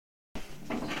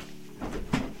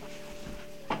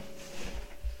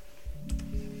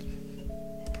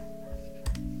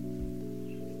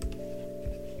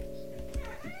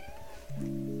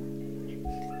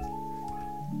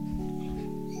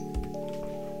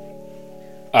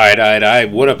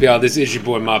Alright. What up, y'all? This is your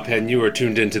boy Mophead, and you are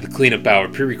tuned into the Cleanup Hour,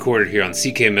 pre-recorded here on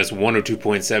CKMS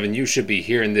 102.7. You should be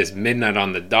hearing this midnight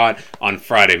on the dot on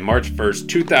Friday, March 1st,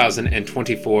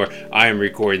 2024. I am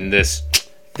recording this,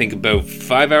 I think about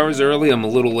 5 hours early. I'm a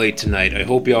little late tonight. I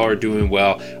hope y'all are doing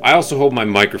well. I also hope my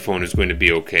microphone is going to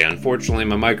be okay. Unfortunately,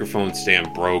 my microphone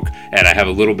stand broke, and I have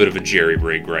a little bit of a jerry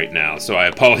rig right now, so I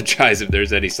apologize if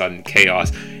there's any sudden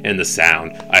chaos in the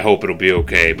sound. I hope it'll be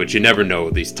okay, but you never know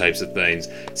these types of things.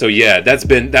 So yeah, that's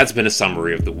been a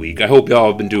summary of the week. I hope y'all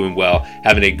have been doing well,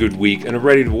 having a good week, and are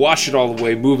ready to wash it all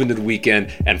away, move into the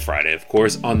weekend, and Friday, of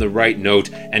course, on the right note.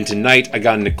 And tonight, I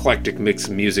got an eclectic mix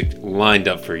of music lined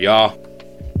up for y'all.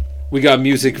 We got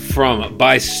music from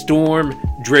By Storm,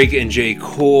 Drake and J.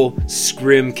 Cole,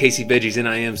 Scrim, Casey Veggies,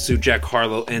 N.I.M., Sue, Jack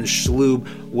Harlow, and Schloob,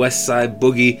 Westside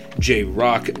Boogie,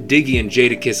 J-Rock, Diggy, and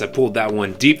Jadakiss. I pulled that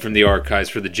one deep from the archives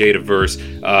for the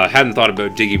Jadaverse. Hadn't thought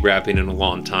about Diggy rapping in a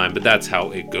long time, but that's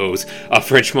how it goes.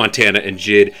 French Montana and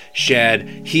Jid, Shad,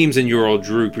 Heems and Ural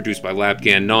Droog, produced by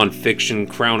Lapgan, Nonfiction,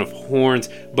 Crown of Horns,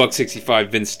 Buck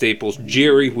 65, Vince Staples,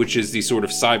 Jerry, which is the sort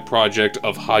of side project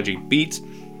of Haji Beats.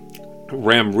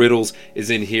 Ram Riddles is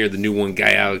in here, the new one,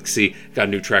 Galaxy, got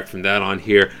a new track from that on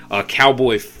here.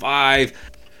 Cowboy 5,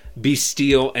 B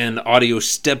Steel and Audio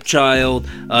Stepchild,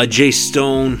 Jay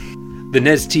Stone, the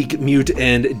Neztique Mute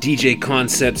and DJ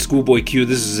Concept, Schoolboy Q.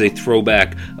 This is a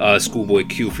throwback Schoolboy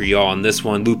Q for y'all on this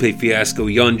one. Lupe Fiasco,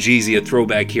 Young Jeezy, a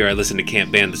throwback here. I listened to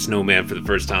Can't Ban the Snowman for the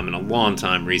first time in a long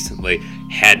time recently.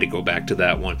 Had to go back to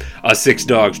that one. Six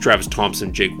Dogs, Travis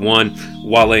Thompson, Jake One,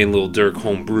 Wale and Lil Durk,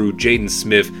 Homebrew, Jaden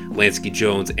Smith, Lansky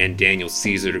Jones, and Daniel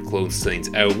Caesar to close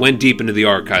things out. Went deep into the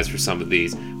archives for some of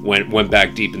these. Went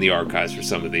back deep in the archives for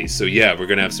some of these. So yeah, we're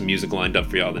going to have some music lined up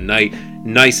for y'all tonight.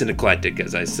 Nice and eclectic,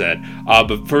 as I said.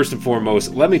 But first and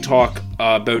foremost, let me talk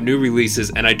about new releases.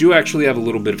 And I do actually have a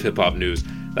little bit of hip-hop news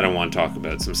that I want to talk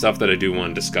about. Some stuff that I do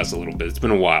want to discuss a little bit. It's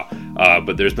been a while,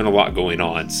 but there's been a lot going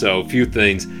on. So a few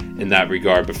things in that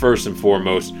regard. But first and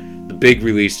foremost, the big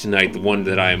release tonight, the one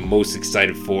that I am most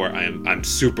excited for. I'm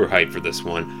super hyped for this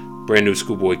one. Brand new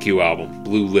Schoolboy Q album,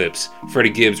 Blue Lips. Freddie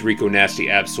Gibbs, Rico Nasty,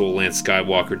 Absol, Lance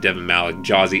Skywalker, Devin Malik,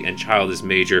 Jazzy, and Childish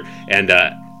Major, and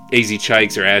AZ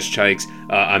Chikes or Ash Chikes.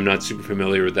 I'm not super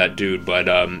familiar with that dude, but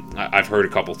I've heard a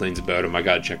couple things about him. I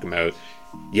gotta check him out.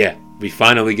 Yeah, we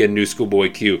finally get a new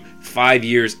Schoolboy Q. 5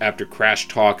 years after Crash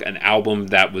Talk, an album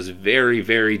that was very,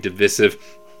 very divisive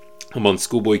among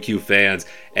Schoolboy Q fans,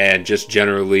 and just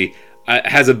generally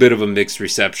has a bit of a mixed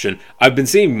reception. I've been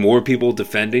seeing more people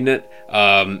defending it,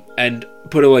 and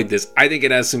put it like this, I think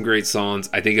it has some great songs.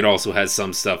 I think it also has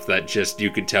some stuff that just, you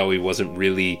could tell he wasn't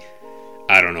really,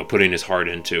 I don't know, putting his heart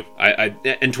into.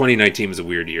 And 2019 was a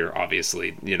weird year,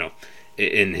 obviously, you know,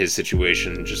 in his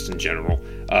situation, just in general.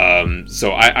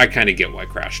 So I kind of get why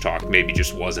Crash Talk maybe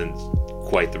just wasn't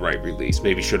quite the right release.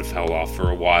 Maybe should have held off for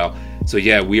a while. So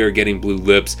yeah, we are getting Blue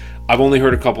Lips. I've only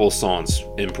heard a couple of songs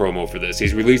in promo for this.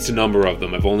 He's released a number of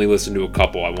them. I've only listened to a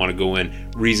couple. I want to go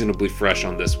in reasonably fresh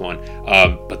on this one.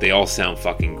 But they all sound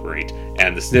fucking great.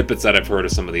 And the snippets that I've heard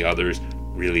of some of the others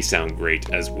really sound great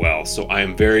as well. So I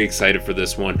am very excited for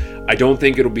this one. I don't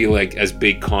think it'll be like as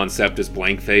big concept as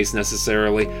Blank Face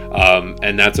necessarily.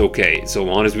 And that's okay. So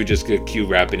long as we just get Q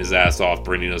rapping his ass off,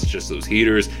 bringing us just those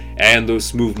heaters and those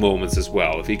smooth moments as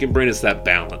well. If he can bring us that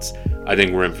balance, I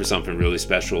think we're in for something really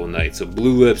special tonight. So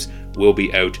Blue Lips will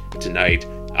be out tonight.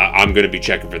 I'm going to be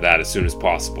checking for that as soon as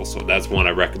possible. So that's one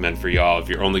I recommend for y'all. If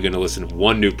you're only going to listen to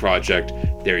one new project,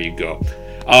 there you go.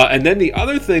 And then the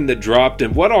other thing that dropped,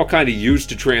 and what I'll kind of use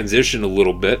to transition a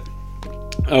little bit,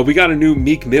 we got a new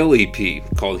Meek Mill EP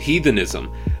called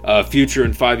Heathenism. Future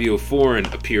and 5 Foreign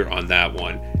appear on that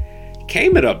one.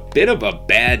 Came at a bit of a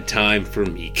bad time for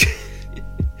Meek.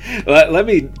 Let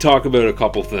me talk about a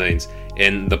couple things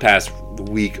in the past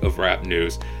week of rap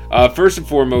news. First and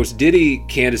foremost, Diddy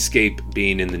can't escape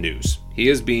being in the news. He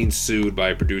is being sued by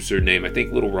a producer named, I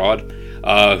think, Little Rod,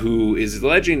 who is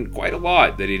alleging quite a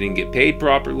lot that he didn't get paid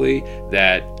properly,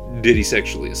 that Diddy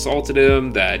sexually assaulted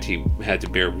him, that he had to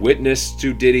bear witness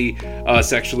to Diddy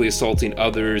sexually assaulting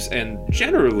others, and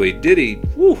generally, Diddy,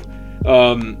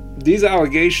 these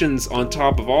allegations on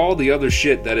top of all the other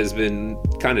shit that has been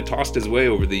kind of tossed his way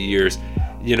over the years,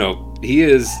 you know, he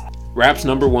is rap's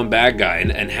number one bad guy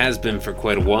and has been for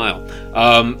quite a while.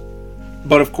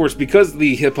 But of course, because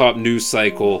the hip-hop news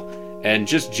cycle and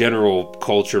just general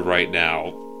culture right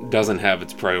now doesn't have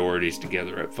its priorities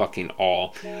together at fucking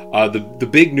all, the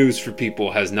big news for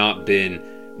people has not been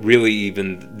really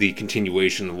even the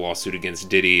continuation of the lawsuit against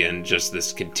Diddy and just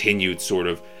this continued sort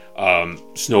of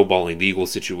snowballing legal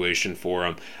situation for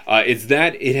him. It's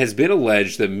that it has been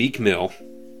alleged that Meek Mill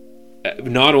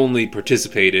not only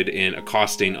participated in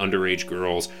accosting underage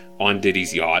girls on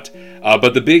Diddy's yacht,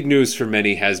 but the big news for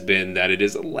many has been that it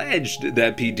is alleged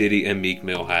that P. Diddy and Meek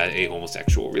Mill had a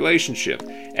homosexual relationship.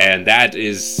 And that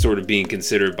is sort of being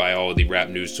considered by all of the rap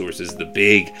news sources the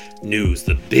big news,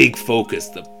 the big focus,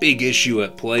 the big issue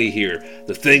at play here,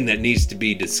 the thing that needs to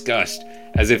be discussed,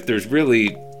 as if there's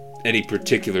really any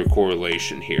particular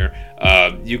correlation here.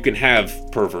 You can have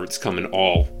perverts come in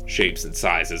all shapes and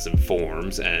sizes and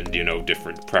forms and,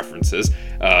 different preferences.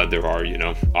 There are,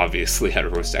 obviously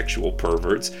heterosexual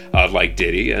perverts like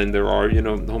Diddy, and there are,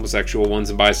 homosexual ones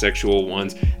and bisexual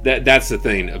ones. That's the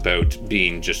thing about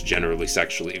being just generally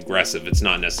sexually aggressive. It's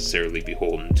not necessarily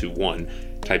beholden to one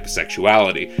type of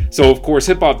sexuality. So, of course,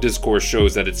 hip-hop discourse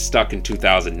shows that it's stuck in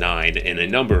 2009 in a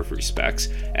number of respects,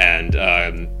 and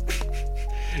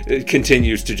it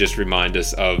continues to just remind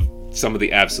us of some of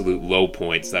the absolute low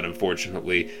points that,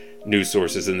 unfortunately, news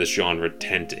sources in this genre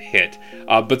tend to hit.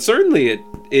 But certainly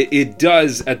it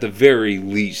does, at the very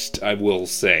least, I will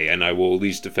say, and I will at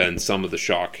least defend some of the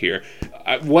shock here.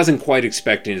 I wasn't quite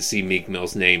expecting to see Meek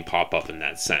Mill's name pop up in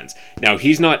that sense. Now,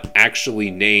 he's not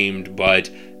actually named, but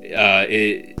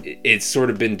it's sort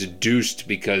of been deduced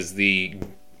because the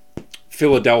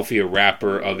Philadelphia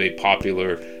rapper of a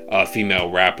popular female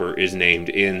rapper is named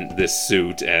in this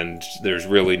suit, and there's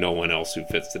really no one else who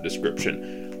fits the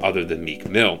description other than Meek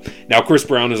Mill. Now, Chris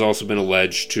Brown has also been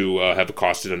alleged to have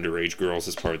accosted underage girls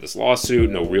as part of this lawsuit.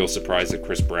 No real surprise that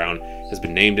Chris Brown has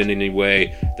been named in any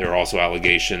way. There are also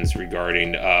allegations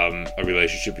regarding a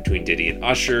relationship between Diddy and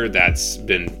Usher. That's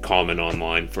been common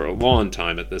online for a long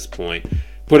time at this point.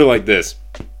 Put it like this.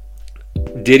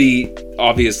 Diddy,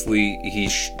 obviously,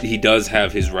 he does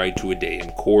have his right to a day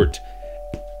in court.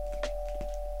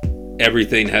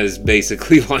 Everything has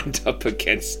basically lined up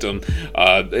against him.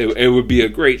 It would be a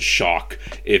great shock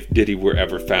if Diddy were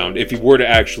ever found, if he were to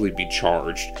actually be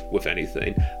charged with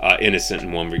anything, innocent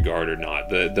in one regard or not.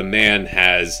 The man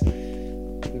has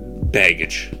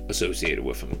baggage associated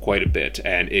with him quite a bit,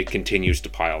 and it continues to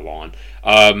pile on.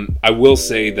 I will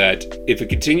say that if it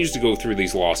continues to go through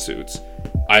these lawsuits,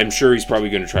 I'm sure he's probably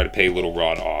going to try to pay Little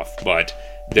Rod off, but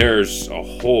there's a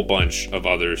whole bunch of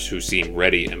others who seem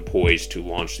ready and poised to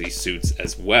launch these suits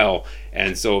as well.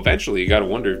 And so eventually you got to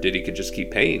wonder if Diddy could just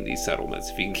keep paying these settlements,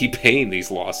 if he can keep paying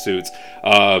these lawsuits,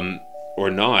 or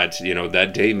not.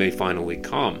 That day may finally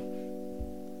come.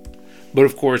 But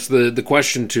of course, the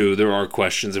question too, there are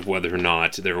questions of whether or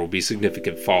not there will be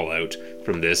significant fallout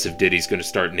from this, if Diddy's going to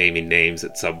start naming names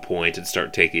at some point and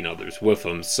start taking others with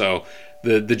him. So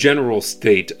the general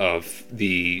state of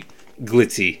the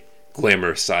glitzy,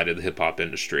 glamorous side of the hip-hop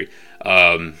industry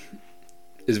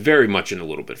is very much in a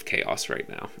little bit of chaos right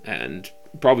now, and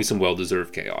probably some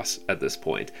well-deserved chaos at this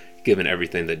point, given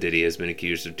everything that Diddy has been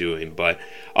accused of doing. But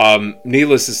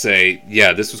needless to say,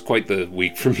 yeah, this was quite the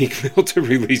week for Meek Mill to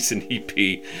release an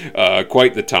EP,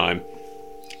 quite the time.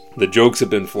 The jokes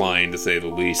have been flying, to say the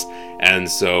least, and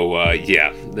so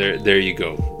yeah, there you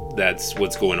go. That's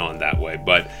what's going on that way.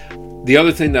 But the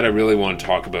other thing that I really want to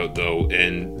talk about, though,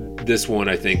 and this one,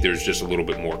 I think there's just a little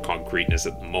bit more concreteness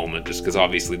at the moment, just because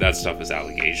obviously that stuff is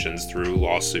allegations through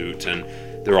lawsuit, and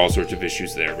there are all sorts of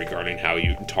issues there regarding how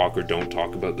you can talk or don't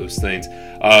talk about those things.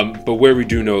 But where we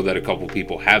do know that a couple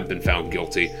people have been found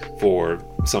guilty for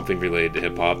something related to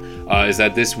hip-hop is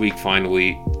that this week,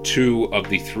 finally, 2 of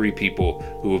the 3 people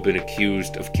who have been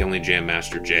accused of killing Jam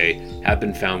Master Jay have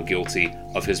been found guilty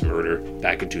of his murder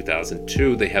back in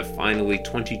 2002. They have finally,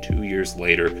 22 years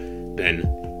later,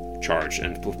 been charged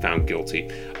and found guilty.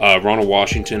 Ronald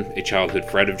Washington, a childhood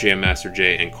friend of Jam Master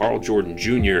Jay, and Carl Jordan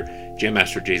Jr., Jam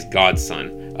Master Jay's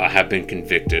godson, have been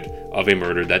convicted of a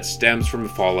murder that stems from the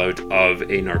fallout of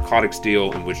a narcotics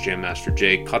deal in which Jam Master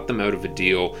Jay cut them out of a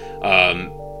deal.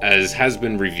 As has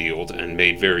been revealed and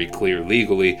made very clear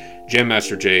legally, Jam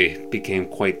Master Jay became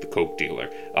quite the coke dealer.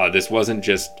 This wasn't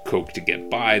just coke to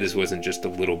get by. This wasn't just a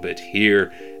little bit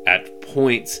here at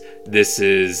points. This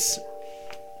is...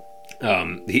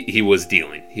 he was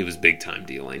dealing. He was big time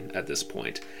dealing at this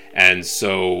point. And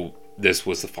so this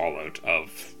was the fallout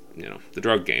of, the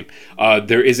drug game.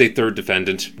 There is a third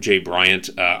defendant, Jay Bryant.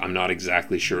 I'm not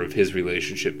exactly sure of his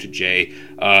relationship to Jay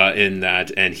in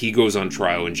that, and he goes on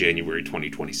trial in January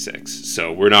 2026.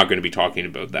 So we're not going to be talking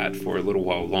about that for a little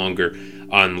while longer,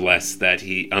 unless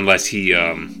he I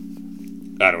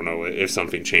don't know if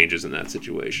something changes in that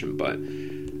situation. But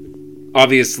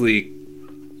obviously,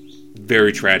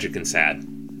 very tragic and sad.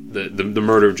 The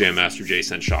murder of Jam Master Jay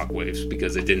sent shockwaves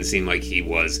because it didn't seem like he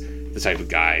was the type of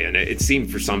guy. And it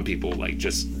seemed for some people like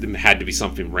just it had to be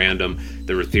something random.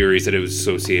 There were theories that it was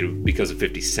associated because of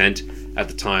 50 Cent at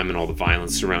the time and all the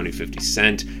violence surrounding 50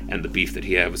 Cent and the beef that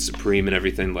he had with Supreme and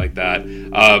everything like that.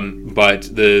 But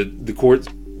the court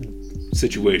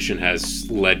situation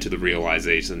has led to the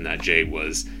realization that Jay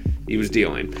was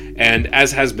dealing. And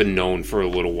as has been known for a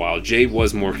little while, Jay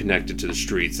was more connected to the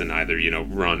streets than either,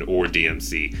 Run or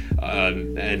DMC.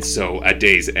 And so at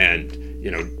day's end,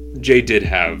 Jay did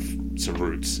have some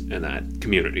roots in that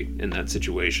community, in that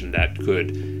situation that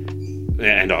could,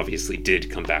 and obviously did,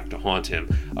 come back to haunt him.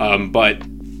 But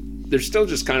there's still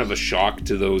just kind of a shock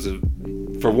to those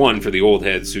for the old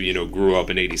heads who, grew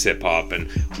up in 80s hip hop and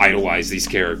idolize these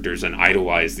characters and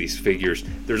idolize these figures.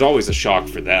 There's always a shock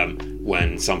for them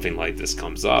when something like this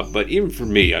comes up. But even for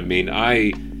me, I mean,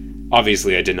 I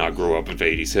did not grow up with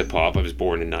 80s hip hop. I was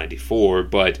born in 94,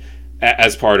 but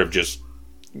as part of just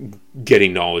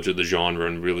getting knowledge of the genre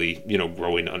and really,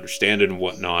 growing to understand it and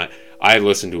whatnot, I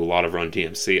listened to a lot of Run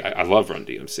DMC. I love Run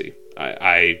DMC.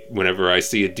 I whenever I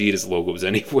see Adidas logos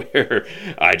anywhere,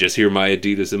 I just hear my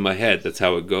Adidas in my head. That's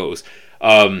how it goes.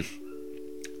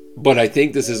 But I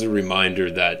think this is a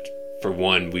reminder that, for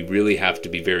one, we really have to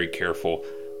be very careful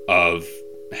of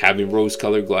having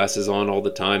rose-colored glasses on all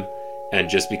the time. And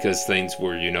just because things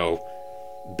were,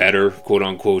 better, quote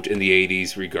unquote, in the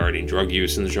 80s regarding drug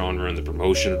use in the genre and the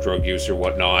promotion of drug use or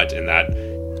whatnot, and that,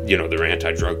 there were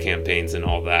anti-drug campaigns and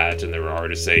all that, and there were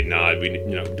artists saying, nah, we,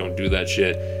 don't do that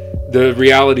shit. The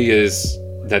reality is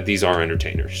that these are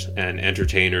entertainers, and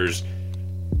entertainers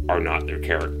are not their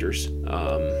characters.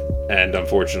 And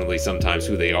unfortunately, sometimes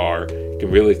who they are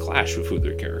can really clash with who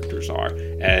their characters are.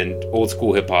 And old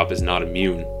school hip hop is not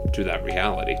immune to that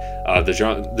reality.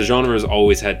 The genre has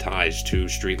always had ties to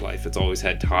street life. It's always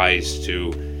had ties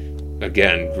to,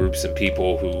 again, groups and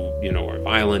people who, are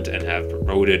violent and have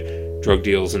promoted drug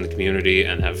deals in the community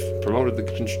and have promoted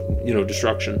the,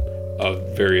 destruction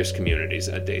of various communities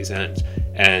at day's end.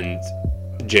 And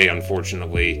Jay,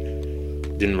 unfortunately,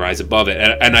 didn't rise above it.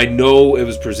 And I know it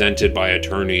was presented by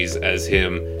attorneys as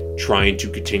him trying to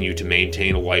continue to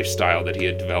maintain a lifestyle that he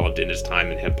had developed in his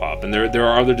time in hip-hop. And there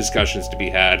are other discussions to be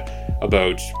had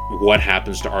about what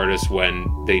happens to artists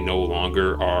when they no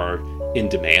longer are in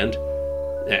demand.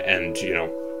 And,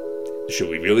 should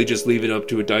we really just leave it up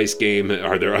to a dice game?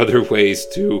 Are there other ways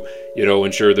to,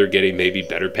 ensure they're getting maybe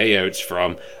better payouts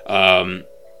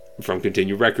from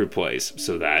continued record plays,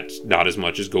 so that not as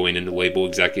much is going into label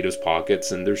executives'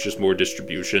 pockets and there's just more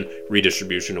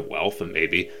redistribution of wealth, and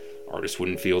maybe artists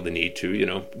wouldn't feel the need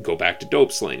to, go back to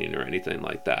dope slanging or anything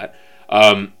like that.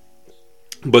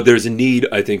 But there's a need,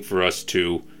 I think, for us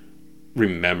to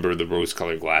remember the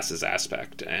rose-colored glasses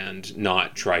aspect and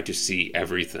not try to see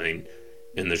everything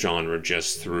in the genre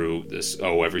just through this,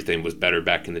 everything was better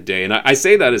back in the day. And I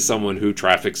say that as someone who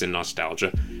traffics in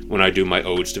nostalgia when I do my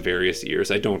odes to various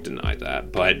years. I don't deny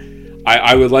that. But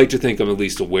I would like to think I'm at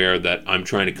least aware that I'm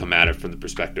trying to come at it from the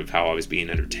perspective of how I was being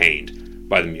entertained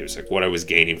by the music, what I was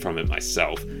gaining from it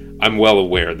myself. I'm well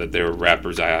aware that there were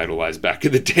rappers I idolized back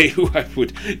in the day who I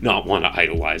would not want to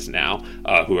idolize now,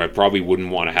 who I probably wouldn't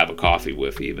want to have a coffee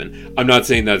with even. I'm not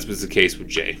saying that's the case with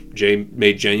Jay. Jay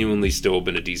may genuinely still have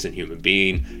been a decent human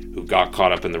being who got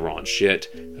caught up in the wrong shit,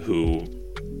 who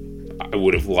I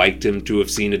would have liked him to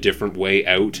have seen a different way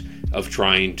out of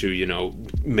trying to,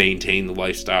 maintain the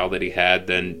lifestyle that he had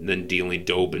than dealing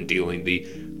dope and dealing the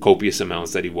copious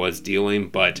amounts that he was dealing.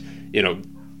 But,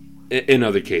 in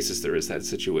other cases, there is that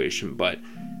situation. But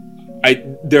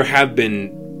there have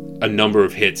been a number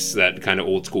of hits that kind of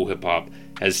old school hip hop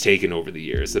has taken over the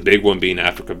years. The big one being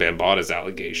Afrika Bambaata's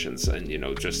allegations and,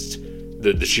 just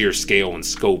the sheer scale and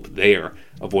scope there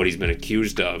of what he's been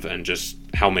accused of, and just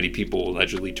how many people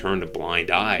allegedly turned a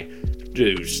blind eye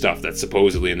to stuff that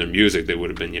supposedly in their music they would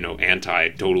have been,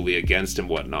 totally against and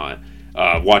whatnot.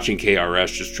 Watching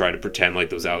KRS just try to pretend like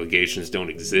those allegations don't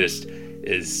exist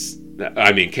is...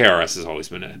 KRS has always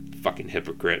been a fucking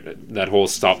hypocrite. That whole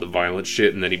stop the violence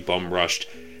shit, and then he bum rushed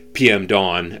PM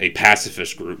Dawn, a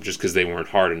pacifist group, just because they weren't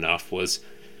hard enough,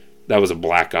 that was a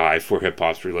black eye for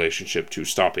hip-hop's relationship to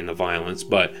stopping the violence.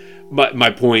 But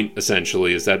my point,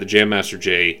 essentially, is that the Jam Master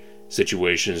Jay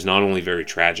situation is not only very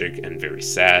tragic and very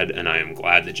sad, and I am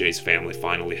glad that Jay's family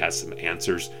finally has some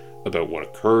answers about what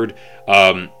occurred,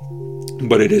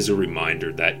 but it is a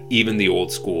reminder that even the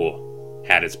old school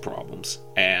had its problems,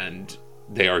 and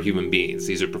they are human beings.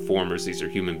 These are performers. These are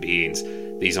human beings.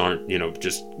 These aren't,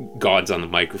 just gods on the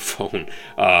microphone.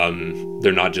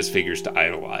 They're not just figures to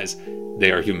idolize.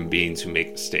 They are human beings who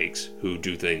make mistakes, who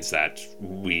do things that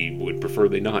we would prefer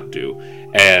they not do.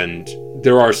 And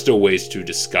there are still ways to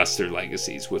discuss their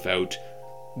legacies without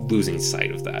losing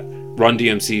sight of that. Run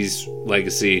DMC's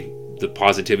legacy, the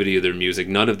positivity of their music,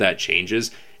 none of that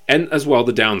changes. And as well,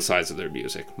 the downsides of their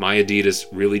music. My Adidas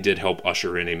really did help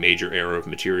usher in a major era of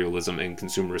materialism and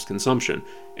consumerist consumption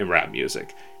in rap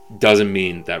music. Doesn't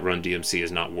mean that Run DMC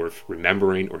is not worth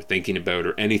remembering or thinking about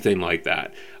or anything like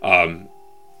that.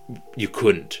 You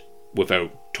couldn't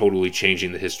without totally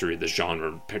changing the history of the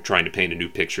genre, trying to paint a new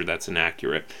picture that's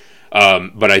inaccurate.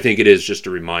 But I think it is just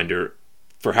a reminder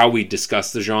for how we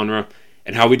discuss the genre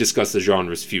and how we discuss the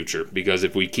genre's future. Because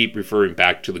if we keep referring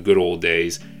back to the good old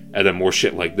days and then more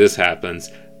shit like this happens,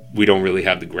 we don't really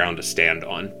have the ground to stand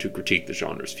on to critique the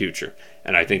genre's future.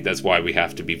 And I think that's why we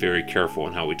have to be very careful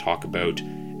in how we talk about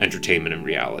entertainment and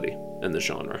reality in the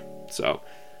genre. So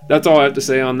that's all I have to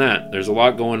say on that. There's a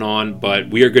lot going on, but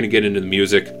we are going to get into the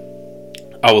music.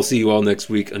 I will see you all next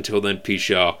week. Until then, peace,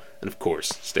 y'all. And of course,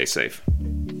 stay safe.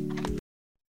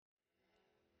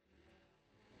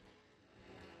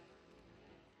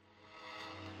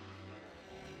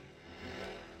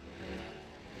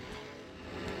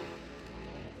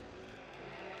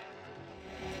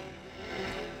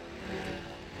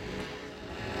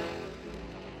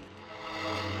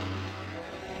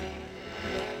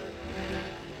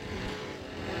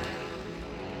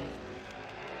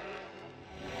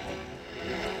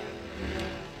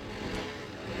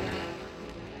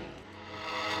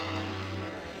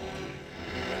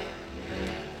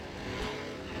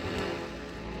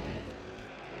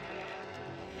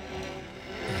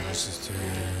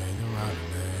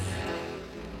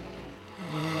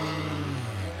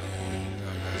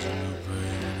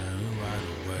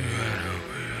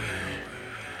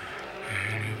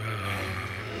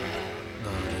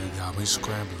 We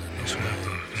scrambling this way.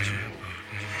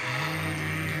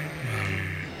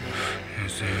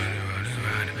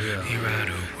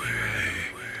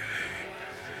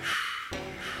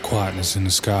 Quietness in the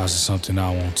skies is something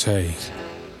I won't take.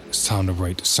 It's time to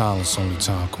break the silence, only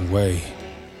time can wait.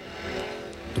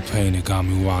 The pain that got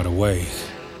me wide awake.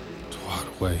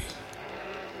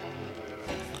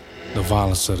 The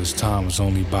violence of this time was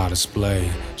only by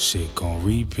display. Shit gon'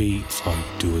 repeat, all you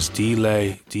do is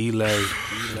delay.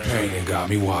 The pain that got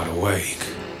me wide awake.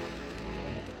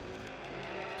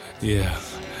 Yeah,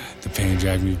 the pain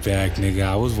dragged me back, nigga,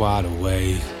 I was wide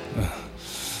awake.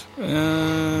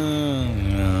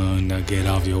 Now get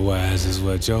off your ass is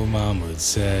what your mom would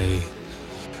say.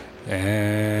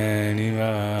 Anymore.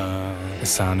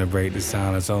 It's time to break the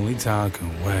silence, only time can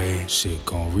wait. Shit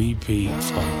gon' repeat,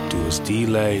 all you do is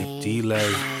delay.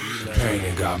 The pain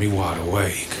that got me wide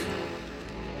awake.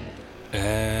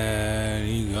 And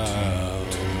you go.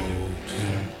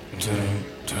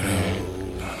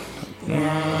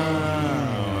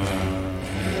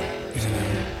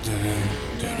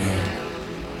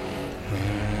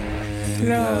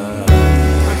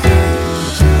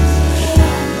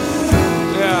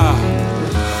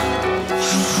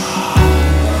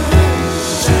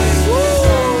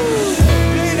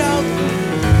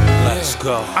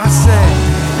 Go. I said,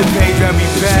 the pain got me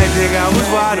back, nigga, I was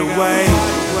wide awake.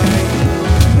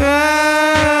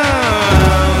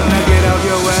 Now get off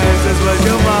your ass, that's what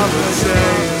your mama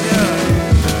say.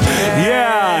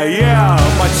 Yeah,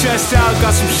 my chest out,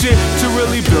 got some shit to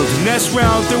really build a nest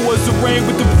round. There was the rain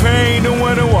with the pain, the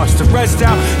winter washed the rest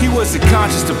out. He wasn't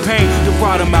conscious of pain that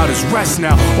brought him out his rest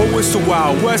now. Oh, it's the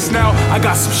Wild West now, I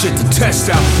got some shit to test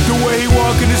out. The way he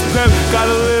walking his pep, got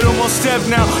a little more step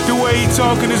now. The way he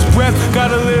talking his breath,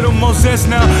 got a little more zest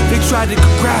now. They tried to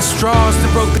grasp straws, they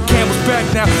broke the camel's back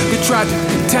now. They tried to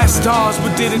test ours,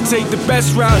 but didn't take the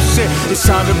best route. Shit, it's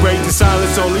time to break the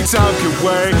silence, only time can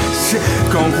wait. Shit,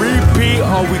 gon' repeat,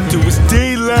 all we do is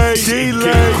delay. Get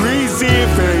greasy,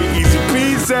 very easy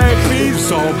peasy.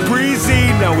 It's all breezy,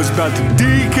 now it's about to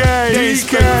decay. They ain't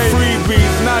expecting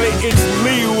freebies, not an inch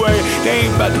leeway. They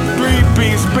ain't about to 3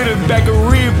 beats, spinning back a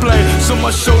replay. So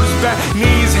my shoulders back,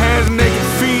 knees, hands, neck, and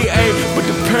feet, ayy. But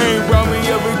the pain brought me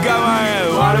up and got my head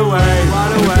wide away.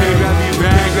 The pain got me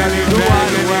back, got me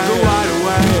wide away.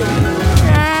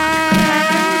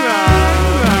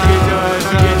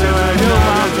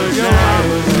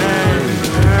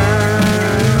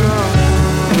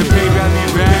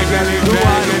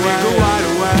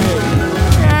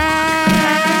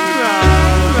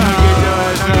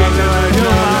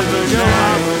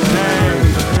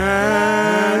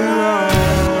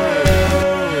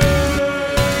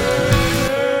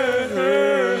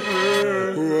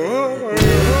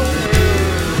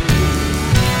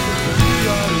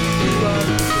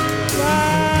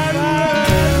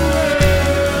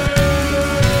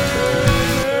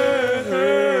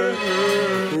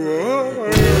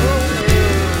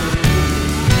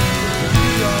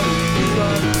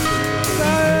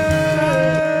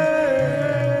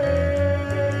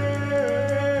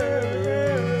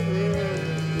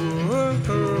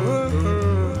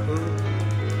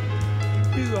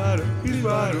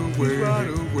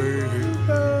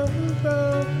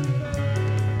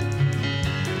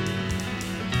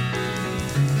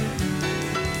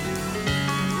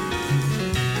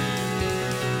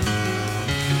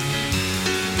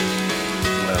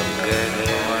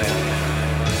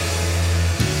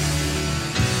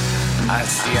 I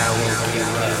see I won't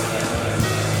give up.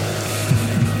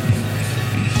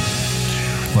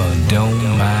 Well, don't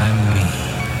mind me.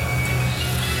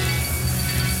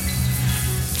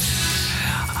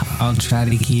 I'll try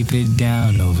to keep it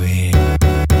down over here.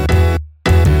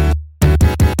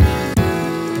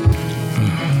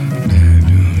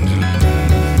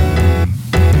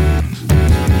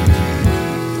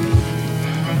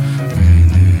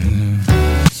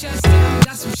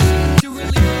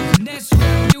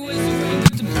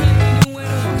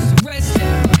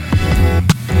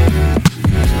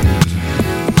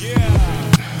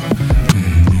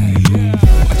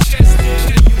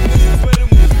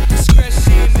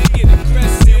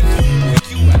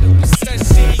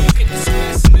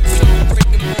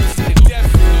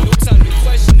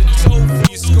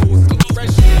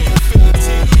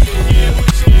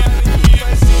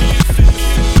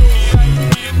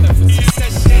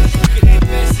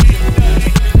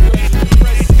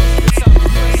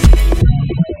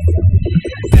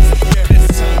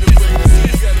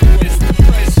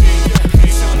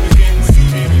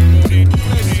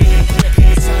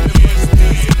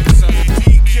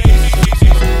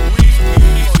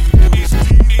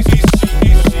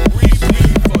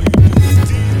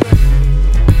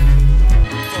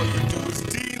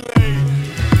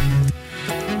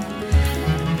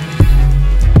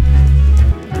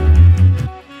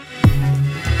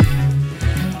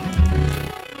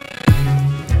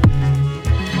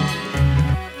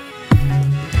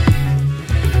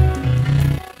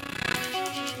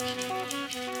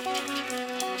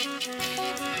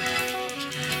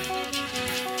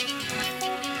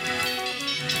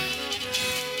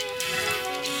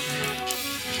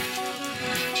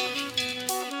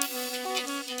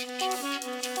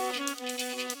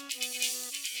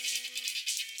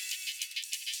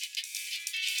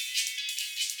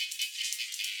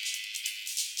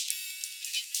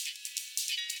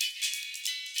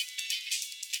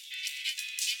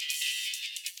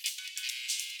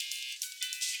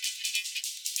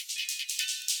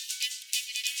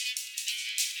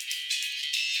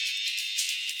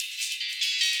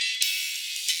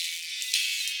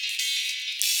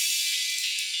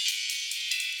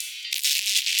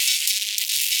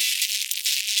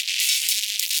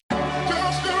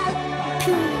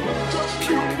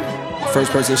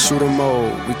 First person shooter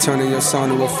mode, we turning your song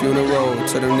to a funeral.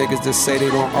 To them niggas that say they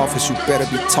want office, you better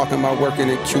be talking about working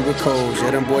in cubicles.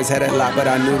 Yeah, them boys had that lot, but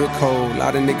I knew the code.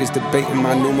 Lot of niggas debating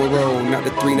my numero. Not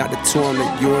the 3, not the 2, I'm the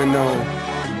UNO.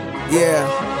 Yeah.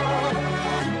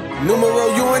 Numero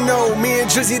UNO, me and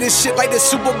Drizzy, this shit like the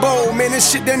Super Bowl. Man,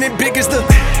 this shit done it big as the...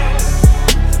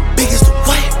 Big as the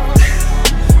what?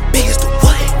 Big as the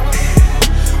what?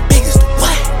 Big as the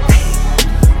what?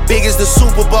 Big as the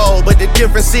Super Bowl, but the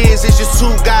difference is it's just two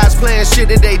guys playing shit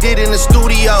that they did in the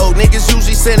studio. Niggas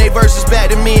usually send they verses back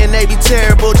to me and they be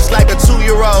terrible, just like a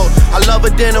 2-year-old. I love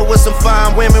a dinner with some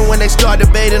fine women. When they start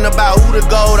debating about who the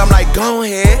GOAT, I'm like, go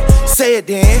ahead, say it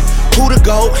then. Who the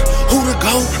GOAT? Who the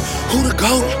GOAT? Who the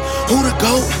GOAT? Who the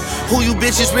GOAT? Who you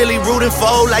bitches really rooting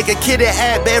for? Like a kid that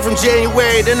had bad from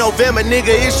January to November,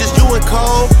 nigga, it's just you and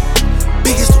Cole.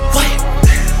 Big as the what?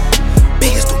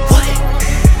 Big as the what?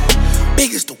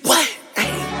 Big as the what?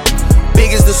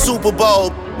 Big as the Super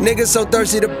Bowl. Niggas so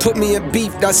thirsty to put me in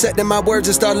beef. Dissecting my words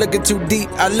and start looking too deep.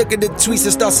 I look at the tweets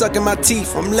and start sucking my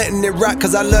teeth. I'm letting it rock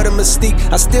cause I love the mystique.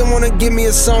 I still wanna give me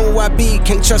a song where I be.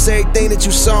 Can't trust everything that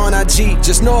you saw on IG.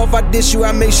 Just know if I diss you,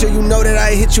 I make sure you know that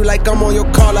I hit you like I'm on your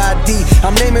caller ID.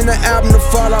 I'm naming the album The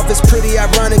Fall Off. It's pretty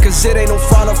ironic cause it ain't no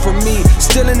fall off for me.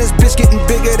 Still in this bitch getting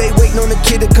bigger. They waiting on the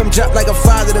kid to come drop like a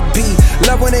father to be.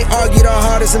 Love when they argue the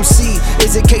hardest MC.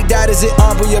 Is it K-Dot, is it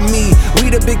Aubrey or me? We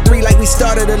the big three like we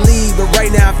started a league. But right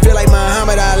now I feel like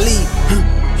Muhammad Ali.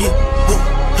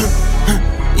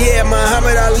 Yeah,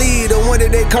 Muhammad Ali, the one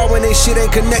that they call when they shit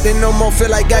ain't connected no more. Feel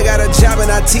like I got a job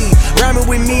in IT. Rhyming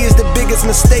with me is the biggest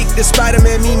mistake. The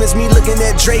Spider-Man meme is me looking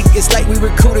at Drake. It's like we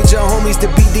recruited your homies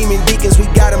to be demon deacons. We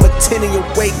got them attending your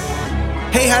wake.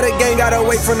 Hey, how the gang got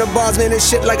away from the bars, man, this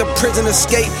shit like a prison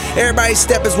escape. Everybody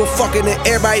steppers with fucking and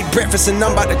everybody breakfast, and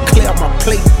I'm about to clear up my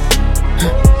plate.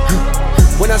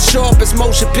 When I show up, it's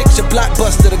motion picture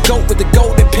blockbuster. The GOAT with the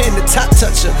golden pen, the top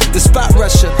toucher, the spot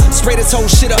rusher. Spray this whole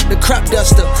shit up, the crop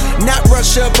duster. Not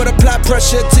Russia, but apply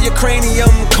pressure to your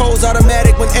cranium. Codes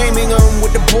automatic when aiming them.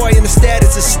 With the boy in the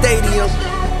status of stadium.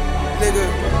 Nigga.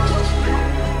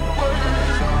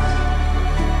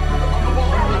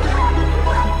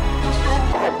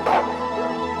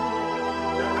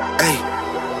 Hey,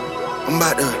 I'm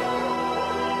about to.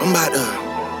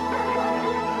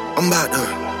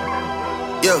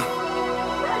 Yo,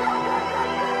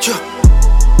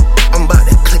 I'm about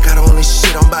to click out on this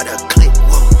shit, I'm about to click,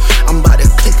 whoa. I'm about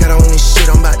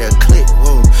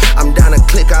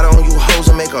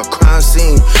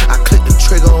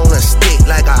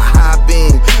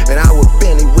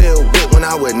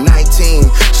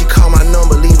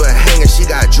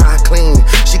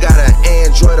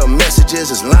Android or messages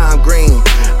is lime green.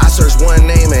 I search one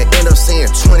name and end up seeing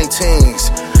 20 teens.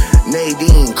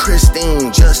 Nadine,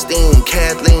 Christine, Justine,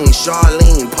 Kathleen,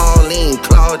 Charlene, Pauline,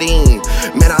 Claudine.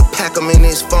 Man, I pack them in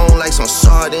this phone like some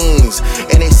sardines.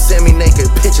 And they send me naked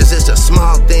pictures, it's the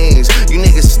small things. You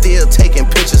niggas still taking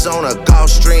pictures on a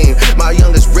Gulfstream. My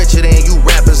youngest richer than you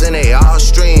rappers and they all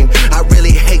stream. I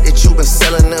really hate that you been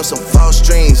selling them some false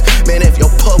dreams. Man, if your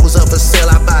pub was up for sale,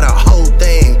 I buy the whole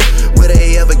thing. Will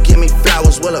they ever give me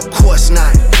flowers? Well, of course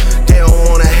not. They don't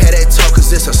wanna have that talk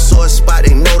cause it's a sore spot.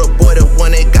 They know the boy the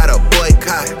one they gotta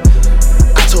boycott.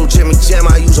 I told Jimmy Jam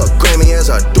I use a Grammy as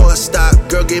a doorstop.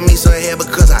 Girl, give me some hair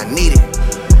because I need it.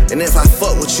 And if I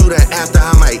fuck with you, then after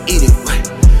I might eat it. What?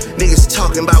 Niggas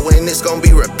talking about when this gon'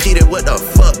 be repeated. What the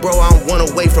fuck, bro? I'm one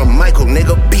away from Michael.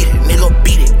 Nigga, beat it. Nigga,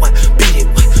 beat it. What? Beat it.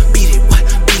 What? Beat it. What?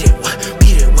 Beat it. What?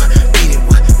 Beat it. What? Beat it.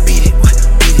 What? Beat it. What?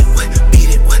 Beat it. What? Beat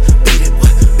it. What? Beat it.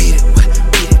 What? Beat it. What?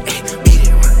 Beat it. Ay, beat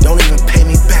it. What? Don't even pay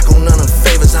me back on none of the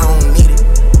favors. I don't need it.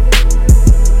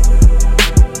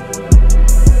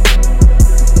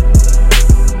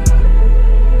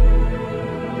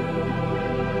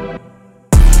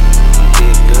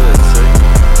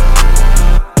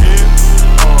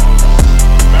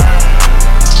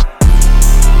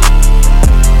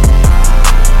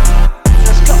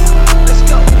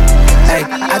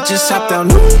 Just hopped out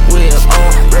new whip,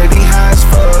 already high as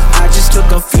fuck. I just took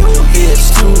a few hits,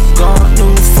 too gone,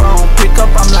 new phone. Pick up,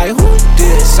 I'm like, who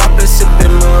this? I've been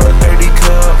sipping mud, 30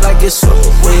 cup, like it's so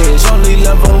wish. Only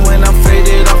love her when I'm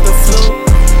faded off the flu.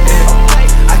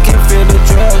 Yeah. I can feel the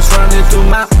drugs running through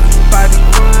my body.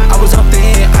 I was on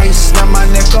thin ice, now my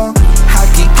neck on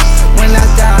hockey. When I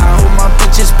die, I hope my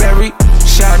bitch is buried.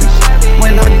 Shawty.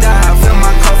 When I die, I fill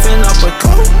my coffin up with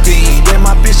codeine. Yeah,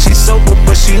 my bitch, she sober,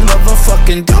 but she love a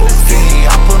fucking dope fiend.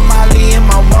 I put Molly in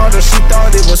my water, she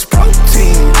thought it was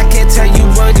protein. I can't tell you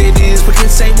what it is, but can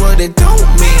say what it don't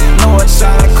mean. No, it's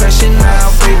all crashing now,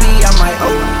 baby, I might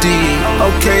OD.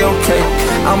 Okay,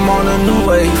 I'm on a new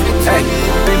wave. Ay,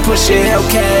 been pushing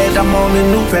Hellcat, I'm on a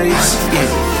new pace.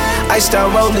 Yeah. I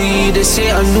start rolling, this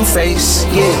shit a new face.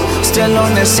 Yeah, still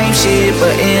on that same shit,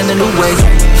 but in a new way.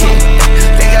 Yeah.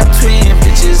 They got twin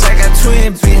bitches, I got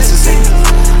twin Benzes.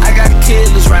 I got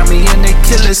killers around me and they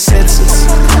killer senses.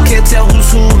 Can't tell who's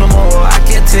who no more, I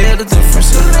can't tell the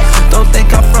difference. Don't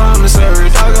think I'm from this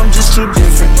earth, dog, I'm just too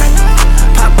different.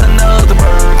 Pop another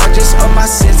bird, I just up my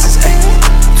senses. Ay.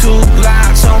 2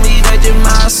 Glocks on me, that did my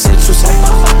essentials. Ay.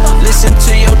 Listen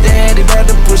to your daddy,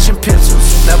 better pushing pencils.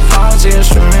 Now pause the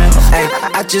instrumental. Ay.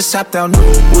 I just hopped out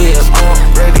new whip,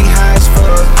 already high as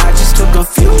fuck. I just took a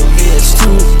few hits, 2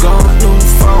 gone, new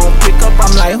phone. Pick up,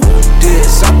 I'm like, who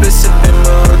this? I've been sipping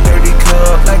mud, 30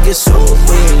 cup, like it's so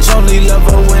wish. Only love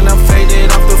her when I'm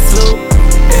faded off the flu.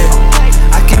 Yeah.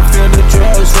 I can feel the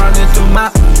drugs running through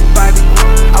my body.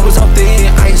 I was on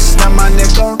thin ice, now my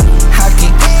neck on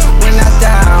hockey. When I die,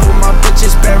 I hope my bitch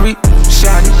is buried.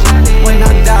 Shawty. When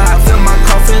I die, I fill my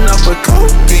coffin up with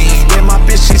codeine. Yeah, my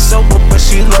bitch, she sober, but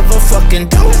she love a fucking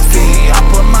dope fiend. I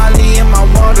put Molly in my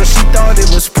water, she thought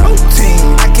it was protein.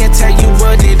 I can't tell you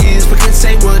what it is, but can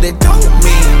say what it don't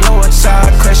mean. No, it's all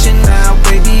crashing now,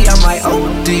 baby, I might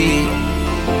OD.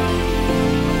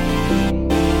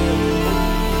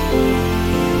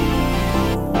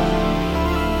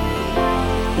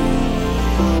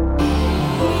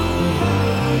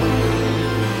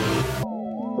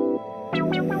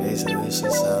 This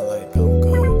shit sound like I'm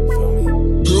good, feel me?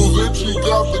 You bitch, you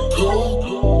got the cold.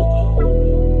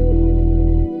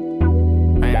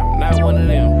 I am not one of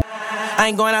them. I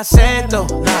ain't going outside though,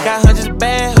 got hundreds of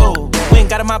bad hoes. We ain't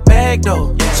got in my bag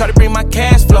though, started bring my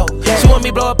cash flow. She want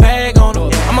me blow a bag on her,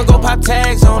 I'ma go pop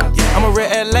tags on her. I'm a real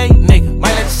LA nigga,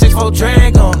 might let the 6'4"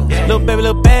 drag on her. Little baby,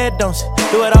 little bad, don't she?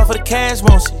 Do it all for the cash,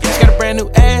 won't she? She got a brand new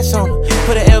ass on her,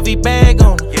 put an LV bag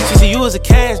on her. She see you as a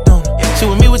cash donor, she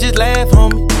with me was just laugh,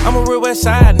 homie. I'm a real west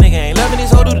side nigga, ain't loving these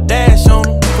hoes do the dash on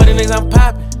them. For the niggas I'm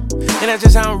poppin', and that's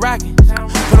just how I'm rockin'.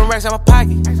 Put them racks in my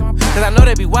pocket, cause I know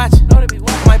they be watchin'.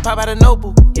 I might pop out a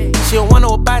notebook, she don't want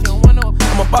no about you.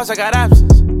 I'm a boss, I got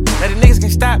options, that the niggas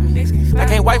can't stop me. I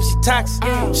can't wipe, she toxic.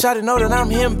 Shawty know that I'm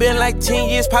him, been like 10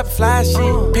 years, poppin' fly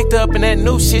shit. Picked her up in that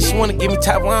new shit, she wanna give me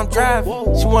top while I'm driving.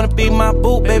 She wanna be my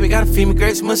boo, baby, gotta feed me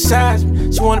grapes, massage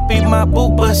me. She wanna be my boo,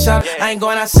 but shout I ain't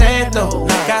going outside though,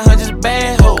 got hundreds of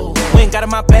bad hoes. We ain't got in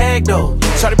my bag though,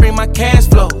 try to bring my cash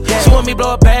flow. She want me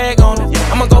blow a bag on her,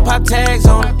 I'ma go pop tags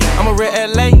on her. I'm a real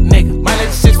LA nigga, might let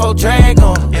the 6'4" drag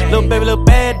on her. Little baby, little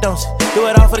bad, don't she? Do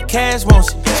it all for the cash, won't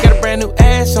she? She got a brand new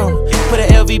ass on her, put an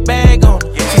LV bag on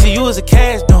her. She see you as a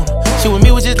cash donor, she with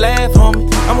me was just laugh, homie.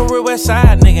 I'm a real west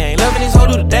side nigga, ain't loving these hoes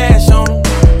do the dash on her.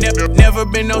 Never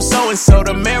been no so-and-so.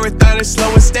 The marathon is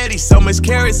slow and steady. So much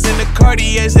carrots in the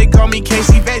Cartiers, they call me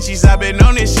Casey Veggies. I've been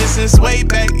on this shit since way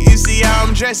back. You see how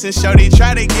I'm dressing, shorty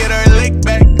try to get her lick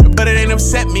back, but it ain't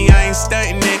upset me, I ain't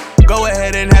stunting it. Go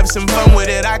ahead and have some fun with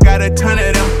it, I got a ton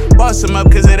of them. Boss them up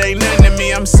cause it ain't nothing to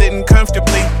me. I'm sitting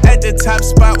comfortably at the top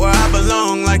spot where I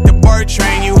belong. Like the BART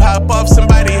train, you hop off,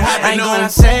 somebody hopping on. I ain't going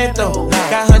outside though,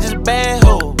 got hundreds of bad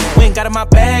hoes. We ain't got in my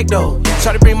bag though,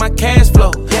 try to bring my cash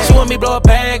flow. She want me blow a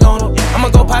bag on her, I'ma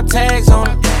go pop tags on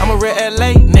her. I'm a real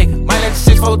LA nigga, might let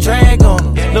the 6'4" drag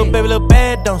on her. Little baby, little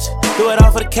bad, don't she? Do it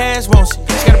all for the cash, won't she?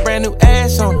 She got a brand new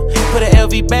ass on her, put an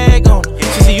LV bag on her.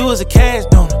 She see you as a cash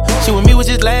donor, she with me was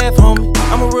just laugh, homie.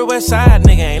 I'm a real west side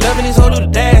nigga, ain't loving these hoes do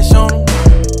the dash on them.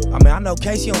 I mean, I know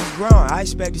Casey on his grind. I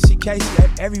expect to see Casey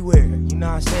everywhere. You know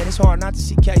what I'm saying? It's hard not to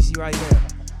see Casey right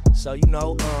now. So, you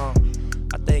know,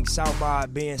 I think South by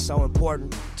being so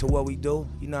important to what we do,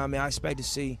 you know what I mean? I expect to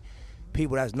see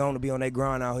people that's known to be on their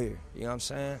grind out here. You know what I'm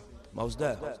saying? Most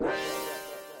definitely.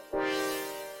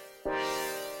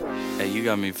 Hey, you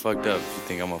got me fucked up if you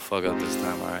think I'm gonna fuck up this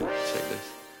time, alright? Check this.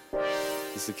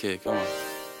 It's the kid, come on.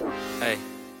 Hey.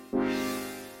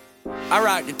 I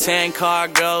rock the 10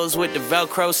 cargos with the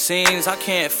Velcro seams. I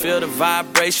can't feel the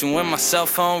vibration when my cell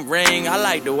phone ring. I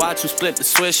like to watch him split the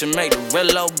switch and make the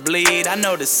Willow bleed. I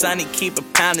know the Sonny keep a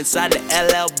pound inside the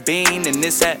LL Bean. And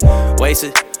this that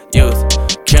wasted youth,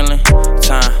 killing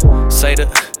time. Say the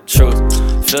truth,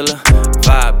 feel a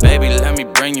vibe. Baby, let me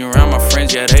bring you around my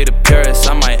friends. Yeah, they the purest.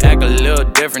 I might act a little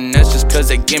different. That's just cause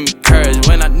they give me courage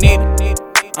when I need it.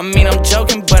 I mean, I'm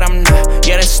joking, but I'm not.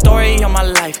 Yeah, that story of my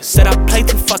life said I play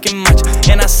too fucking much,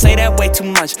 and I say that way too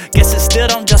much. Guess it still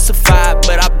don't justify,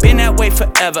 but I've been that way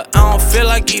forever. I don't feel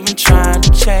like even trying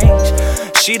to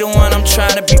change. She the one I'm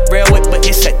trying to be real with, but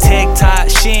it's that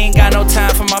TikTok. She ain't got no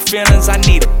time for my feelings. I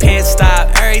need a pit stop.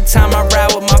 Every time I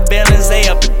ride with my villains, they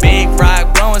up the big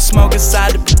rock, blowing smoke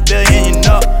inside the pavilion. You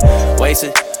know,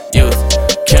 wasted youth,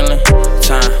 killing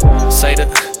time. Say the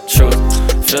truth,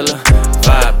 feel a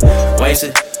vibe.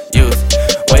 Wasted youth,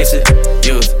 wasted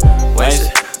youth,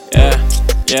 wasted.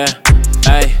 Yeah,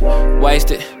 ayy,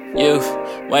 wasted youth,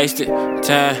 wasted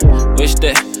time. Wish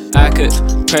that I could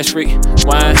press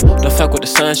rewind. Don't fuck with the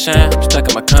sunshine, I'm stuck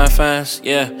in my confines.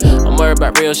 Yeah, I'm worried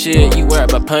about real shit, you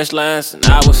worried about punchlines. And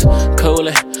I was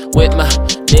coolin' with my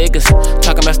niggas,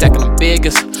 talking about stacking the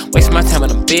biggest. Wasting my time on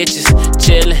them bitches,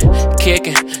 chillin',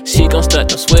 kickin'. She gon' stuck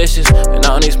them swishes, and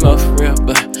I don't need smoke for real,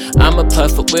 but I'ma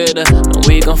puff it with her, and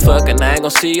we gon' fuck, and I ain't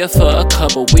gon' see her for a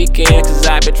couple weekends. Cause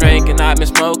I been drinking, I been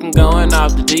smoking, going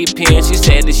off the deep end. She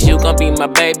said that you gon' be my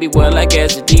baby, well I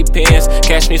guess it depends.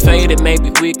 Catch me faded,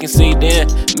 maybe we can see then.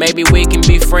 Maybe we can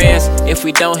be friends if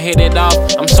we don't hit it off.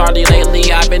 I'm sorry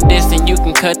lately, I've been distant, you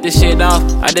can cut this shit off.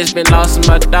 I just been lost in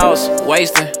my thoughts,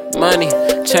 wasting money,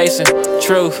 chasing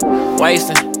truth,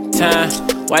 wasting time,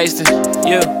 wasting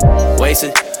you,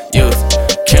 wasted youth,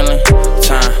 killing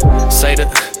time. Say the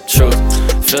truth,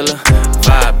 feel a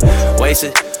vibe.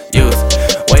 Wasted youth,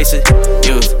 wasted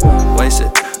youth,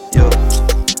 wasted youth.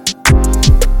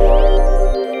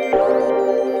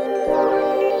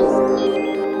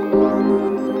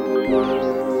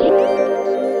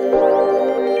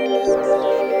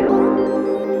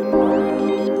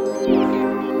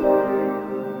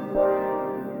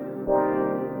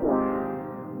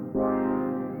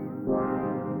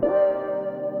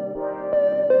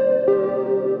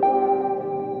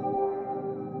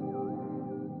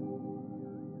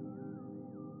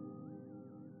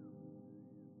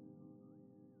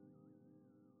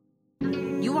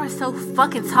 You are so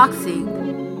fucking toxic.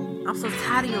 I'm so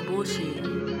tired of your bullshit.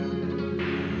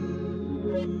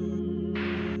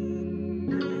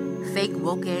 Fake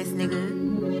woke ass nigga.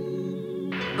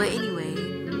 But anyway,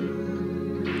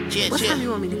 what time you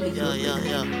want me to pick you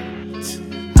up?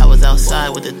 I was outside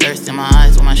with the thirst in my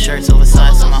eyes, with my shirts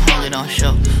oversized so my hunger don't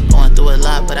show. Going through a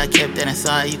lot, but I kept that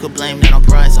inside. You could blame that on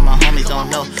pride, so my homies don't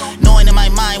know. Knowing in my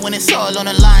mind when it's all on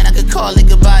the line, I could call it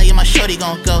goodbye and my shorty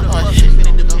gon' go. Oh shit,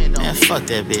 man, fuck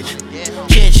that bitch.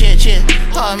 Chill.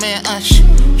 Oh man,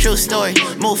 true story.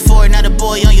 Move forward, not a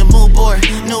boy on your mood board.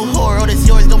 New horror, oh that's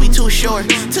yours, don't be too short.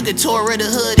 Took a tour of the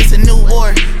hood, it's a new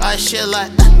war. Oh shit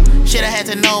like shit I had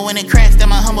to know when it cracks that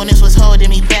my humbleness was holding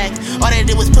me back. All that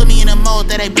did was put me in a mode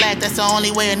that ain't black. That's the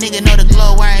only way a nigga know the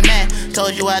glow where I'm at.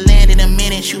 Told you I land in a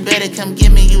minute, you better come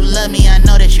get me. You love me, I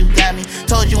know that you got me.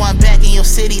 Told you I'm back in your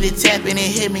city to tap and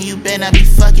it hit me. You better not be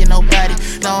fucking nobody.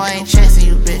 No, I ain't chasing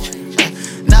you, bitch.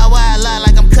 Now why I lie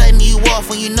like I'm cutting you off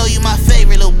when you know you my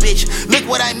favorite little bitch. Look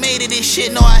what I made of this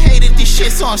shit, no I hated this shit.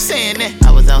 shit, so I'm saying that.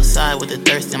 I was outside with the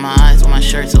thirst in my eyes, with my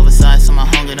shirts oversized, so my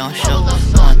hunger don't show.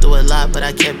 Going through a lot, but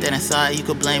I kept that inside. You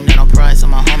could blame that on pride, so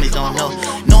my homies don't know.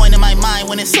 Knowing in my mind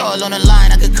when it's all on the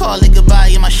line, I could call it goodbye,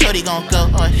 and my shorty gon' go.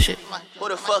 Oh shit. Who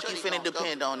the fuck you finna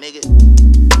depend on, nigga?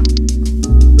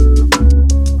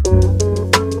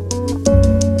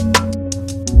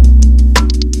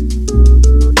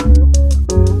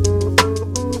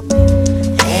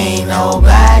 Ain't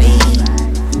nobody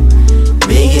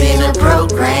bigger than the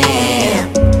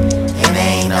program, and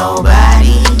ain't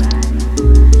nobody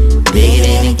bigger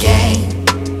than the game.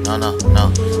 No.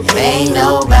 And ain't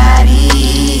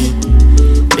nobody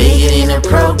bigger than the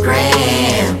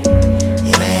program,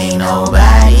 and ain't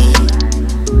nobody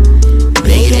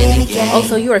bigger than the game. Oh,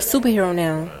 so you're a superhero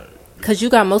now? Cause you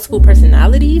got multiple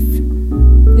personalities?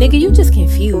 Nigga, you just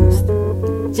confused.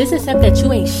 Just accept that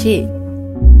you ain't shit.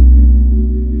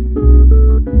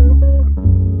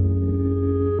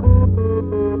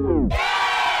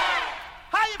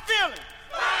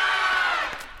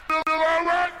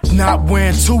 Not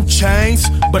wearing 2 chains,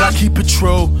 but I keep it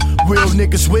true. Real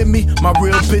niggas with me, my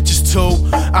real bitches too.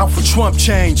 Out for Trump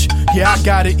change, yeah, I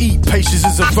gotta eat. Patience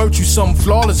is a virtue, something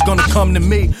flawless gonna come to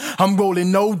me. I'm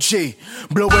rolling OG,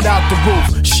 blow it out the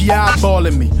roof. She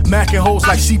eyeballing me, macking holes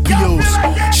like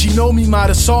CPUs. She know me,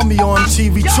 might've saw me on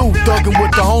TV too. Thugging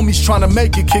with the homies, trying to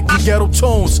make it, kicking ghetto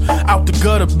tunes. Out the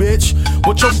gutter, bitch,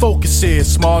 what your focus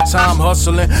is? Small time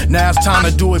hustling, now it's time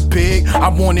to do it big. I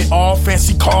want it all,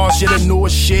 fancy cars, yeah, the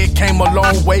newest shit. Came a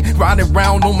long way, riding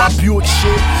around on my Buick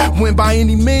shit. Win by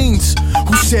any means,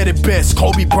 who said it best?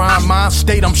 Kobe Bryant, mind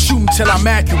state, I'm shooting till I'm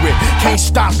accurate. Can't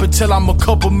stop until I'm a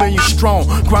couple million strong.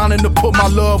 Grinding to put my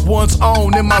loved ones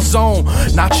on in my zone.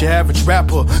 Not your average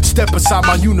rapper, step inside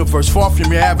my universe. Far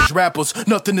from your average rappers,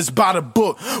 nothing is by the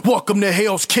book. Welcome to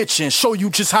Hell's Kitchen, show you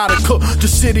just how to cook. The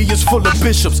city is full of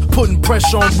bishops, putting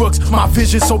pressure on rooks. My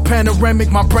vision so panoramic,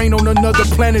 my brain on another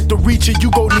planet. To reach it, you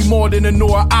gon' need more than a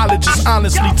neurologist.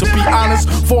 Honestly, to be honest,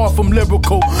 far from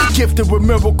lyrical, gifted with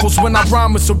miracles. When I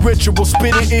rhyme, it's a ritual.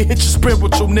 Spit it hit your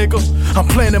spiritual, nigga. I'm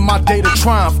planning my day to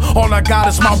triumph. All I got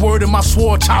is my word and my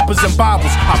sword, choppers and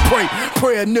Bibles. I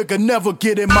pray a nigga never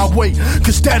get in my way,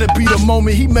 cause that'll be the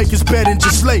moment he make his bed and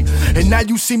just lay. And now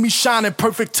you see me shining,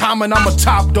 perfect timing, I'm a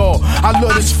top dog. I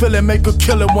love this feeling, make a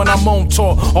killer when I'm on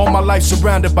tour. All my life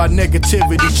surrounded by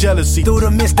negativity, jealousy. Through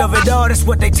the midst of it all, that's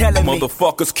what they telling me.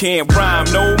 Motherfuckers can't rhyme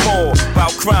no more,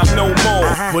 about crime no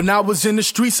more. When I was in the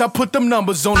streets, I put them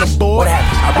numbers on the board.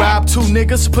 I robbed 2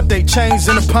 niggas, put they chains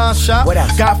in the pawn shop.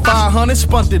 Got 500,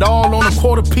 spent it all on a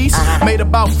quarter piece. Made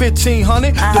about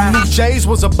 1,500. The new J's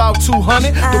was about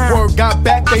 200. The word got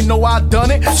back, they know I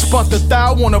done it. Spent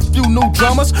 1,000 on a few new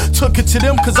drummers. Took it to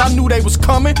them cause I knew they was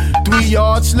coming. 3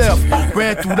 yards left,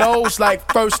 ran through those like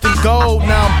first and goal.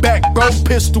 Now I'm back, bro,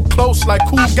 pistol close like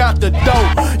who got the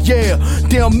dough. Yeah,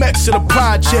 DMX to the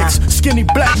projects. Skinny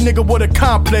black nigga with a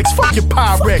complex, fuck your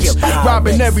Pyrex.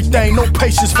 Robbing everything, no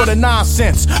patience for the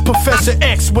nonsense. Professor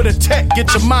X with a tech,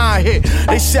 get your mind hit.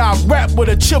 They say I rap with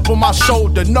a chip on my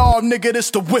shoulder. Nah, nigga, this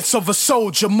the wits of a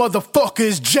soldier. Motherfucker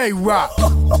is J-Rock. Y'all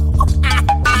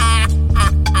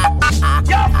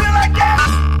feel like that?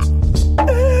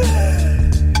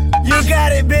 You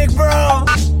got it, big bro.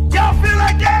 Y'all feel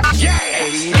like that? Yeah.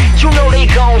 You know they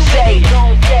gon' say,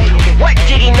 what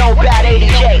did he know about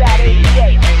 80J?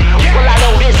 Well, I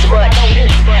know this much.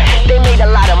 They made a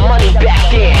lot of money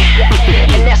back then,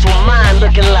 and that's what mine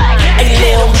looking like. Hey,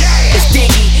 Lil, it's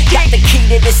Diggy. Got the key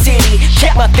to the city,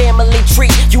 check my family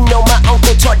tree. You know my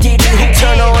uncle taught Diddy, who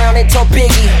turned around and taught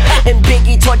Biggie, and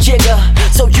Biggie taught Jigga.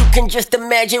 So you can just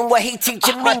imagine what he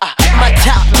teaching me. My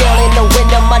top down in the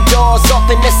winter, my doors off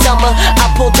in the summer.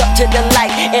 I pulled up to the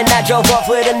light and I drove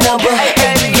off with a number.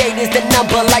 88 is the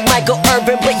number, like Michael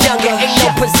Irvin but younger. Ain't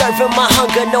no preserving my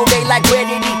hunger, no they like where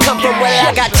did he come from? Well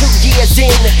I got 2 years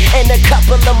in and a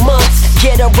couple of months.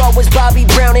 Get a roll was Bobby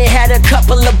Brown and had a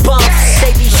couple of bumps.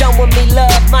 They be showing me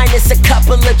love, minus a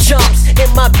couple of chumps. In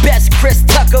my best Chris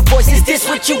Tucker voice, is this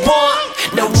what you want?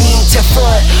 No need to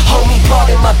front, homie part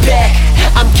in my back.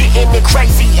 I'm getting it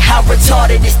crazy, how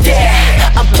retarded is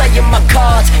that? I'm playing my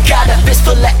cards, got a fist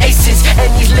full of aces. And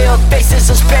these little faces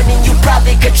are spending, you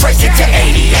probably could trace it to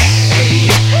 80.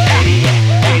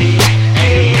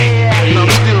 And I'm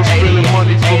still spending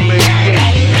money for me.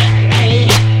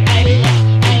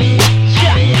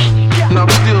 And I'm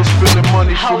still spending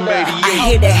money from 88. I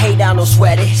hear the hate, I don't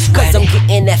sweat it, cause I'm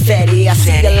getting that fatty. I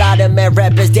see a lot of mad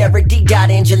rappers, Derek D.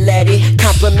 Dot and Gilletti.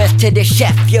 Compliments to the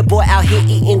chef, your boy out here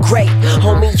eating great.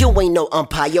 Homie, you ain't no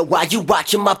umpire, why you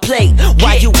watching my plate?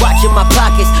 Why you watching my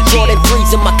pockets? Jordan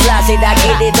 3s in my closet, I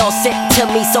get it all sent to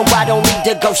me, so I don't need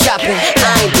to go shopping.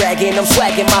 I ain't bragging, I'm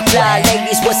swagging, my fly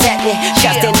ladies, what's happening?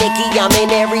 Shouts to Nikki, I'm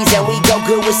in Aries and we go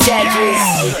good with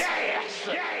Sagittarius.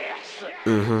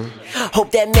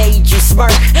 Hope that made you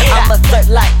smirk. I'm a flirt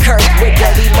like Kirk. With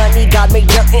dirty money, God made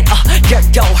dirt, and dirt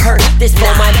don't hurt. This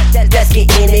moment, let's get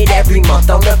in it every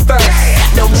month on the first.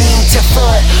 No need to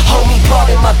front, homie, part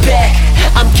in my back.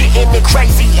 I'm getting it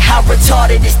crazy, how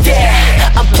retarded is that?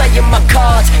 I'm playing my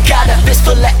cards, got a fist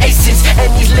full of aces,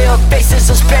 and these little faces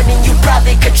are spending, you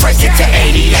probably could trace it to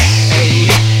 88.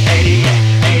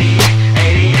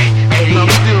 And I'm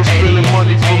still spending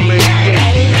money from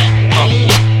 88.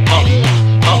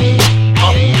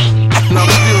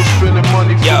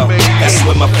 Yo, that's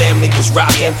when my family was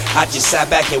rockin'. I just sat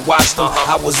back and watched them.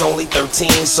 I was only 13,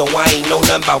 so I ain't know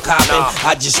nothing about copping.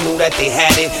 I just knew that they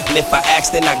had it, and if I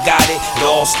asked, then I got it. It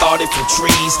all started from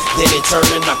trees, then it turned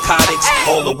to narcotics.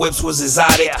 All the whips was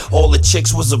exotic, all the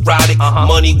chicks was erotic.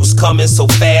 Money was coming so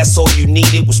fast, all you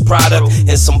needed was product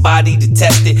and somebody to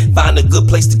test it. Find a good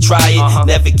place to try it.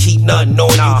 Never keep nothing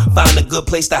on you. Find a good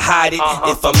place to hide it.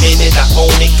 If I'm in it, I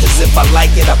own it, cause if I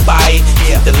like it, I buy it.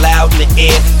 Keep the loud in the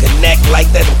air, connect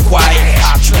like that, I'm quiet.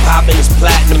 Poppin' is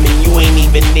platinum and you ain't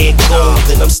even near gold,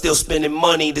 and I'm still spending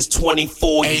money that's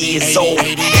 24 years old.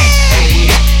 And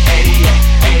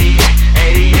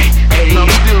I'm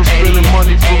still spending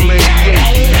money from 88.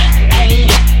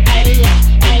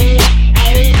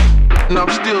 And I'm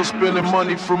still spending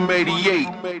money from 88.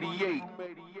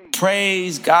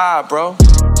 Praise God, bro.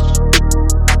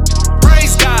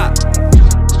 Praise God.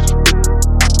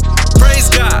 Praise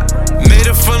God. Made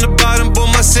it from the bottom, but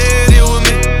my city with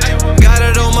me. Got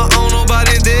it on my own,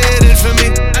 nobody did it for me.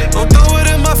 Don't throw it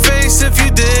in my face if you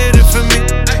did it for me.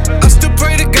 I still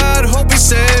pray to God, hope he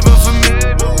save her for me.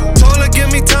 Told her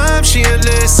give me time, she ain't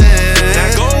listen.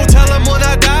 Now go tell him when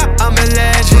I die, I'm a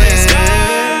legend. Praise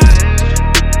God.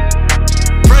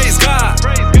 Praise God.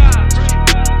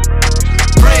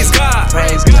 Praise God.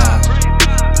 Praise God.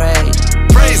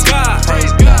 Praise God.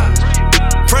 Praise God.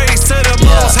 Praise to the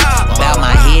Most High. Bow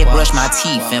my head, brush my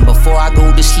teeth, and before I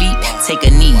go to sleep, take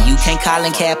a knee. You can't call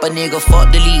and cap a nigga,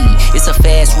 fuck the lead. It's a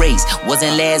fast race,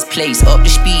 wasn't last place, up the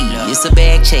speed. It's a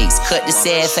bag chase, cut the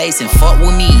sad face and fuck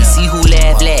with me. See who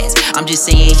laugh last. I'm just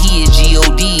saying he is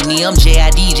G.O.D. Me, I'm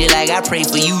J.I.D. Just like I pray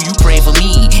for you, you pray for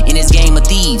me. In this game of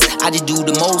thieves, I just do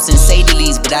the most and say the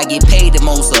least, but I get paid the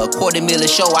most. A $250,000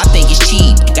 show, I think it's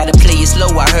cheap. Gotta play it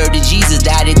slow, I heard that Jesus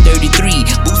died at 33.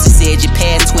 Boosie said you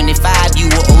passed 25, you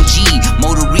were OG.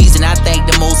 More the reason I thank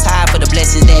the Most High for the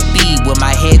blessings that be. With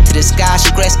my head to the sky,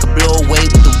 stress could blow away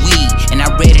with the weed. And I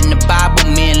read in the Bible,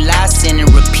 men lie, sin, and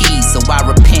repeat. So I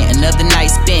repent, another night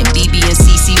spent. BB and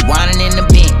CC whining in the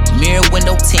vent. Mirror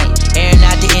window tint, airing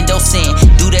out the endo sin.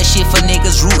 Do that shit for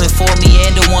niggas rooting for me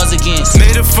and the ones against.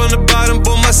 Made it from the bottom,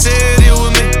 but my city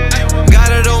with me.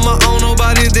 Got it on my own,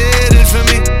 nobody did it for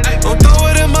me. Don't throw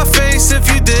it in my face if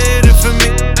you did it for me.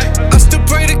 I still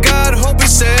pray to God, hope he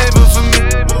save her for me.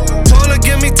 Told her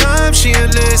give me time, she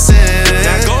ain't listen.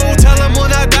 Now go tell him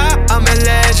when I die, I'm a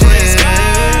legend. Praise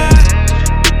God.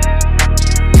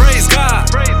 Praise God.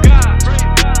 Praise God.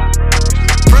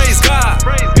 Praise God.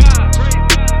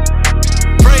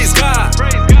 Praise God.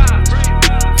 Praise God.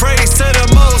 Praise to the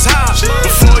Most High.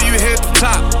 Before you hit the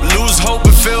top, lose hope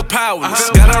and feel powerless.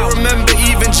 Gotta remember,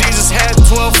 even Jesus had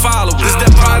 12 followers. It's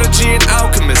that prodigy and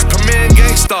alchemist, premier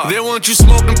gangstar. They want you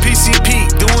smoking PCP,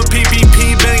 doing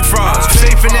PPP bank frauds.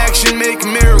 Faith in action make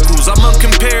miracles, I'm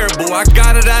uncomparable. I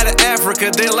got it out of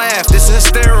Africa, they laughed, it's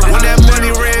hysterical. When that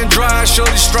money ran dry,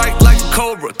 shorty strike like a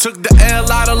cobra. Took the L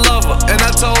out of lover, and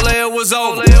I told her it was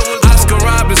over. Oscar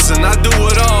Robinson, I do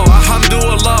it all,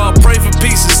 alhamdulillah. Pray for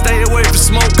peace and stay away from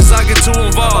smoke, cause I get too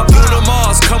involved. Bruno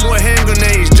Mars, come with hand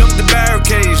grenades, jump the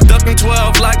barricades. Ducking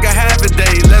 12 like a half a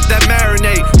day, let that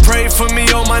marinate. Pray for me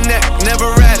on my neck, never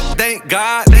read it, thank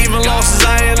God. Even losses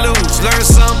I ain't lose, learn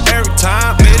something every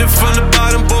time. Made it from the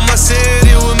bottom, but my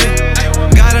city with me.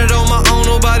 Got it on my own,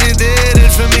 nobody did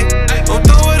it for me. Don't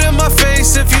throw it in my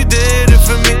face if you did it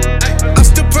for me. I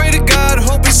still pray to God,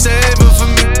 hope he save her for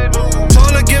me.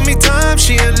 Told her give me time,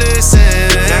 she ain't listen.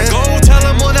 Now go tell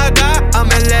him when I die, I'm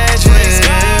a legend.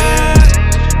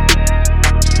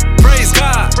 Praise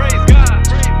God. Praise God.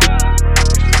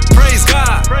 Praise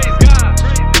God. Praise God.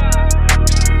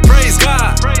 Praise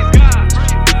God. Praise God.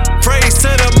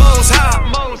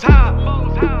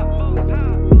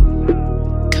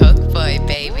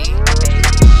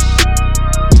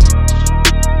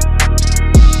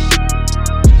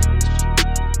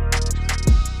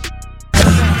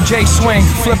 J-Swing,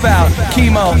 Flip Out,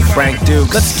 Chemo, Frank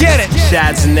Dukes. Let's get it!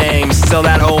 Shad's name, still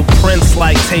that old Prince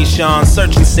like Tayshaun.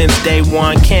 Searching since day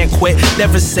one, can't quit,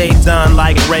 never say done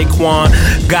like Raekwon.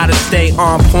 Gotta stay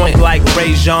on point like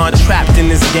Ray Jean. Trapped in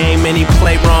this game, any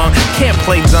play wrong. Can't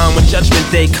play dumb when Judgment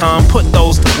Day come. Put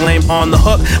those to blame on the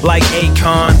hook like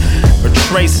Akon or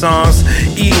Trey Songz.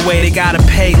 Either way, they gotta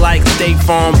pay like State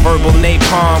Farm. Verbal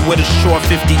napalm with a short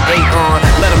 58 on.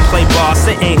 Let them play boss,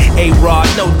 it ain't A-Rod,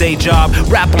 no day job.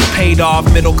 Rap them paid off,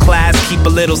 middle class, keep a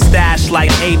little stash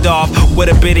like Adolf. With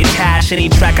a bit of cash, any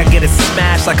track I get it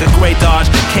smashed like a Grey Dodge.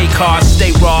 K-Cars,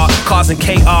 stay raw, causing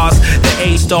chaos. The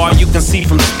A-star you can see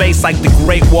from space like the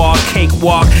Great Wall.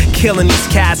 Cakewalk, killing these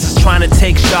cats is trying to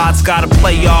take shots. Gotta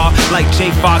play y'all like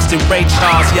J. Fox did Ray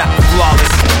Charles, yeah,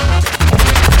 flawless.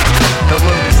 The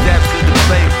woman steps to the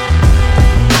plate.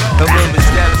 The woman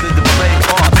steps to the plate.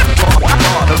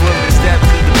 The woman steps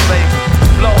to the plate.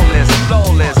 Flawless,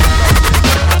 flawless.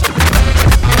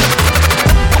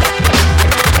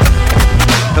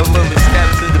 The woman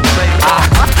steps to the plate.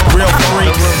 Real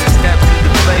freaks. The woman steps to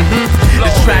the plate. The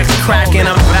track's cracking,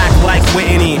 I'm back like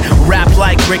Whitney. Rap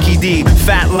like Ricky D,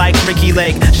 fat like Ricky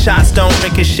Lake. Shots don't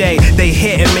ricochet, they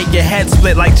hit and make your head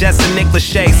split like Jesse Nick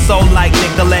Lachey. Soul like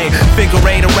Nicolay, figure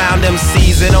eight around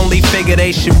MCs and only figure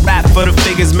they should rap for the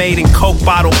figures made in Coke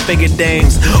bottle figure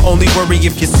dames. Only worry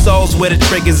if your soul's where the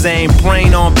trigger's aim.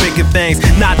 Brain on bigger things,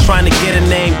 not trying to get a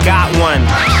name, got one.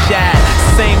 Shad,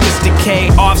 same Mr. K,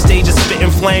 off stage is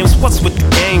spitting flames. What's with the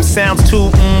game? Sounds too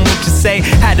what you say?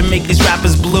 Had to make these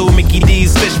rappers blue. Mickey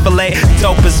D's fish fillet,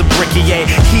 dope as a brickier.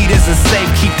 Heat isn't safe,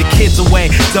 keep the kids away.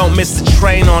 Don't miss the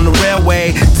train on the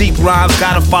railway. Deep rhymes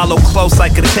gotta follow close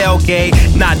like a tailgate.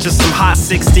 Not just some hot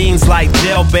 16s like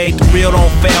jailbait. The real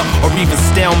don't fail or even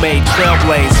stalemate.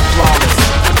 Trailblaze, flawless.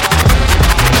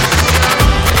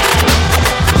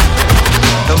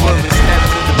 The woman steps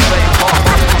to the plate.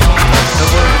 The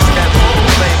woman steps to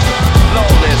the plate.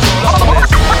 Flawless,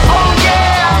 flawless. Oh yeah.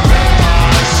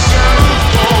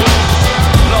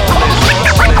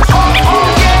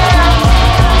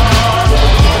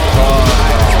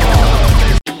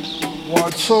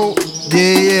 So,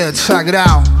 yeah, check it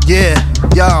out, yeah,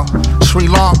 yo, Sri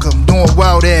Lanka, doing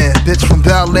well there, bitch from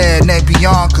Bel Air, named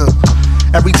Bianca.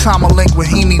 Every time I link with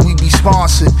Hemi, we be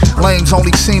sponsored. Lames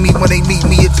only see me when they meet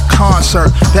me at the concert.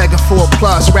 Begging for a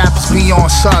plus, rappers be on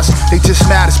sus. They just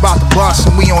mad it's about the bus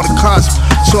and we on the cusp.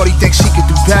 Shorty thinks she could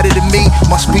do better than me,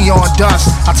 must be on dust.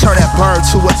 I turn that bird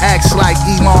to an X like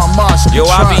Elon Musk. Yo,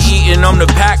 I be eating, I'm the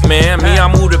Pac-Man. Me,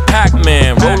 I move the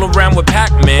Pac-Man. Roll around with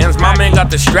Pac-Mans. My man got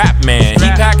the strap, man.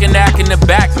 He packing act in the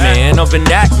back, man. Of an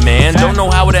act, man. Don't know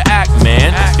how to act,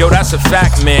 man. Yo, that's a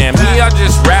fact, man. Me, I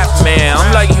just rap, man.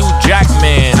 I'm like Hugh Jackman.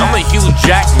 I'm a Hugh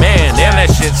Jack, man. Damn, that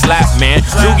shit slap, man.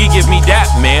 Doogie give me that,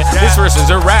 man. This verse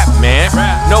is a rap, man.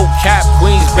 No cap,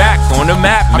 Queens back on the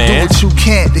map, man. I do what you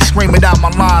can't. They screaming out my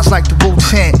lines like the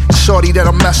Wu-Tang. Shorty that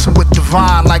I'm messing with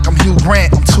divine like I'm Hugh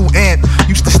Grant. I'm too amped.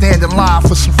 Used to stand in line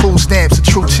for some food stamps. A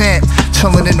true champ.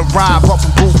 Chillin' in the ride,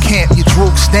 bumpin' boot camp. You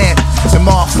droop stamp. And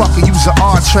motherfucker use an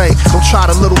entree. Don't try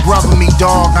to little brother me,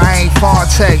 dog. I ain't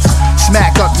Fonte.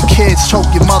 Smack up your kids, choke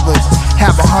your mother.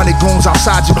 Have 100 goons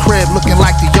outside your crib looking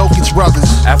like the Jokic brothers.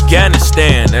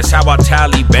 Afghanistan, that's how I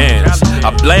tally bands. I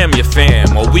blame your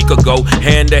fam. A week ago,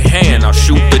 hand to hand, I'll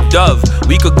shoot the dove.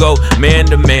 We could go man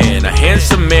to man. A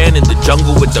handsome man in the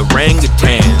jungle with the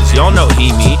orangutans. Y'all know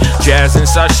Hemi, jazz and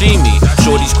sashimi.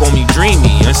 Shorties call me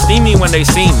dreamy and steamy when they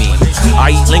see me.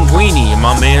 I eat linguine and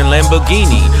my man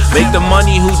Lamborghini. Make the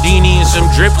money Houdini and some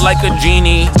drip like a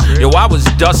genie. Yo, I was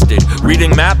dusted,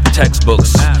 reading math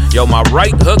textbooks. Yo, my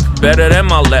right hook better than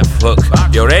my left hook.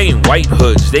 Yo, they ain't white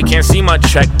hoods, they can't see my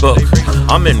checkbook.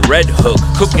 I'm in Red Hook,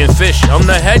 cooking fish, I'm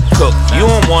the head cook. You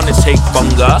don't wanna take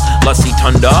bunga, lusty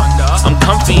tunda. I'm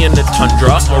comfy in the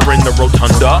tundra or in the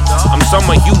rotunda. I'm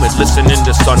summer humid, listening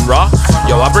to Sun Ra.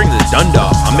 Yo, I bring the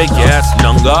dunda, I make your ass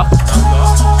nunga.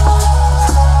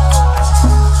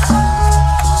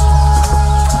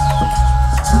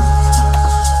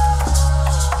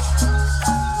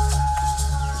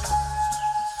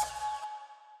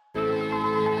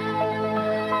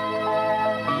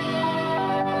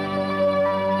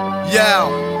 Yeah,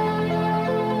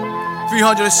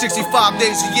 365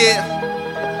 days a year,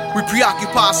 we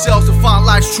preoccupy ourselves to find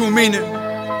life's true meaning.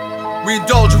 We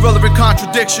indulge irrelevant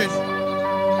contradiction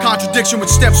with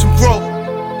steps from growth.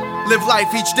 Live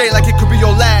life each day like it could be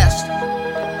your last.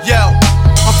 Yo,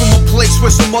 I'm from a place where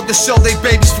some mothers sell their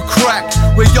babies for crack,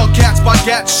 where young cats buy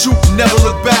gats, shoot, and never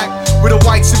look back. Where the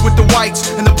whites sit with the whites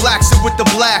and the blacks sit with the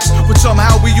blacks, but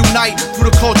somehow we unite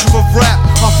through the culture of rap.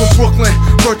 I'm from Brooklyn,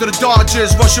 birth of the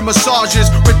Dodgers, Russian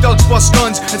massages, where thugs bust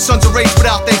guns and sons are raised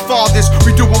without their fathers.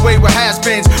 We do away with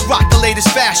has-beens,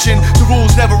 satisfaction. The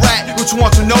rules never at what you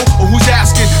want to know or who's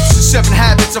asking. This is 7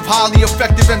 habits of highly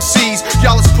effective MCs.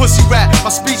 Y'all is pussy rat. My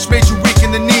speech made you weak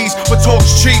in the knees, but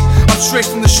talk's cheap. I'm straight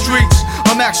from the streets.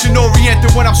 I'm action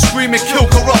oriented when I'm screaming, kill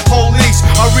corrupt police.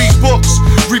 I read books,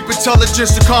 reap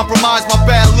intelligence to compromise my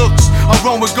bad looks. I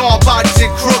run with guard bodies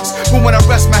and crooks, but when I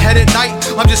rest my head at night,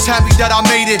 I'm just happy that I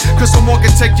made it. Cause someone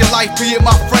can take your life, be it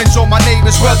my friends or my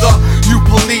neighbors. Whether you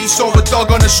police or a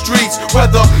thug on the streets,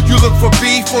 whether you look for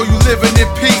beef or you living in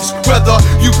peace, whether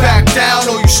you back down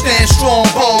or you stand strong,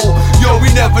 bold. Yo, we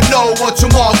never know what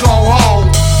tomorrow gon' hold.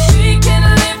 We can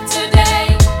live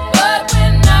today, but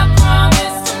we're not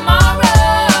promised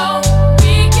tomorrow.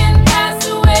 We can pass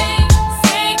away,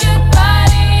 say goodbye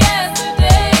to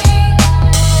yesterday.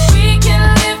 We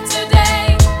can live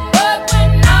today, but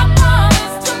we're not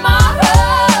promised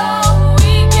tomorrow.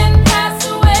 We can pass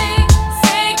away,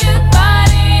 say goodbye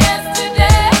to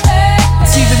yesterday.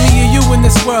 It's either me or you in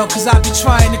this world, cause I be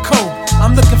trying to cope.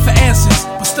 I'm looking for answers,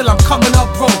 but still I'm coming up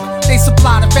broke. They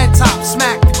supply the red top,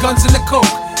 smack the guns and the coke.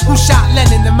 Who shot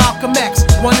Lennon and Malcolm X?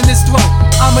 One in his throat.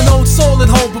 I'm an old soul at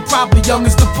home, but probably young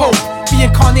as the Pope.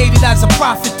 Reincarnated as a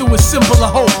prophet through a symbol of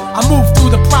hope. I move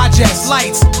through the projects,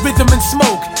 lights, rhythm and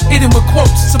smoke, hidden with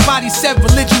quotes. Somebody said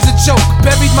religion's a joke.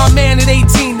 Buried my man at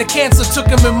 18, the cancer took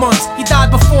him in months. He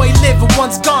died before he lived, and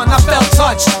once gone, I felt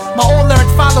touched. My old earth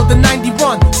followed the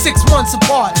 91, 6 months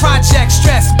apart. Project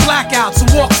stress, blackouts, and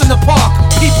walks in the park.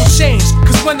 People change,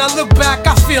 cause when I look back,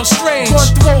 I feel strange. Going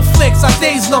through old flicks, our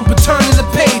days number, turning the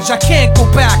page. I can't go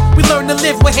back. We learn to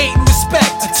live with hate and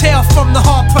respect. A tale from the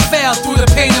heart prevailed through the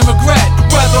pain and regret.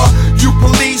 Whether you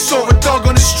police or a thug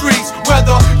on the streets,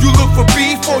 whether you look for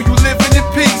beef or you living in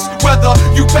peace, whether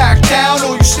you back down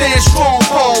or you stand strong,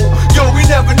 bold. Yo, we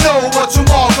never know what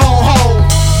tomorrow gon' hold.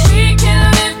 We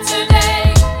can live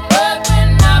today, but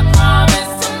we're not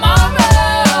promised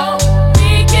tomorrow.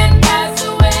 We can pass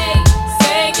away,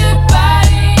 say goodbye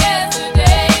to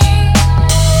yesterday.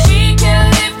 We can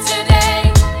live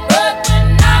today, but we're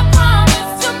not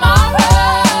promised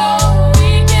tomorrow.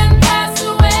 We can pass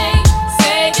away,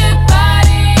 say goodbye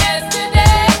to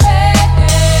yesterday.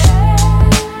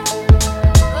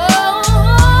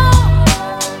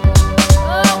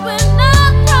 We're not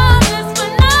promised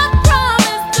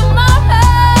tomorrow.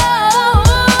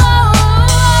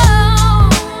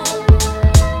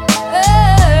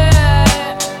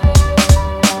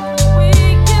 We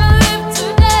can live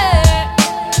today.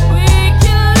 We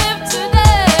can live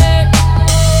today.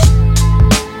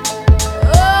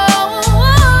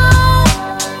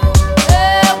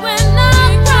 We're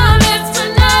not promised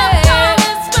today.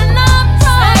 We're not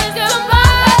promised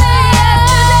tomorrow.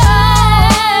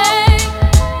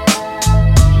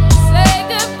 Say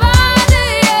goodbye to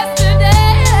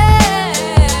yesterday.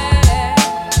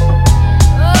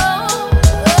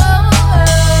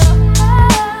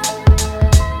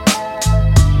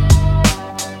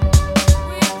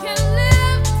 We can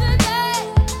live today.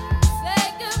 Say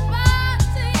goodbye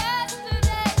to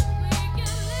yesterday. We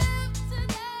can live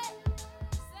today.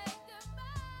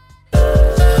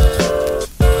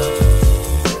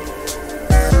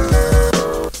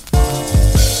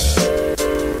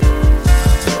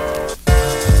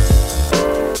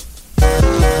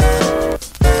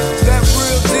 That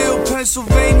real deal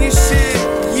Pennsylvania shit,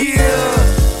 yeah.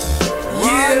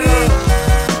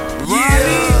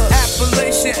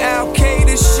 Appalachian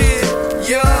Al-Qaeda shit,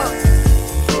 yeah.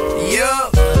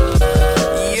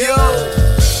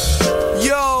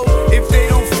 Yo, if they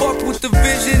don't fuck with the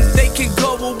vision, they can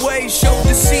go away. Show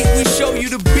the seat, we show you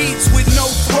the beats with no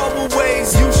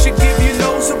throwaways. You should give your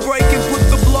nose a break and put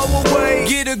the blow away.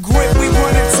 Get a grip, we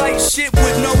running tight shit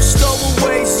with no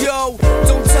stowaways. Yo,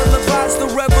 don't televise the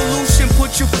revolution,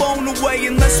 put your phone away.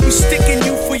 Unless we sticking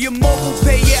you for your mobile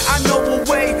pay, yeah, I know a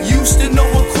way. Used to know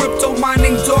a crypto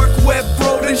mining dark web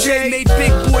protege. Made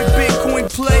big boy Bitcoin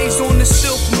plays on the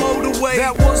Silk motorway.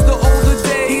 That was the older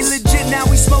days. He legit, now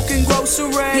he smoking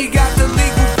grocery. He got the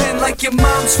legal pen like your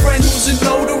mom's friend who's a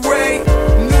notary.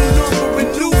 New number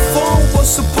and new phone, but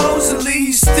supposedly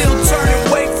he's still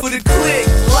turning weight for the click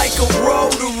like a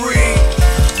rotary.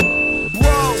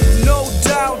 Bro, no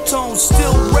dial tone,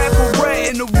 still rapper rat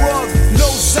in the rug, no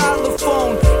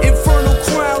xylophone. Infernal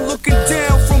crown looking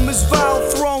down from his vile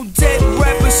throne. Dead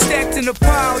rapper stacked in a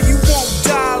pile, you won't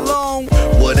die alone.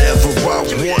 Whatever I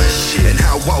want and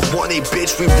how I want it,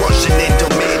 bitch. We rushing and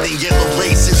demanding yellow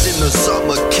laces in the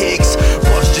summer kicks.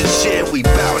 Busted shit, we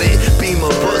bout it. Beamer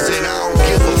buzzing, I don't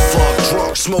give a fuck.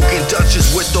 Drunk, smoking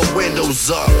Dutchess with the windows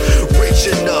up. Rich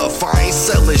enough, I ain't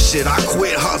selling shit. I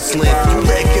quit hustling. You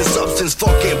lacking substance,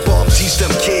 fucking bum. Teach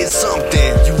them kids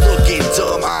something. You looking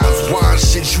dumb, eyes wide,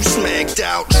 shit. You smacked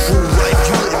out. True life,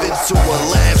 you live into a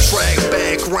laugh track.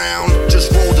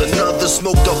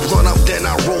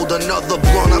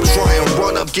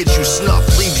 get you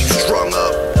snuffed, leave you strung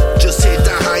up. Just hit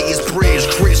the highest bridge,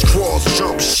 crisscross,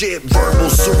 jump shit, verbal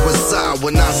suicide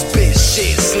when I spit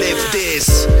shit, sniff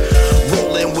this.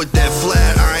 Rolling with that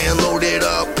flat iron loaded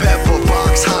up, pepper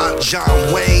box hot,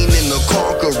 John Wayne in the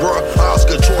Conqueror,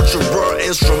 Oscar torturer,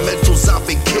 instrumentals, I've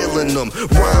been killing them.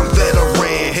 Rhyme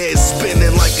veteran, head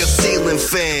spinning like a ceiling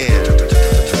fan.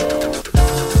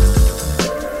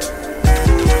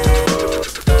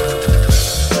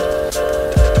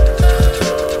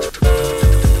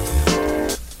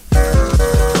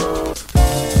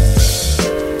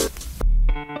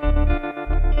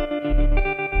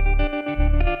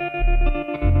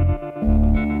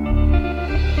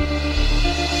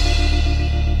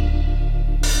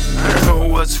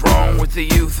 The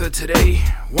youth of today,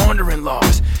 wandering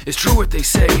lost, it's true what they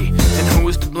say, and who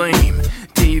is to blame?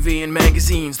 TV and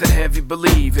magazines that have you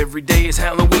believe every day is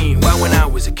Halloween. Why when I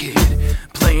was a kid,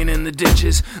 playing in the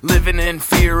ditches, living in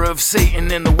fear of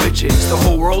Satan and the witches. The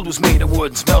whole world was made of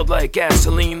wood, smelled like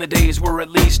gasoline. The days were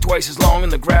at least twice as long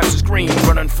and the grass was green.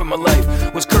 Running for my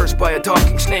life, was cursed by a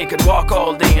talking snake. I'd walk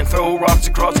all day and throw rocks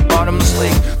across the bottomless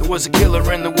lake. There was a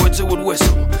killer in the woods who would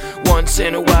whistle. Once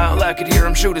in a while I could hear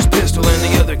him shoot his pistol, and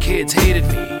the other kids hated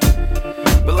me.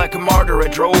 But like a martyr, I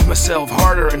drove myself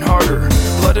harder and harder.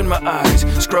 Blood in my eyes,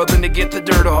 scrubbing to get the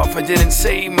dirt off. I didn't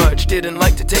say much, didn't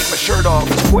like to take my shirt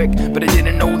off. It's quick, but I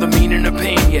didn't know the meaning of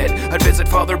pain yet. I'd visit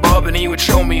Father Bob and he would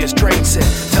show me his train set.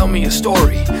 Tell me a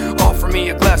story, offer me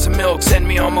a glass of milk, send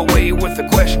me on my way with a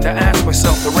question to ask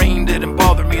myself. The rain didn't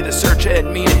bother me, the search had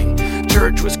meaning.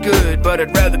 Church was good, but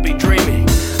I'd rather be dreaming.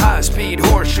 High speed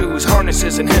horseshoes,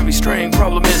 harnesses, and heavy string.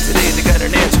 Problem is today they got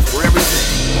an answer for everything.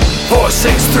 4,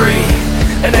 6, 3,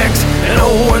 an X, an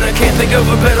O, and I can't think of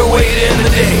a better way to end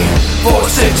the day. 4,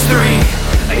 6, 3,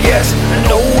 a yes, an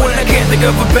O, and I can't think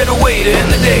of a better way to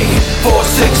end the day. 4,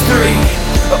 6, 3,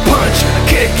 a punch, a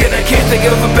kick, and I can't think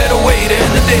of a better way to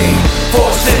end the day. 4,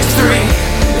 6, 3,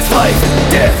 it's life,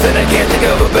 death, and I can't think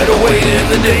of a better way to end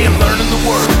the day. I'm learning the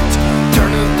words,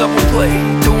 turning the double play,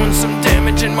 doing some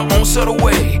damage in my own subtle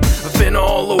way. I've been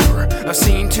all over, I've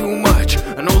seen too much,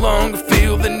 I no longer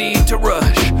feel the need to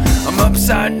rush. I'm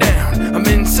upside down, I'm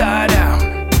inside out,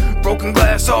 broken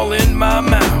glass all in my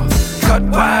mouth, cut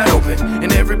wide open,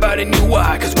 and everybody knew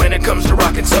why. Cause when it comes to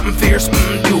rocking something fierce,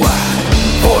 do I?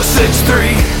 4, 6,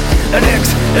 3, an X,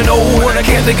 an O, and I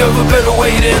can't think of a better way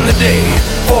to end the day.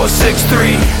 4, 6, 3,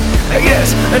 a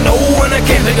yes, an O, and I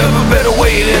can't think of a better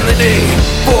way to end the day.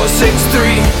 4, 6,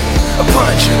 3, a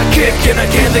punch, a kick, and I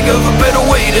can't think of a better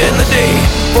way to end the day.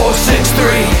 4, 6,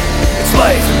 3, it's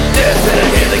life, death, and I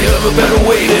can't think of a better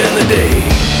way to end the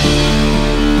day.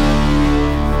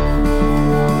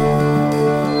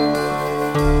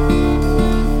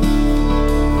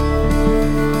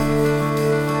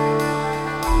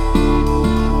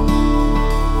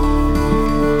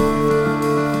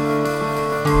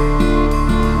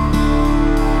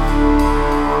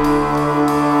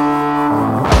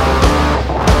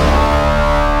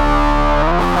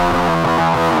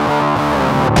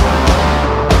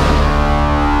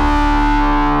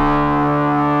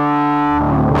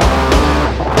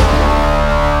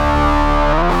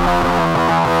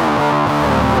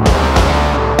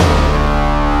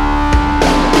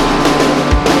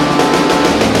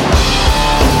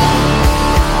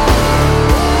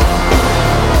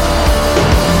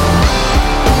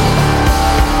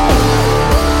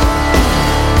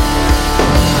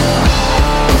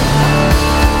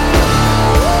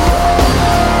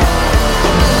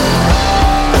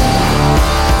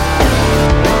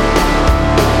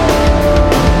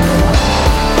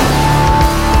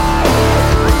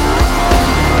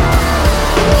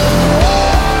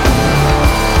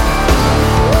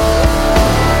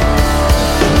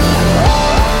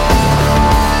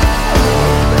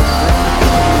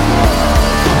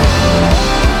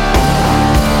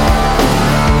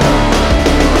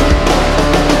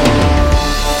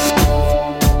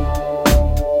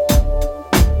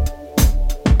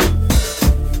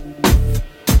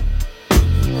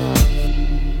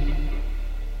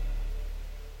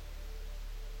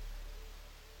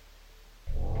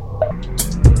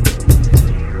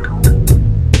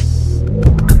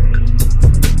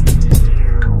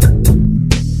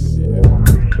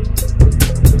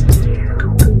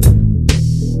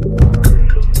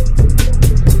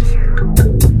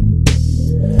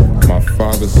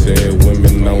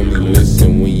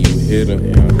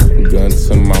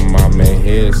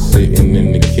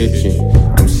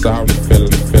 sorry, feel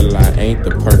I ain't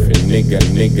the perfect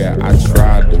nigga. I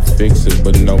tried to fix it,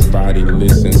 but nobody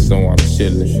listens, so I'm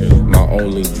chillin'. My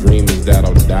only dream is that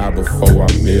I'll die before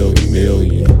I'm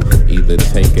million. Either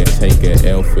take a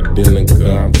L for dealing, cause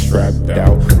I'm trapped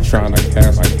out. Trying to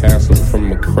castle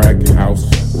from a crack house.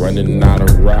 Running out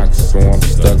of rocks, so I'm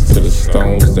stuck to the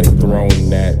stones they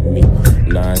throwing at me.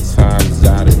 9 times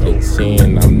out of the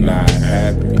 10, I'm not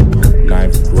happy.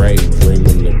 9th grade,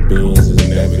 dreaming the beans is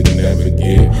never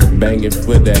get. Banging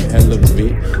for the hell of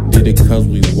it. Did it cause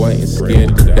we wasn't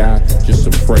scared to die, just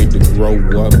afraid to grow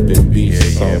up and be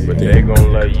something. But they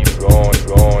gon' let you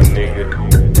going,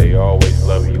 nigga. They always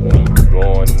love you when you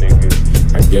going, nigga.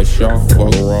 I guess y'all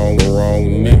fuck wrong,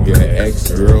 nigga.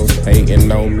 Ex-girls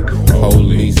hating on me,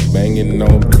 police banging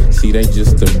on me. See, they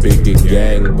just a bigger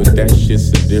gang, but that shit's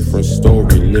a different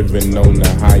story. Living on the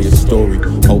higher story,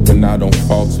 hoping I don't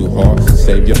fall too hard.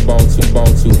 Save your ball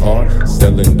too hard.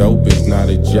 Selling dope is not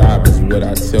a job, is what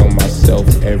I tell myself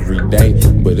every day.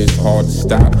 But it's hard to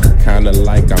stop, kinda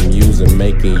like I'm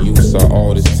making use of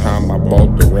all this time. I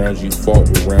bought the rounds, you fought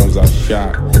with rounds I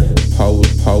shot.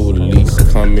 Police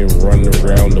come and run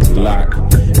around the block.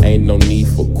 Ain't no need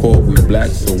for court, we black,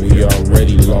 so we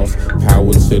already lost.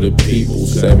 Power to the people,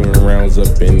 7 rounds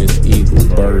up in this eagle.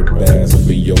 Bird bass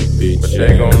for your bitch. But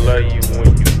they gon' love you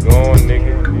when you gone,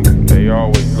 nigga. They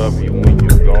always love you when you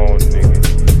gone, nigga.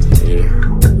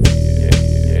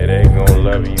 Yeah, they gon'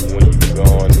 love you when you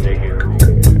gone, nigga.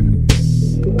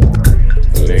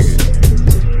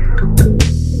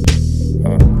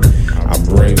 I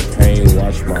bring pain,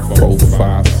 watch my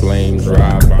 4-5 flames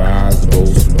drive bys,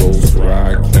 boast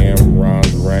ride,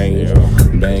 Cameron's range,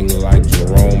 bang like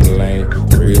Jerome Lane,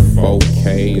 3 or 4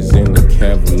 Ks in the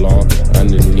Kevlar,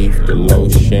 underneath the low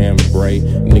chambray.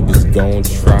 Niggas gon'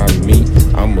 try me,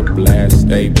 I'ma blast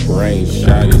they brain.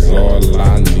 Shot is all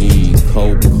I need.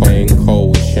 Cocaine,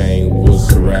 cold chain,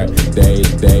 what's rap?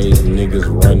 Days, niggas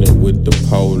running with the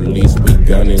police. We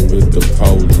gunning with the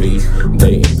police.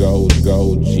 They go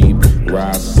Jeep,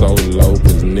 ride solo,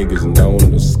 cause niggas known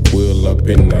to squill up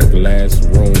in that glass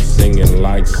room, singing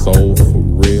like soul for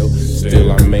real.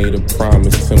 Still, I made a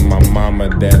promise to my mama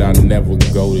that I never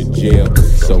go to jail.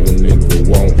 So a nigga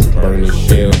won't burn the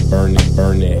shell, burn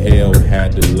in hell.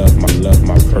 Had to love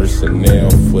my personnel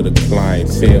for the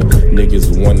clientele.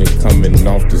 Niggas wanted coming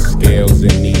off the scales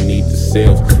and need the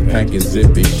sales. Pack it,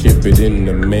 zip it, ship it in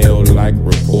the mail like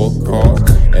report cards.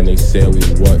 And they said we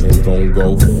wasn't gon'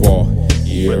 go far.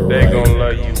 Yeah, but they gon'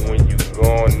 love you when you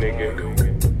gone, nigga.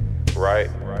 Right?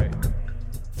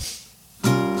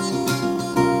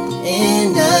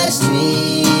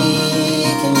 Industry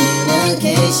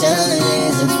communication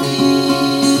isn't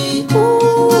free.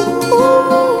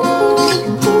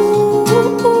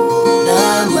 The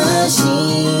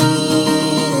machine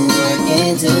is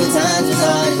working 2 times as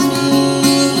hard as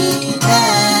me.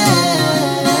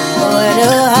 Where do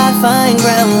I find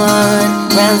ground 1?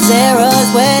 Ground 0's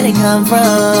where they come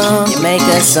from. You make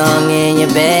a song in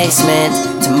your basement.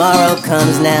 Tomorrow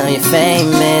comes, now you're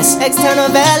famous. External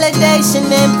validation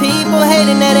and people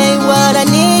hating, that ain't what I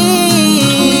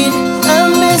need.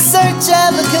 I'm in search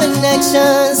of a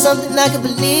connection, something I can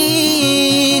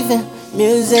believe in.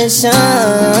 Musician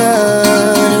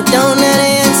who don't know the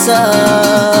answer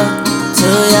to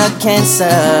your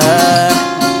cancer,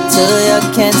 to your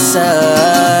cancer.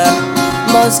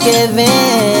 Most give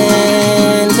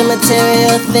in to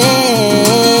material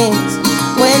things.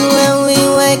 When will we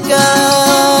wake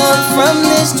up from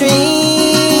this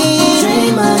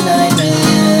dream a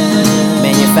nightmare?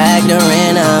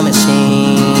 Manufacturing a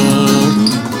machine.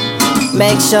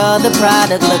 Make sure the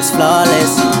product looks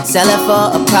flawless. Sell it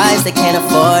for a price they can't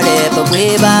afford it. But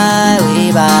we buy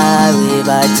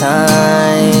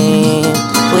time.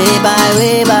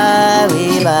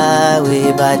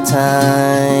 We buy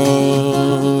time.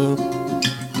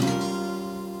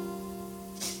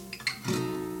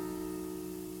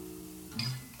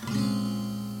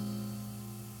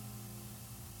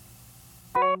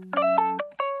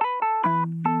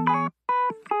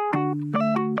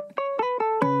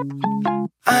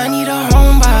 I need a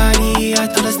homebody, I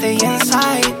told her stay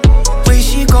inside. Way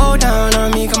she go down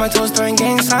on me, got my toes throwing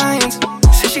gang signs.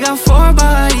 Said she got 4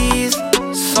 bodies,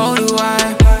 so do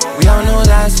I. We all know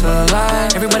that's a lie,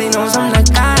 everybody knows I'm that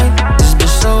guy. This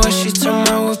bitch so what, she turned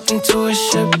my whip into a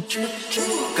ship.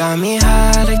 Got me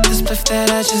high like this spliff that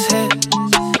I just hit.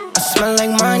 I smell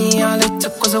like money, all it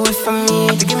took was a whiff from me.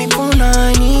 They give me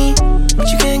punani, but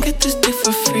you can't get this dick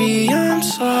for free, I'm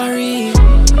sorry.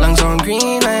 Lungs on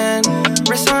Greenland,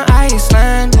 wrist on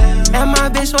Iceland, and my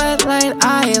bitch wet like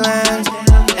islands.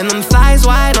 And them thighs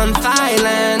wide on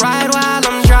Thailand. Ride while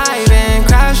I'm driving,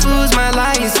 crash, lose my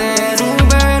license.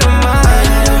 Uber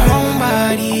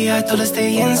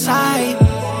inside.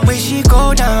 Way she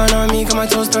go down on me, got my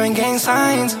toes throwing gang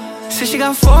signs. Said she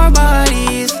got 4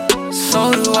 bodies,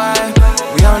 so do I.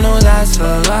 We all know that's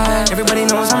a lie. Everybody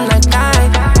knows I'm that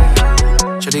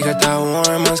guy. Shorty got that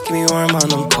warm, must keep me warm on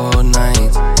them cold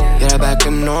nights. Yeah, that back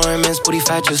enormous, booty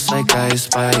fat just like Ice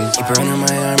Spice. Keep her under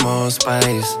my arm, all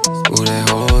spice. Ooh, they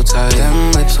hold tight.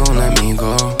 Them lips won't let me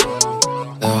go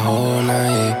the whole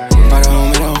night. Brought her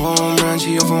home in a home run,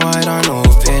 she over wide on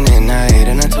open at night.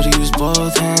 And I told her use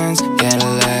both hands, yeah, the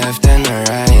left and the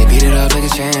right. Beat it up like a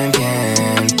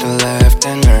champion, the left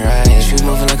and the right. She was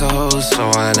moving like a host, so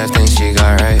on the left and she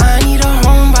got right. I need a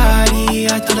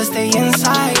homebody, I told her stay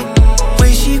inside.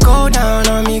 Way she go down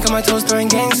on me, got my toes throwing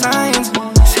gang signs.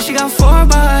 Said she got 4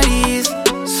 bodies,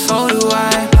 so do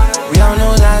I. We all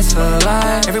know that's a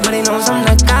lie. Everybody knows I'm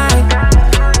that guy.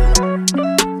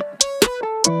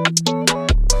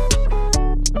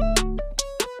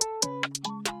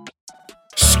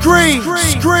 Scream,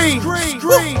 scream,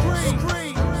 scream.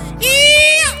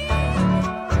 Yeah.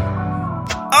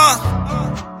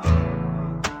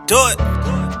 Do it.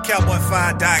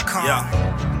 Cowboy5.com. Yeah.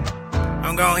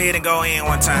 I'm going ahead and go in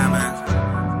one time, man.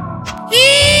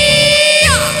 Yeah.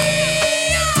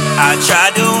 I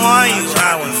tried to warn you,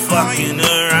 I was fucking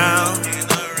around.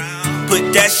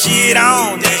 Put that shit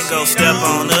on, then go step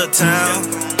on the town.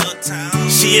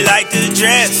 She like the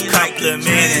dress,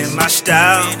 complimenting my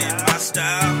style.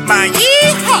 My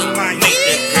yeehaw, make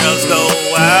the girls go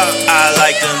wild. I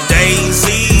like them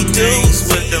Daisy Dukes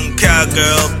with them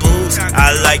cowgirl boots.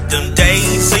 I like them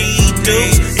Daisy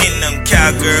Dukes in them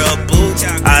cowgirl boots.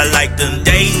 I like them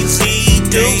Daisy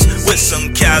Dukes with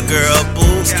some cowgirl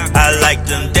boots. I like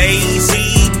them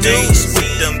Daisy Dukes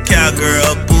with them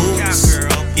cowgirl boots.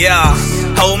 Yeah,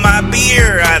 hold my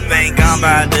beer, I think I'm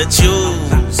about to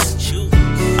choose.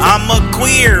 I'm a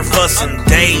queer for some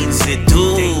Daisy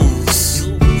Dukes.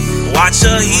 Watch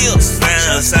her hips,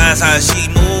 fantasize how she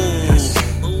move.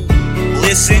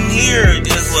 Listen here,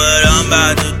 this what I'm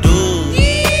about to do.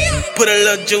 Put a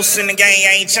little juice in the game,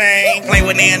 ain't changed. Play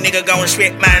with that nigga, gon'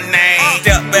 respect my name.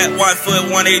 Step back 1 foot,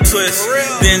 1 8 twist.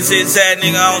 Then zigzag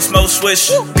nigga on smoke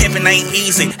swish. Pimpin' ain't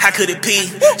easy, how could it be?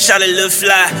 Shot a little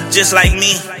fly, just like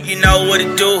me. You know what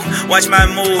it do, watch my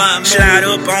move. Slide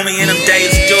up on me in them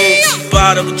days dudes.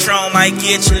 Bottle of Patron might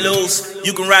get you loose.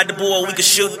 You can ride the bull, we can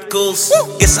shoot the goose.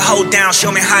 It's a hold down,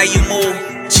 show me how you move.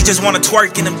 She just wanna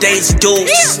twerk in them days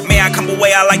dudes. May I come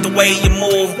away, I like the way you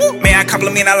move. May I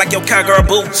compliment, I like your cowgirl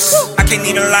boots. I can't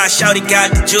even lie, shawty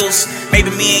got the juice.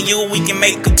 Maybe me and you, we can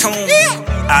make a tune.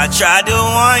 I tried to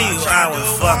warn you, I was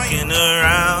fucking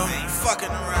around.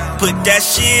 Put that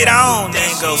shit on,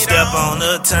 then go step on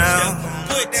the town.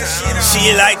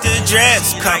 She like the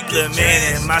dress,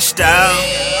 complimenting my style.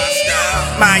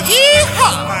 My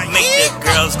yeehaw, make the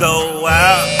girls go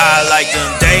wild. I like them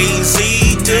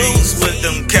Daisy Dukes with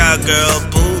them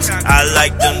cowgirl boots. I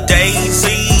like them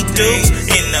Daisy Dukes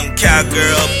in them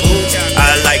cowgirl boots.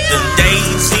 I like them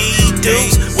Daisy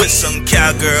Dukes with some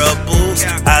cowgirl boots.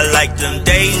 I like them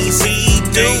Daisy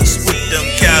Dukes with them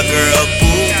cowgirl boots.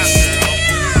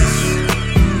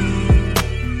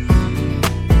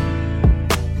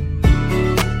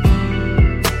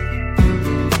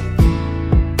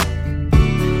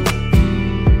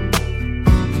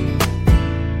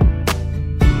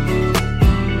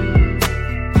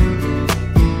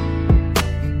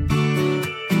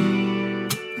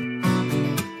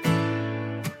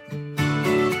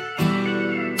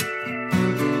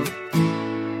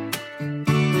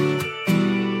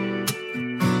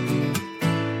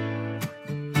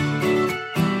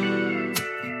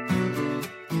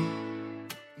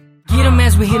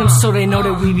 We hit them so they know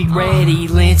that we be ready.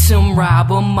 Lynch them, rob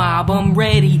them, mob them,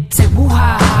 ready. Say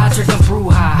woo-ha-ha, drink them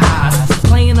brouhahas.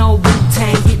 Playing old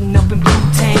Wu-Tang, getting up in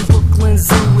Wu-Tang. Brooklyn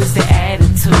Zoo is the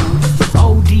attitude.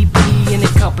 ODB in a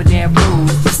cup of that brew.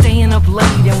 Staying up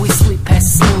late and we sleep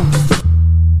past snooze.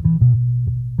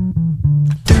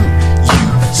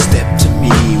 You step to me,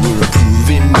 we're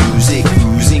approving music,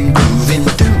 cruising, grooving.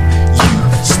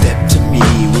 You step to me,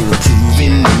 we're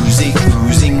approving music,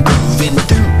 cruising, grooving.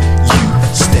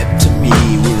 Step to me,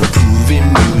 we're approving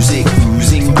music,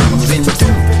 cruising, grooving. You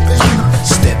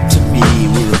step to me,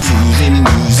 we're approving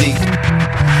music.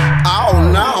 Oh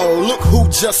no, look who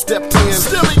just stepped in.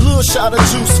 Little shot of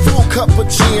juice, full cup of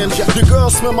gin. The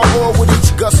girls smell my oil with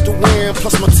each gust of wind.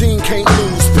 Plus my team can't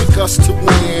lose, pick us to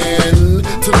win.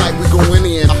 Tonight we going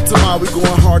in, tomorrow we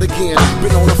going hard again.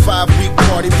 Been on a 5-week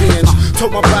party binge.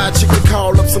 Told my bride chick to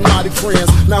call up some naughty friends.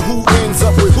 Now who ends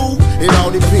up with who? It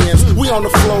all depends. We on the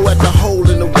floor at the hole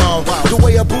in the wall. The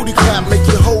way a booty clap make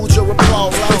you hold your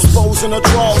applause. Exposing her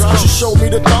drawers, she showed me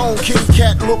the thong. Kitty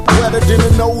cat look better than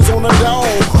the nose on a dog.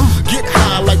 Get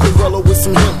high like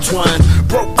some hemp twine.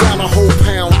 Broke down a whole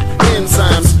pound,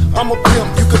 enzymes. I'm a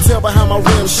pimp, you can tell by how my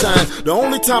rims shine. The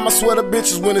only time I sweat a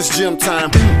bitch is when it's gym time.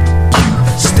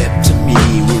 Step to me,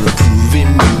 we're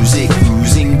approving music,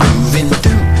 cruising, grooving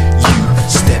through. You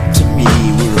step to me,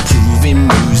 we're approving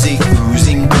music,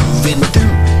 cruising, grooving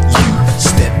through. You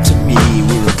step to me,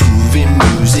 we're approving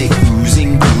music,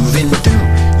 cruising, grooving through.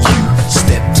 You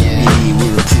step to me,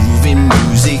 we're approving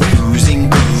music, cruising,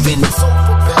 grooving. So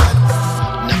for bad,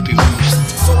 nappy roots.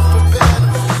 So for bad,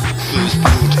 first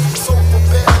blood. So for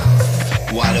bad,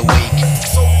 wide awake.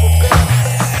 So for bad.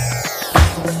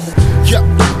 Yep,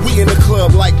 we in the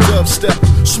club like dubstep.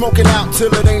 Smoking out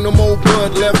till it ain't no more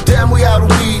blood left. Damn, we out of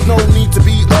weed, no need to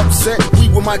be upset. We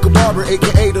with Michael Barber,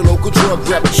 aka the local drug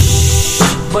rep.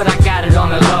 But I got it on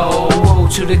the low. Roll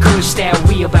to the kush that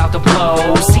we about to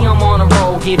blow. See, I'm on a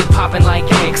roll, get it poppin' like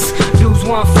X. Dudes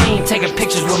want fame, taking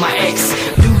pictures with my ex.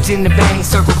 Dudes in the bang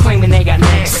circle claiming they got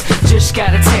next. Just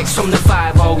got a text from the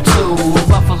 502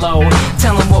 Buffalo,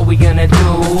 tell them what we gonna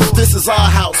do. This is our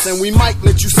house and we might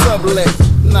let you sublet.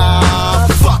 Nah,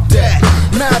 fuck that.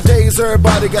 Nowadays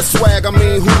everybody got swag, I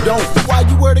mean who don't? Why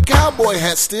you wear the cowboy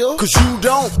hat still? Cause you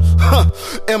don't.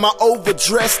 Am I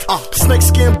overdressed?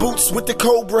 Snakeskin boots with the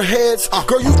cobra heads.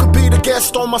 Girl, you could be the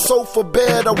guest on my sofa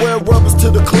bed. I wear rubbers to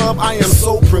the club, I am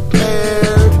so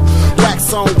prepared.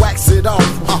 Wax on, wax it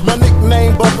off. My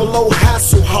nickname Buffalo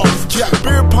Hasselhoff. Yeah,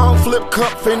 beer pong flip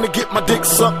cup, finna get my dick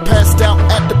sucked. Passed out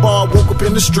at the bar, woke up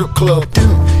in the strip club.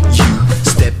 You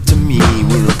step to me,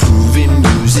 we're approving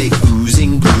music,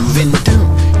 cruising, grooving through.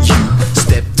 You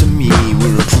step to me,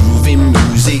 we're approving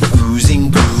music,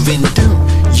 cruising, grooving through.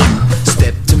 You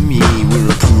step to me, we're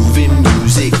approving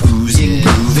music, cruising,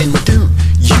 grooving through.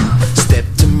 You step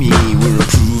to me, we're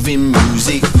approving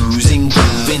music, cruising,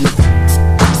 grooving.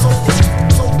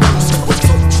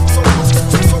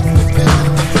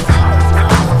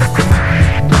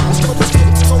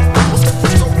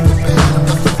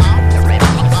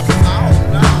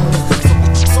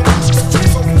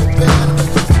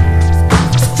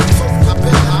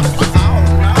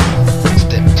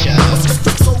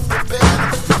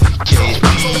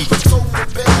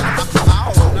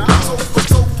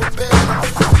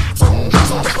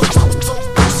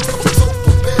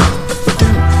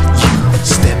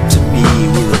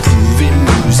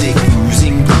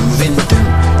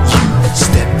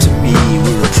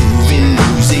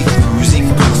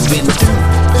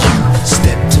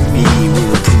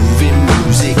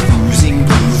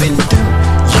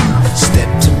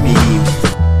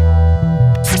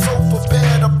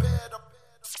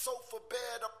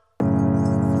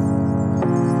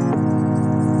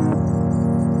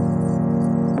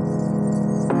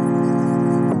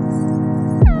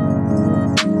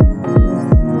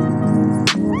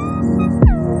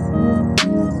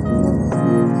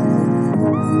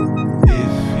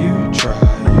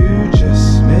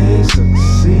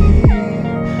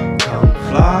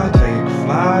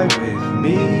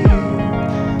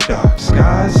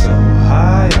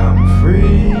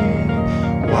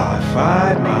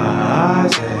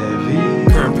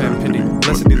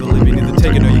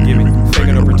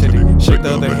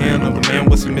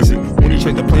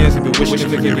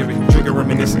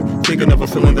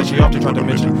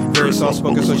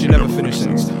 Soft-spoken, so she never finished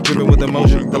things. Driven with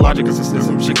emotion, the logic is a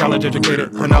system. She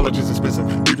college-educated, her knowledge is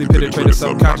expensive. Deeply penetrated,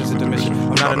 self-conscious intermission.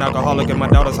 I'm not an alcoholic and my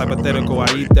daughter's hypothetical. I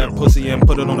eat that pussy and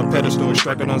put it on a pedestal.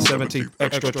 Extracted on 17th,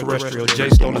 extraterrestrial.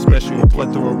 J-Stone, a special, a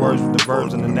plethora of words with the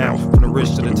verbs and the nouns. From the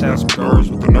rich to the town, some curves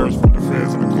with the nerves, from the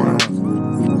feds and the clowns.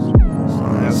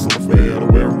 That's so fair, the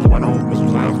wearers went home,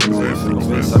 Mrs. Lounge, for the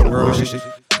face of the world.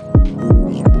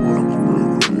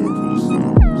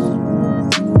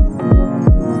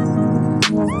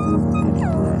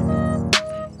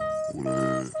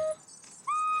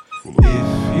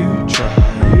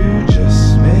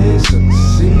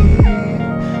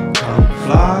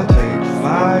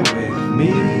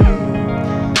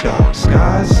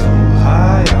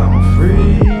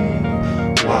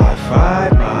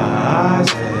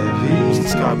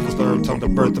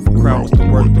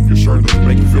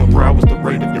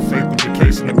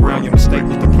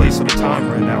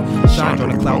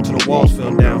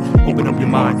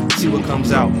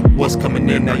 What's coming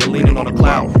in, now you're leaning on a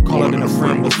cloud. Calling in a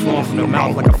friend, what's flowing from the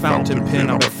mouth like a fountain pen.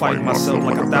 I've been fighting myself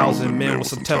like 1,000 men with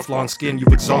some Teflon skin.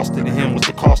 You've exhausted him. What's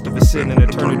the cost of his sin? An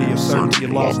eternity of certainty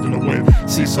and lost in the wind.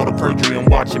 Cease all the perjury and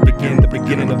watch it begin. The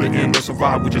beginning of the end. To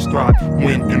survive, we just thrive.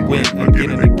 Win and win again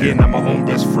and again. I'm my own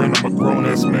best friend. I'm a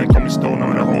grown-ass man. Call me Stone,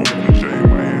 I'm at home in the J,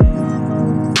 man.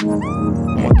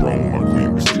 I'm a throne, my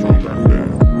queen, we still strong back there.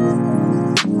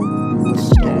 This is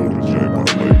Stone with a J, by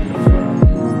the way.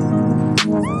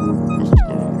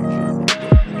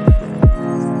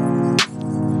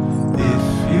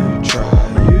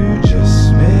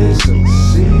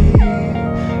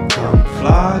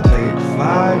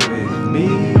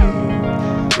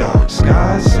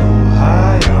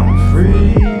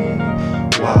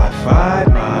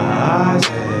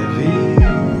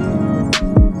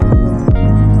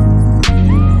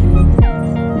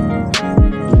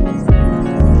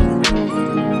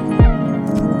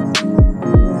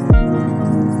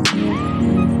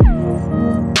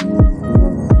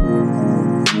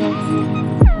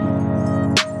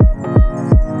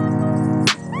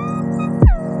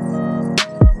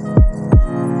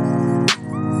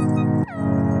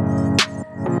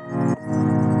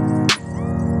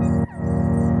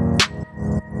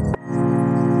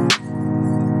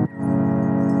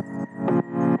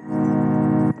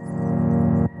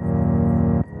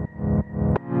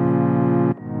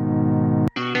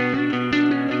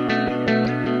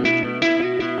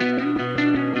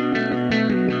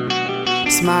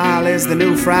 Smile is the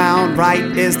new frown,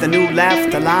 right is the new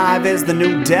left, alive is the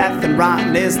new death, and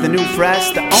rotten is the new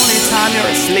fresh. The only time you're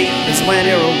asleep is when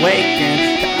you're awake,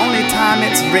 and the only time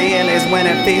it's real is when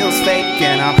it feels fake.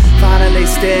 And I'm finally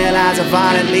still as I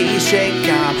violently shake.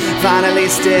 I'm finally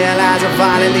still as I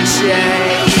violently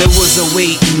shake. There was a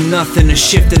weight and nothing, a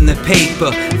shift in the paper.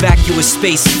 Vacuous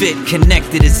space fit,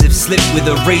 connected as if slipped with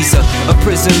a razor. A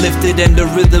prison lifted and the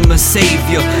rhythm a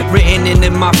savior. Written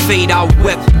in my fate, I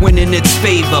wept when in its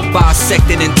favor.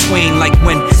 Bisected in twain like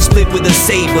when split with a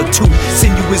saber. Two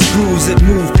sinuous grooves that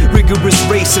move, rigorous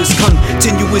racers.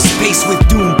 Continuous pace with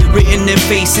doom written in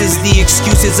faces. The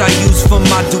excuses I use for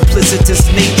my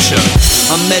duplicitous nature.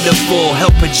 A metaphor,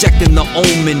 help projecting the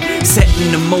omen.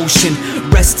 Setting the motion,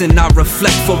 resting I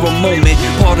reflect for a moment.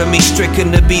 Part of me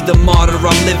stricken to be the martyr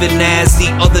I'm living as.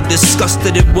 The other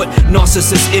disgusted at what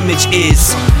narcissist image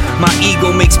is. My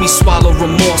ego makes me swallow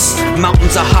remorse.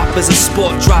 Mountains I hop as a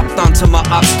sport, dropped onto my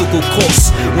obstacle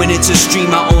course. When it's a stream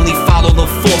I only follow the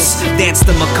force. Dance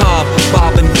the macabre,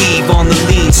 bob and weave on the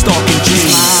lean, stalking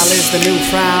dreams. Smile is the new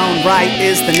frown, right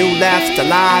is the new left,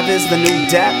 alive is the new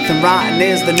death, and rotten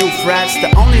is the new fresh.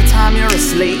 The only time you're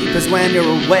asleep is when you're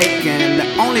awake, and the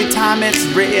only time it's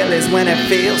real is when it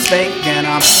feels fake. And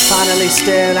I'm finally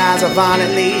still as I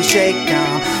violently shake.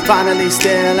 I'm finally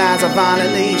still as I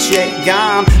violently shake.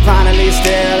 I'm finally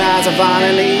still as I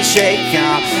violently shake.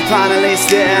 I'm finally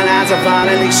still as I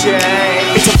violently shake.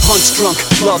 It's a punch drunk,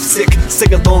 love sick,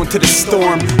 sing along to the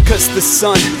storm. Cause the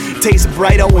sun tastes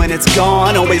brighter when it's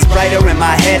gone. Always brighter in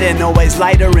my head and always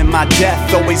lighter in my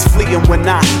death. Always fleeing when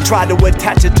I try to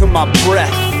attach it to my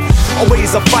breath.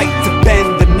 Always a fight to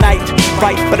bend the night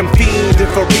right, but I'm fiending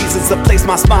for reasons to place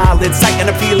my smile in sight. And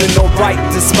I'm feeling alright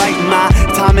despite my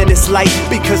time in this light,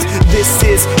 because this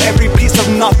is every piece of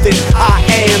nothing I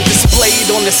am,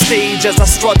 displayed on the stage as I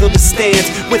struggle to stand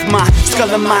with my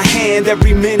skull in my hand.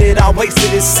 Every minute I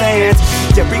wasted is sand.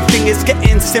 Everything is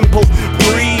getting simple.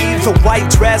 Breathe. The white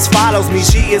dress follows me.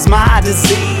 She is my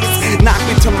disease. Knocked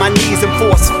me to my knees and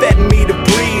force-fed me to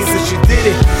breeze. And she did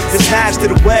it and snatched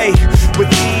it away with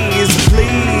ease.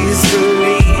 Please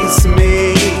release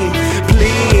me.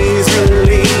 Please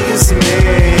release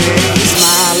me.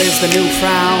 Smile is the new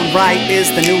frown, right is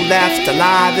the new left,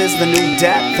 alive is the new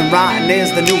death, and rotten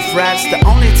is the new fresh. The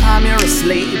only time you're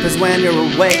asleep is when you're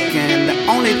awake, and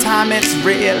the only time it's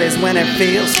real is when it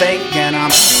feels fake. And I'm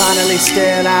finally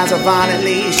still as I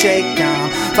violently shake.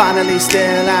 I'm finally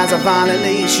still as I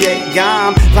violently shake.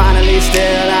 I'm finally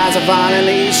still as I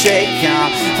violently shake.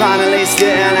 I'm finally still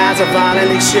as I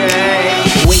violently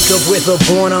shake. Wake up with a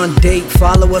born on date,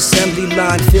 follow assembly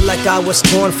line. Feel like I was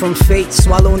torn from fate,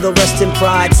 swallowing the rest in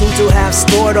pride. Seem to have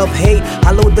stored up hate,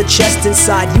 I load the chest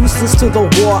inside. Useless to the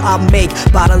war I make,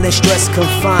 bottling stress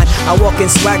confined. I walk in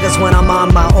swaggers when I'm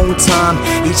on my own time.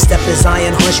 Each step is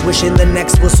iron hunch, wishing the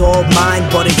next was all mine.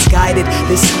 But it's guided,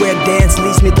 this square dance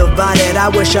leaves me divided. I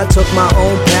wish I took my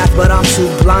own path, but I'm too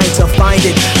blind to find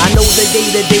it. I know the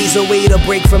day's a way to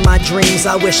break from my dreams.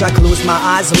 I wish I closed my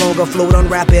eyes longer, float on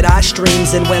rapid eye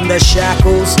streams. And when the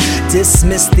shackles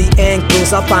dismiss the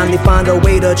ankles, I finally find a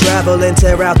way to travel and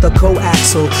tear out the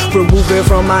coaxial. Remove it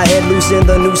from my head, loosen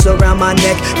the noose around my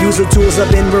neck. Use the tools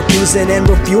I've been refusing and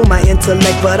refuel my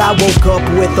intellect. But I woke up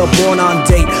with a born on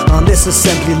date on this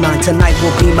assembly line. Tonight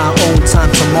will be my own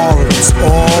time, tomorrow it's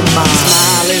all mine.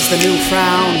 Smile is the new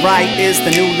frown, right is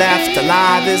the new left,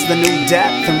 alive is the new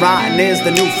death, and rotten is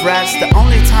the new fresh. The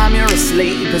only time you're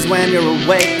asleep is when you're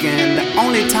awake, and the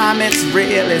only time it's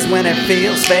real is when it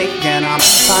feels fake. And I'm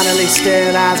finally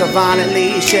still as I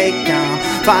violently shake. I'm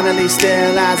finally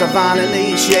still as I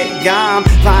violently shake. I'm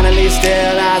finally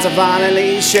still as I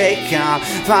violently shake. I'm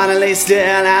finally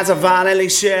still as I violently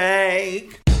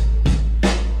shake.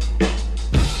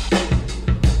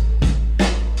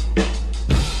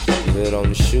 Good on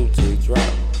the shoot till he drop.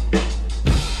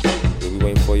 Yeah, we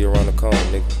waiting for you around the corner,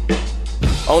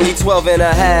 nigga. Only 12 and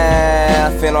a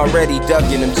half and already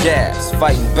ducking them jabs.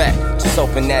 Fighting back, just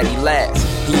hoping that he lasts.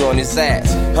 He on his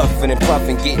ass, huffing and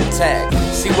puffing, getting tagged.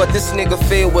 See what this nigga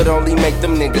feel would only make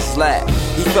them niggas laugh.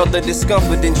 He felt the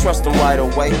discomfort, didn't trust him right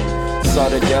away. Saw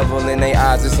the devil in their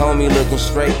eyes, his homie looking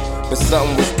straight. But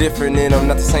something was different in him,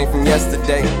 not the same from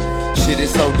yesterday. Shit,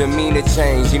 his whole demeanor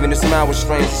changed. Even his smile was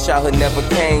strange, his childhood never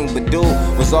came. But dude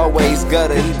was always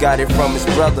gutter, he got it from his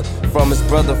brother. From his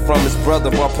brother,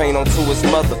 brought pain onto his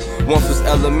mother. Once was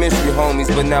elementary homies,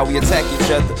 but now we attack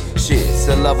each other. Shit,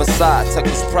 set love aside, took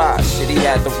his pride. Shit, he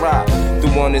had to ride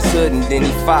through on his hood and then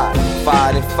he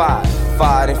fired the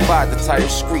tire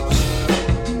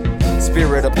screech.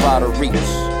 Spirit up out of reach.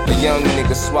 A young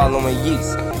nigga swallowing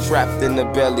yeast, trapped in the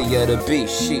belly of the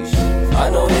beast. Sheesh. I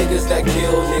know niggas that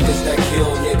kill niggas that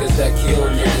kill niggas that kill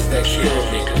niggas that kill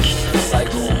niggas. The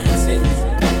cycle continues.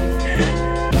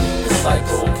 The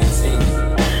cycle continues.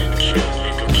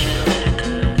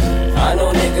 I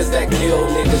know niggas that kill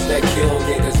niggas that kill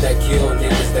niggas that kill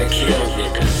niggas that kill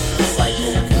niggas. The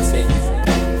cycle continues.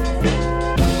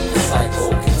 The cycle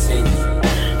continues.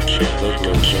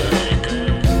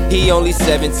 He only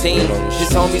 17, his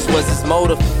homies was his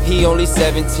motive. He only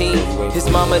 17, his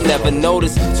mama never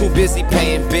noticed. Too busy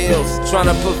paying bills, trying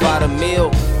to provide a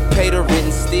meal. Paid her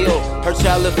written steal, her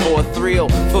child lived for a thrill.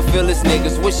 Fulfill his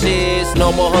niggas' wishes,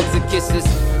 no more hugs and kisses.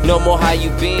 No more how you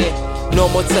been, no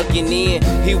more tucking in.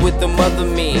 He with the mother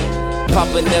men.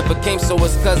 Papa never came, so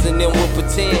his cousin then would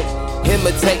pretend.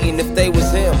 Imitating if they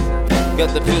was him.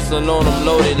 Got the pistol on him,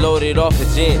 loaded off a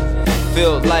gin.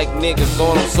 Felt like niggas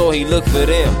on him, so he looked for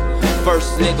them.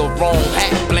 First nigga wrong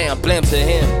act, blam to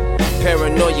him.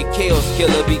 Paranoia kills,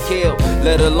 killer be killed.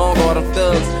 Let alone all them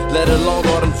thugs, let alone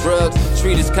all them drugs.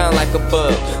 Treat us kinda like a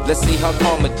bug. Let's see how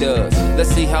karma does. Let's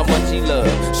see how much he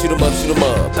loves. Shoot him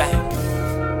up, bang.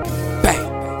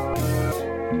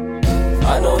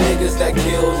 I know niggas that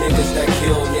kill niggas that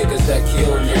kill niggas that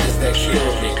kill niggas that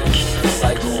kill niggas. The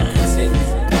cycle continues.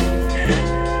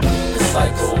 The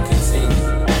cycle continues.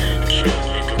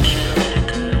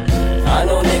 I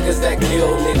know niggas that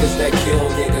kill niggas that kill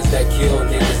niggas that kill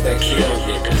niggas that kill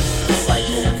niggas. The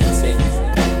cycle continues.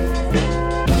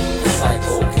 The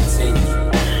cycle continues.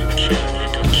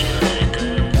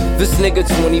 This nigga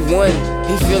 21,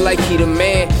 he feel like he the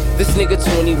man. This nigga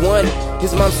 21,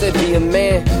 his mom said be a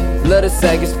man. Let her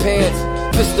sag his pants,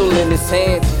 pistol in his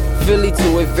hands. Philly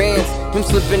to advance, him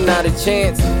slipping not a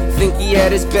chance. Think he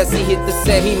at his best, he hit the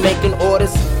set, he making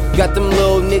orders. Got them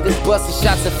little niggas busting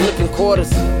shots and flipping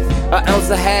quarters. An ounce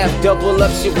a half, double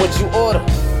up shit what you order.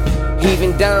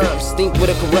 Heaving dimes, think with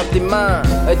a corrupted mind.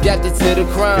 Adapted to the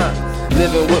crime,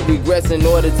 living with regrets in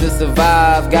order to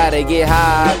survive. Gotta get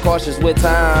high, cautious with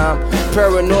time.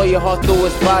 Paranoia all through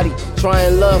his body,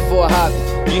 trying love for a hobby.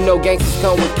 You know gangsters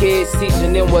come with kids,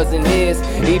 teaching them wasn't his.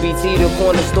 EBT the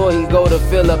corner store, he go to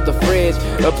fill up the fridge.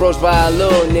 Approached by a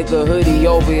little nigga, hoodie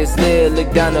over his lid.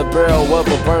 Look down the barrel of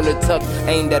a burner tuck,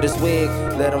 aimed at his wig.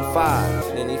 Let him fire,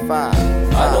 then he fire.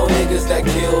 I know niggas that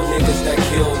kill niggas that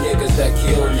kill niggas that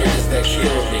kill niggas that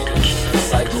kill niggas. The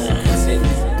cycle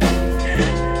continues.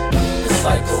 The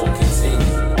cycle continues.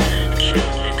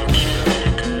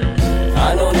 I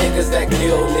know niggas that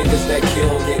kill niggas that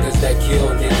kill niggas that kill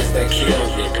niggas that kill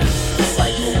niggas. The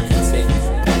cycle continues.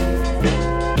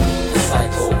 The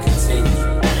cycle continues.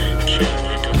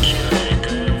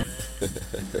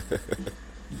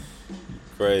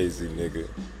 Crazy nigga.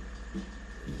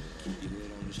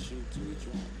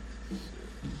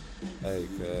 Hey,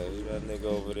 cuz, who that nigga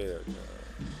over there, cuz?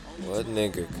 What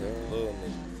nigga, cuz? Little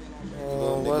nigga.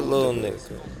 Oh, what little nigga?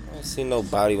 I don't see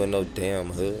nobody with no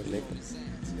damn hood, nigga.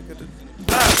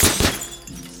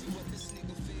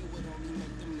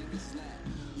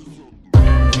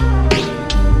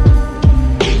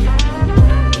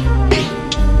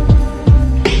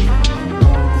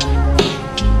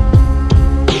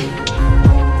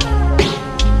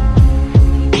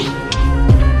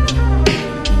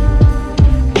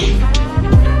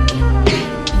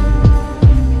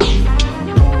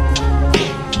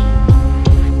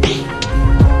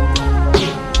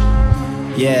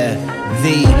 Yeah,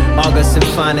 the August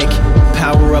Symphonic,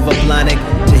 power of a blonic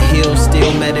to heal,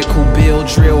 steel medical bill,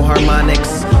 drill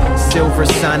harmonics. Silver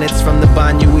sonnets from the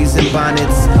Banyuis and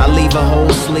bonnets. I leave a whole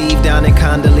sleeve down in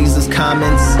Condoleezza's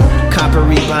comments.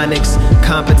 Coppery bonics,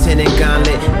 competent and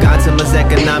gauntlet. Godzilla's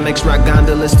economics, rock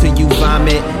gondolas till you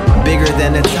vomit. Bigger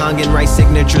than a Tongan, write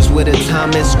signatures with a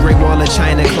Thomas. Great Wall of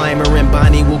China climber and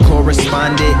Bonnie will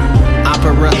correspond it.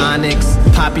 Opera onyx,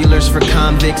 populars for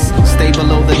convicts. Stay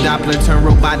below the Doppler, turn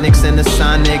Robotniks into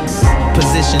Sonics.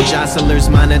 Position jostlers,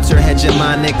 monitor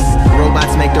hegemonics.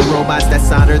 Robots make the robots that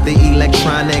solder the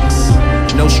electronics.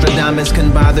 Nostradamus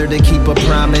can bother to keep a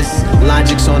promise.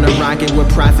 Logic's on a rocket where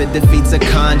profit defeats a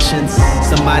conscience.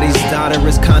 Somebody's daughter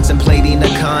is contemplating a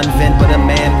convent, but a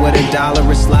man with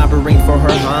 $1 is slobbering for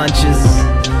her haunches.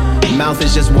 Mouth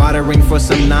is just watering for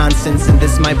some nonsense, and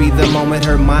this might be the moment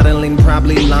her modeling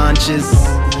probably launches.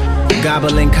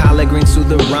 Gobbling collard greens through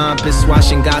the rompus,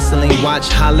 washing Gosling, watch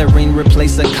hollering,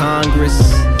 replace a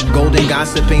Congress. Golden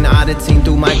gossiping, auditing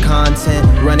through my content.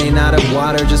 Running out of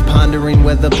water, just pondering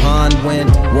where the pond went.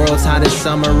 World's hottest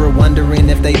summer, or wondering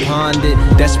if they pawned it.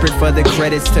 Desperate for the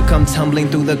credits to come tumbling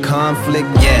through the conflict.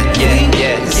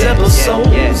 These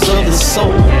episodes of the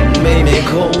soul made me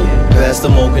cold, past the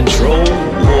more control.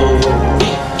 Whoa.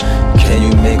 Can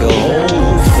you make a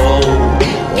hole for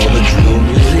all the drill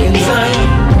music in time?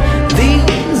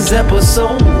 These episodes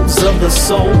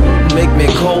soul, make me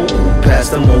cold,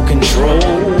 past the more control.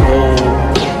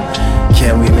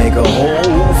 Can we make a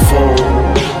hole for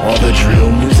all the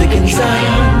drill music in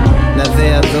Zion? Now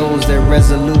there are those that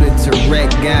resoluted to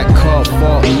wreck, got caught,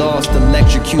 fought, lost,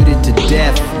 electrocuted to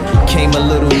death. Came a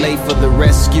little late for the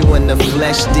rescue in the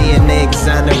flesh. DNA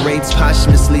exonerates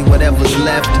posthumously whatever's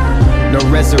left. No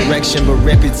resurrection, but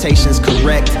reputation's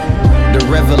correct. The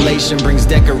revelation brings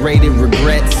decorated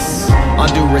regrets. All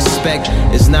due respect,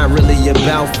 it's not really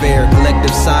about fair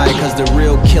collective side, cause the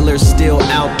real killer's still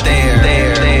out there.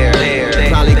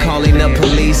 Probably calling the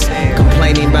police,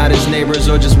 complaining about his neighbors,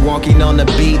 or just walking on the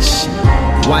beach.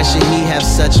 Why should he have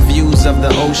such views of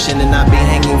the ocean and not be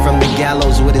hanging from the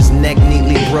gallows with his neck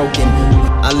neatly broken?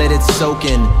 I let it soak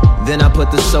in, then I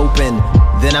put the soap in,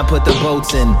 then I put the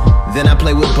boats in, then I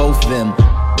play with both them.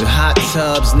 The hot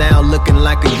tubs now looking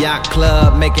like a yacht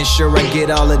club, making sure I get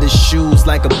all of the shoes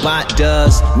like a bot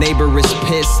does. Neighbor is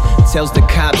pissed, tells the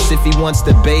cops if he wants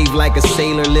to bathe like a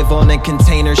sailor, live on a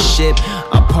container ship.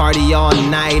 I party all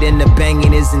night and the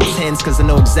banging is intense, cause I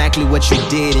know exactly what you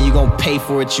did and you gon' pay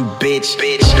for it, you bitch.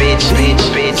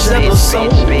 Several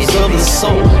souls of the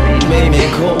soul, made me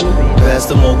cold, past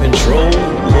the more control.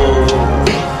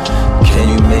 Can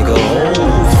you make a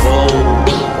hole for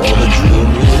all the drill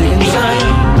music in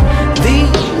Zion?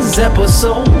 These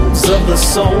episodes of the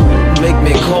soul make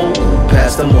me cold,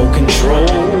 past the more control.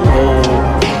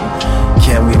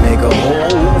 Can we make a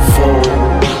hole for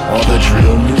all the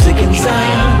drill music in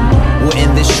Zion? We'll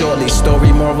end this shortly,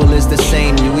 story moral is the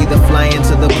same. You either fly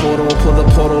into the portal or pull the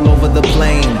portal over the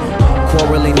plane.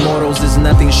 Quarreling mortals is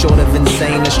nothing short of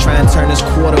insane. Let's try and turn this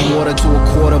quarter water to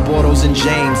a quarter Bortles and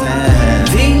James.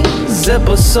 These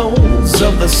episodes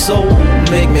of the soul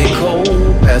make me cold,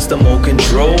 past the more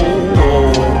control.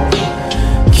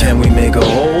 Can we make a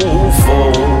hole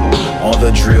for all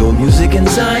the drill music in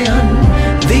Zion?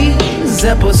 These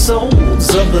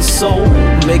episodes of the soul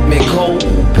make me cold,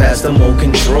 past the more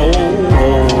control.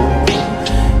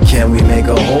 Can we make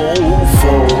a hole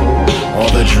for all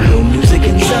the drill music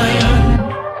in Zion?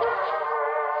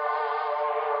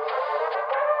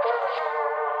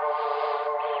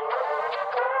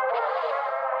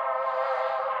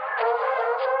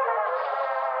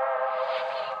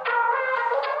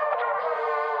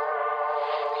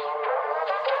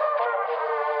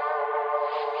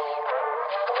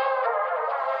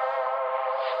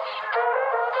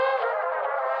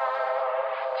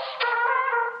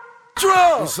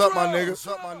 What's up, my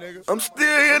nigga? I'm still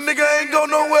here, nigga. I ain't go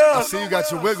nowhere. I see you got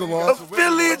your wiggle on.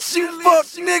 Affiliates, you fuck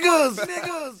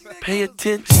niggas. Pay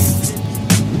attention.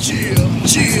 Chill.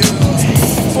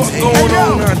 What's going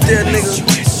on out there,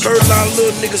 nigga? Heard a lot of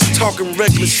little niggas talking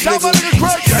reckless, nigga.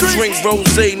 I drink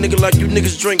rosé, nigga, like you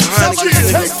niggas drink Heineken,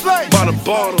 nigga. By the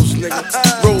bottles,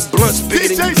 nigga. Roll blunts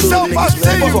bigger than you little niggas,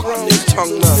 man. Fuck you niggas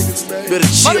talking about. Better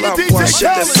chill out before I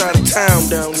shut that side of town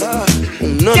down,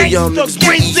 nigga. None of y'all niggas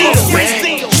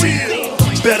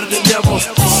better than ever.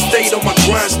 Stayed on my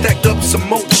grind, stacked up some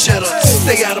more cheddar.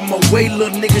 Stay out of my way,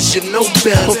 little niggas, you know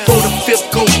better. Before the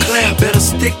fifth go clap, better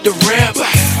stick to rap.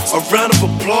 A round of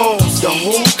applause, the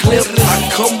whole clip. I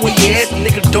come where you at,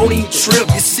 nigga, don't even trip.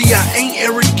 You see, I ain't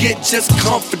arrogant, just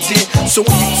confident. So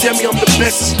when you tell me I'm the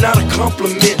best, it's not a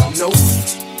compliment, no.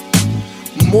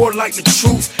 More like the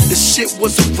truth. The shit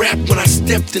was a rap when I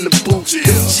stepped in the booth.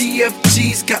 The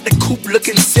GFGs got the coupe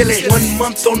looking silly. 1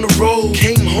 month on the road,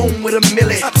 came home with a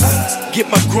milli. Get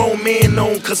my grown man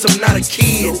on, cause I'm not a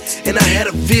kid. And I had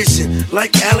a vision,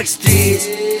 like Alex did.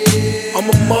 I'm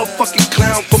a motherfucking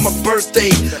clown for my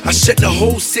birthday. I shut the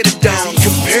whole city down.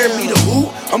 Compare me to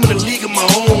who? I'm in a league of my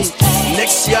own.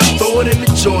 Next year I throw it in the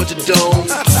Georgia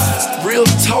Dome. Real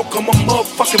talk, I'm a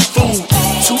motherfucking fool.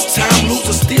 2-time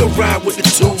loser, still ride with the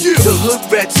two. The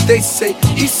hood rats, they say,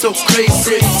 he's so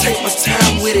crazy. Take my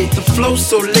time with it, the flow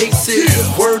so lazy.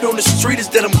 Word on the street is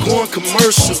that I'm going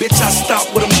commercial. Bitch, I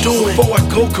stop what I'm doing before I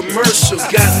go commercial.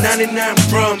 Got 99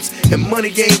 problems and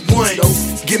money ain't one.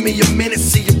 Give me a minute,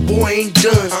 see your boy ain't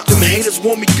done. Them haters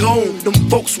want me gone, them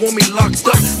folks want me locked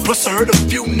up. Plus I heard a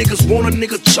few niggas want a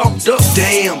nigga chalked up.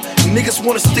 Damn, niggas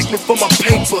wanna stick me for my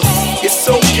paper. It's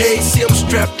okay, see I'm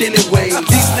strapped anyway.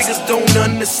 These niggas don't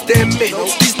understand me.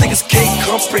 These niggas can't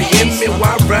comprehend me.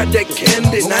 Why ride that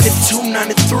candy? 92,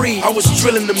 93, I was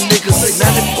drilling them niggas.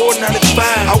 94, 95,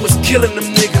 I was killing them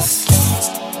niggas.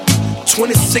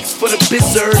 26 for the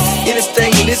bizzard.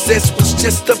 Anything Liz's was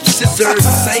just up scissors.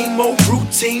 Same old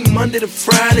routine, Monday to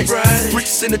Friday.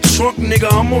 Bricks in the trunk, nigga,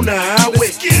 I'm on the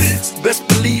highway. Best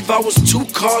believe I was 2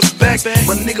 cars back.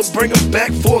 My nigga bring them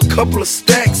back for a couple of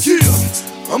stacks.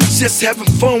 I'm just having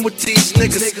fun with these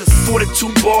niggas.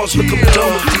 42 bars, look, I'm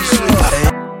done with these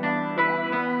niggas.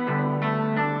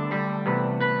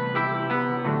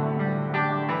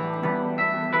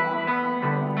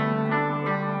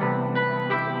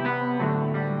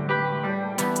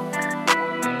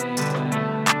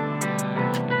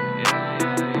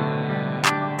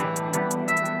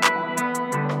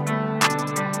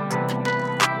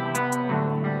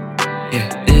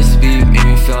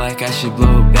 should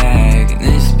blow a bag. And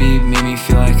this beat made me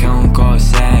feel like I don't call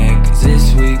sag. Cause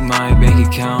this week my bank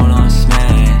account on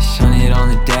smash. 100 on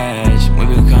the dash,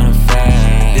 whipping kinda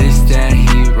fast. This that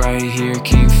heat right here,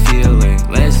 can you feel it?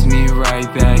 Let's meet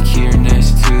right back here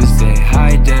next Tuesday.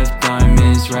 High def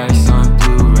diamonds, racks on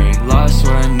Blu-ray. Lost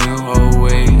what I knew, oh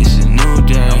wait, it's a new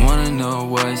day. I wanna know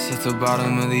what's at the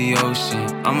bottom of the ocean.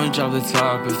 I'ma drop the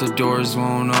top if the doors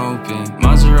won't open.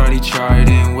 Maserati tried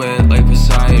and wet like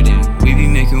Poseidon. We be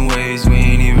making waves, we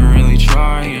ain't even really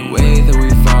trying. The way that we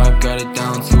vibe, got it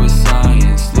down to a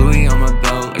science. Louis on my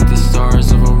belt like the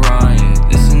stars of Orion.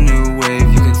 It's a new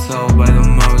wave, you can tell by the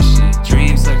motion.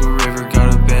 Dreams like a river,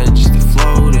 got a bed just to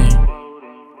float in.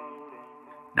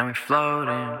 Now we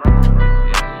floating.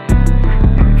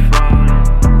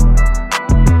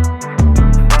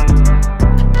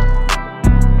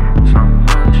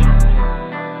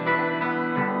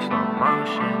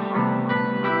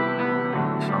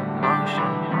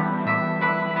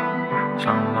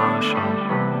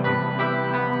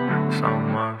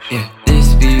 Yeah,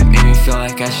 this beat made me feel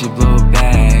like I should blow a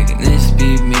bag. And this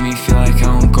beat made me feel like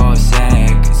I don't call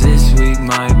sag. Cause this week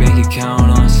my bank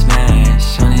account on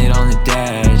smash. 100 on the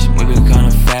dash, whipping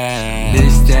kinda fast.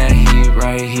 This that heat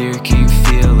right here, can you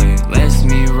feel it? Let's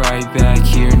meet right back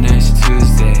here next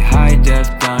Tuesday. High def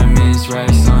diamonds,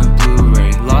 racks on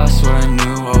Blu-ray. Lost what I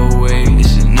knew, oh wait,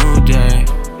 it's a new day.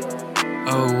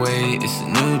 Oh wait, it's a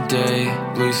new day.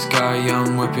 Blue sky,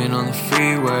 I'm whipping on the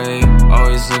freeway.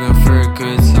 Always looking for a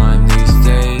good time these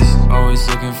days. Always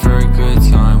looking for a good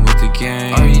time with the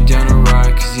gang. Are you down to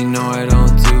ride? Cause you know I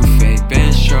don't do fake.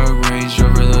 Benz truck, Range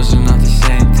Rover, those are not the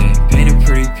same thing. Paint a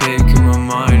pretty pic in my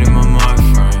mind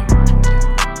frame.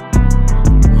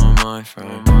 My mind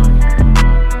frame.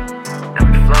 Now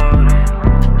we floating.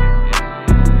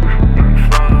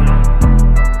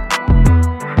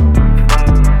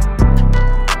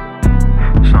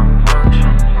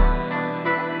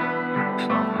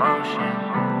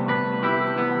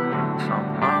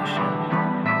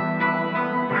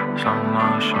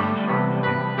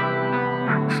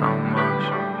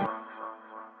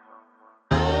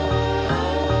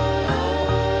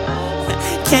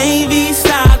 Can't be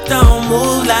stopped, don't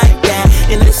move like that.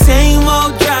 In the same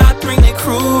old drop, bring the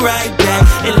crew right back.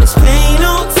 And there's pain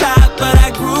on top, but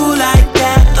I grew like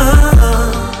that.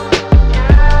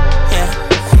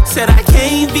 Yeah. Said I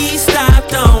can't be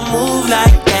stopped, don't move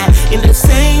like that. In the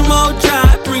same old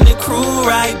drop, bring the crew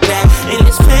right back. And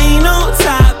there's pain on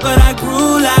top, but I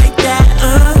grew like that.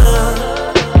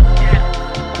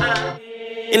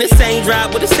 In the same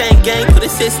drop with the same gang, put a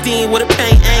 16 with a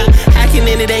paint aim. Hacking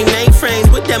into they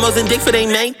mainframes with demos and dick for they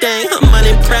main thing. I'm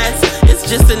unimpressed, it's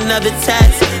just another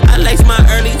test. I lace my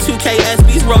early 2K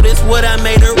SBs, wrote this what I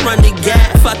made her run the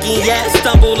gap. Fucking yeah,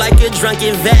 stumble like a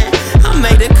drunken vet. I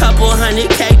made a couple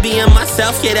 $100K being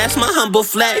myself, yeah, that's my humble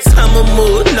flex. I'm a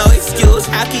mood, no excuse,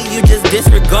 how can you just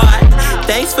disregard?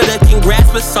 Thanks for the congrats,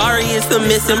 but sorry it's the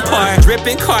missing part.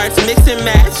 Dripping carts, mix and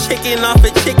match, chicken off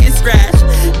a chicken scratch.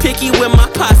 Picky with my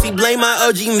posse, blame my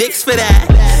OG mix for that.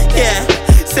 Yeah,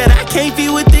 said I can't be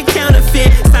with the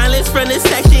counterfeit. Silence from the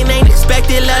section, ain't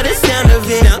expected, love the sound of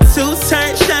it. Now two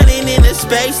turns shining in the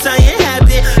space I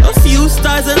inhabit. A few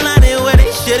stars aligning where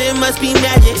they should, it must be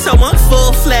magic. So I'm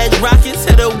full-fledged, rocking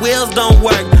till the wheels don't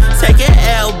work. Take an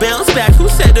L, bounce back, who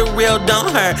said the real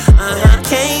don't hurt?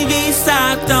 Can't be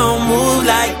stopped, don't move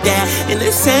like that. In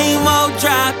the same old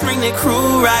drop, bring the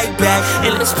crew right back.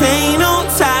 And there's pain on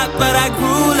top, but I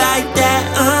grew like that.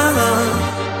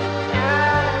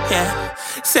 Yeah.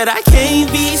 Said I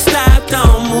can't be stopped,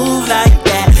 don't move like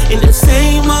that. In the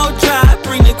same old drop,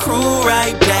 bring the crew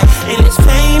right back. And there's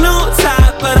pain on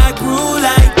top, but I grew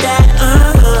like that.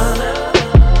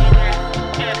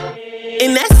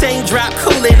 In that same drop,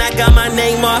 coolin', I got my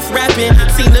name off rapping.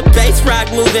 Seen the bass rock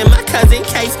moving, my cousin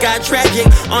Case got tragic.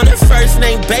 On a first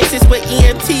name basis with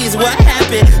EMTs, what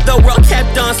happened? The world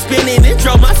kept on spinning and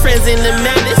drove my friends into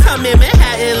madness. I'm in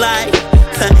Manhattan like,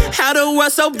 how the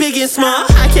world so big and small?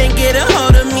 I can't get a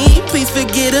hold of me, please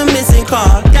forget a missing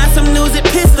call. Got some news that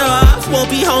pissed her off, won't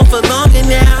be home for longer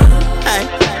now. Hey,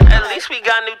 at least we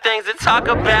got new things to talk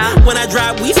about. When I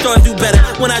drop, we stores do better.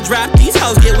 When I drop, these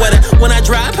hoes get wetter. When I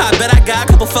drop, I bet I got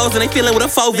a couple foes and they feeling with a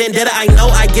faux vendetta. I know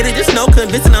I get it, just no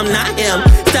convincing I'm not him.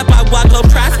 Step I walk low,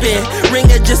 try spin. Ring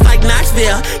it just like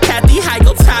Knoxville. Kathy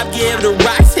Heigl, top give the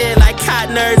rocks hit like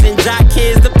cot nerds and jock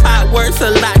kids. The pot works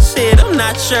a lot, shit. I'm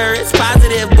not sure it's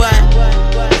positive, but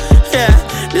yeah,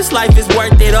 this life is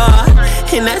worth it all.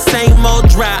 In that same old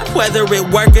drop, whether it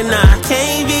work or not.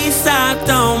 Can't be stopped,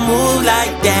 don't move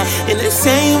like that. In the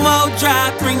same old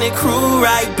drop, bring the crew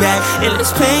right back. And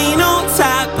there's pain on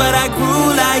top, but I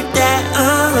grew like that.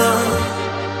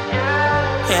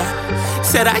 Yeah.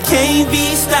 said I can't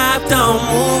be stopped, don't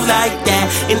move like that.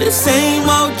 In the same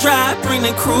old drop, bring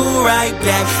the crew right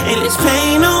back. And it's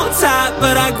pain on top,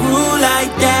 but I grew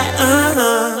like that,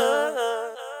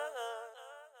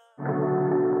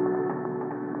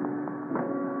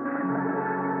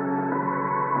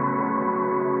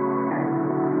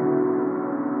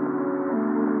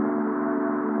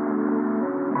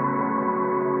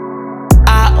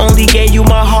 Only gave you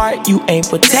my heart, you ain't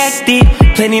protected.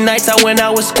 Plenty nights I went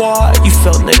out with squad, you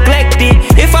felt neglected.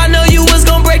 If I know you was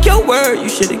gon' break your word, you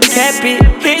should've kept it.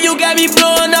 Here you got me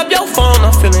blowing up your phone,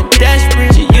 I'm feeling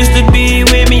desperate. You used to be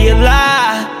with me a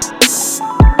lot,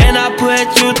 and I put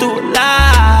you through a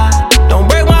lot. Don't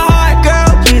break my heart,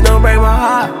 girl, please don't break my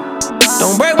heart.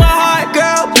 Don't break my heart,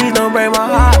 girl, please don't break my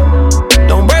heart.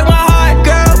 Don't break my heart,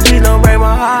 girl, please don't break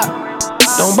my heart.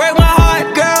 Don't break my heart,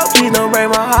 girl, please don't break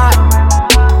my heart.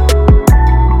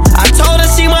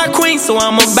 So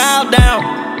I'ma bow down.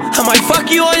 I might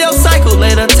fuck you on your cycle,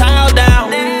 lay the towel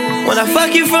down. When I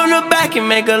fuck you from the back and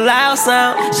make a loud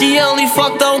sound. She only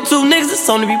fucked on 2 niggas, it's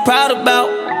something to be proud about.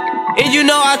 And you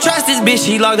know I trust this bitch,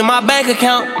 she logged in my bank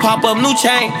account. Pop up new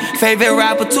chain, favorite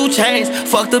rapper 2 Chainz.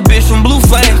 Fuck the bitch from Blue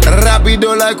Flame.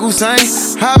 Rapido like Usain.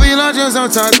 I be lunching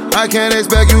sometimes, I can't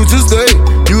expect you to stay.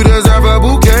 You deserve a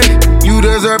bouquet, you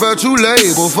deserve a true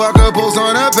label. Fuck a post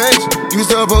on a page, you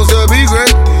supposed to be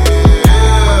great.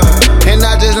 And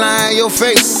I just lie in your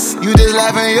face, you just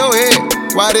laugh in your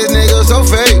head. Why this nigga so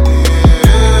fake?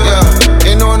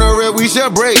 Yeah, and on the real we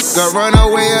should break. Got run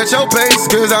away at your pace,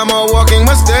 cause I'm a walking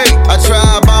mistake. I try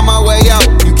to buy my way out,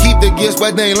 you keep the gifts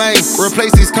but they lame.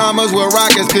 Replace these commas with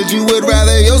rockets, cause you would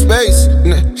rather your space.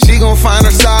 She gon' find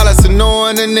her solace in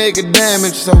knowing the nigga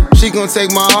damage. So she gon'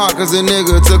 take my heart, cause the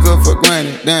nigga took her for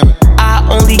granted, damn it. I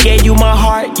only gave you my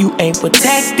heart, you ain't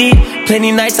protected.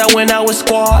 Plenty nights I went out with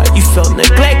squad, you felt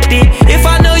neglected. If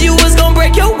I know you was gon'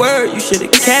 break your word, you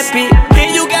should've kept it. And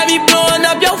you got me blowing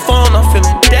up your phone, I'm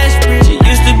feeling desperate. You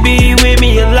used to be with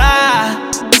me a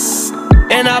lot,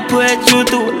 and I put you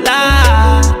through a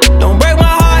lot. Don't break my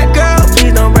heart, girl,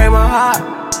 please don't break my heart.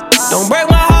 Don't break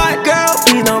my heart, girl,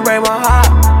 please don't break my heart.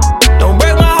 Don't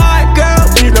break my heart, girl,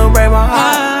 please don't break my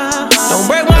heart. Don't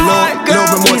break my heart, girl,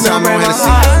 please don't break my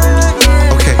heart.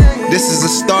 This is a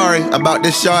story about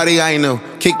this shawty I know.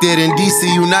 Kicked it in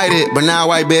DC United, but now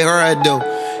I bet her I do.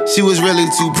 She was really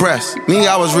too pressed, me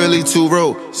I was really too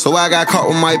rude. So I got caught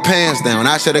with my pants down,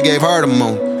 I should've gave her the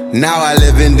moon. Now I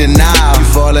live in denial, you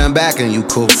falling back and you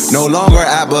cool. No longer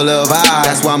apple of eye,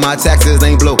 that's why my taxes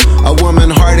ain't blue. A woman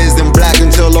heart isn't black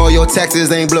until all your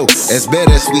taxes ain't blue. It's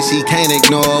bittersweet, she can't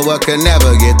ignore what could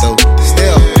never get through.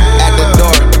 Still, at the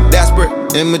door, desperate,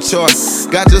 immature.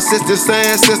 Got your sister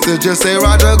saying, sister, just say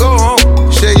Roger, go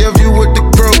home. Share your view with the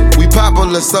crew, we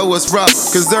popular so it's rough.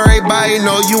 Cause everybody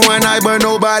know you and I, but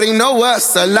nobody know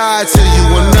us. I lied to you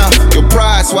enough, your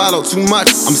pride swallowed too much.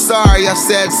 I'm sorry I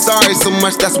said sorry so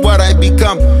much, that's what I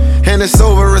become. And it's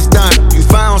over, it's done, you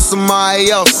found somebody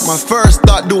else. My first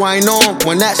thought, do I know him?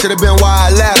 When that should've been why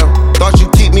I let him. Thought you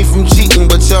keep me from cheating,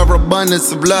 but your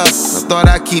abundance of love. I thought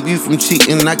I'd keep you from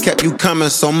cheating, I kept you coming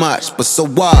so much, but so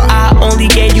what? I only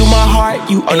gave you my heart,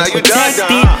 you ain't protected.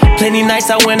 Plenty nights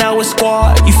I went out with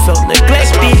squad, you felt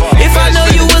neglected. If I know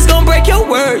you was gon' break your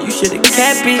word, you should've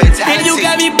kept it. And you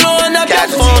got me blowing up your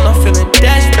phone, I'm feeling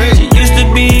desperate. You used to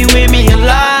be with me a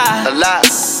lot,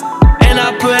 and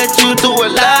I put you through a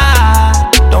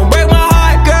lot. Don't break my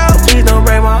heart, girl, please don't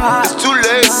break my heart. It's too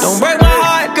late. Don't break my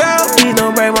heart, girl, please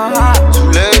don't break my heart. Too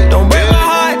late. Don't break my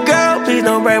heart, girl, please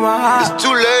don't break my heart. It's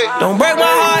too late. Don't break my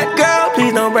heart, girl,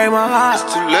 please don't break my heart.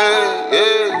 It's too late,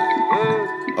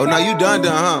 yeah. Oh, now you done,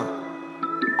 huh?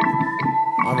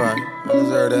 Alright, I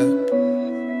deserve that.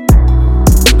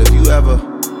 But if you ever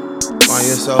find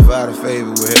yourself out of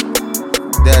favor with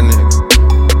that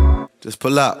nigga, just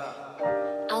pull up.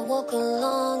 I walk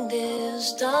along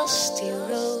this dusty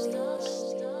road.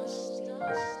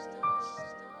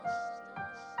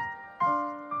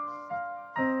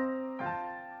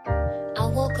 I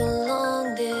walk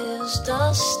along this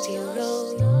dusty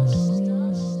road.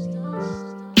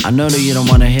 I know that you don't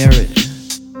wanna hear it,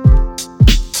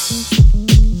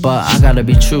 but I gotta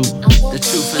be true. The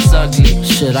truth is ugly.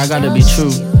 Shit, I gotta be true.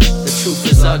 The truth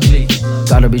is ugly.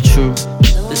 Gotta be true.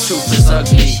 The truth is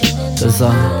ugly. Cause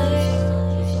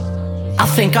I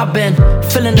think I've been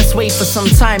feeling this way for some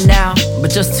time now,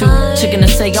 but just too chicken to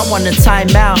say I want a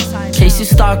time out. In case you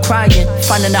start crying,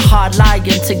 finding it hard lying.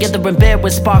 Together in bed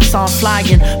with sparks on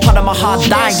flying, part of my heart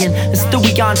dying, and still we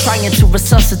on trying to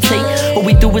resuscitate. All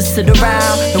we do is sit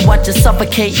around and watch it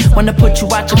suffocate. Wanna put you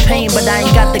out your pain, but I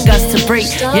ain't got the guts to break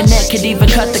your neck. Could even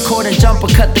cut the cord and jump or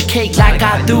cut the cake like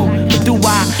I do. But do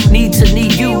I need to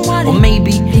need you? Or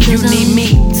maybe you need me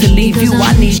to leave you.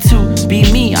 I need to be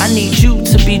me, I need you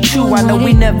to be true. I know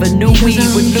we never knew we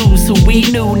would lose who we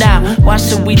knew. Now, why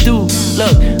should we do?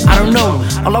 Look, I don't know.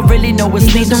 All I really know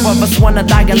is neither of us wanna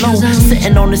die alone.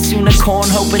 Sitting on this unicorn,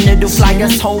 hoping it'll fly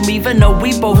us home. Even though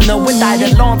we both know it died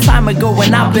a long time ago.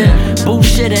 And I've been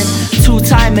bullshitting,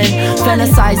 two-timing,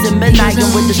 fantasizing,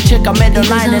 midnighting with this chick I met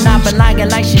online. And I've been lying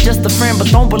like she's just a friend, but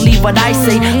don't believe what I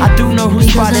say. I do know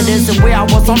whose spot it is, and where I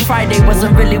was on Friday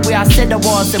wasn't really where I said I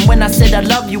was. And when I said I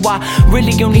love you, I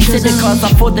really only said it cause I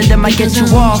thought that it might get you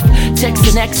off.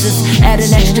 Texting exes,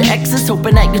 adding extra X's,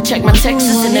 hoping that you check my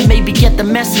texts, and then maybe get the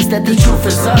message that the truth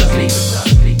is ugly.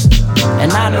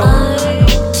 And I know,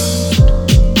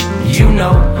 you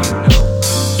know,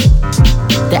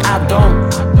 that I don't.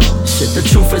 Shit, the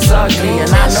truth is ugly,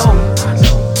 and I know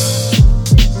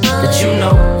that you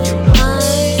know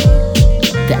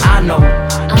that I know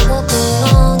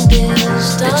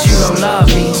that you don't love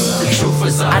me. The truth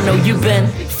is ugly. I know you've been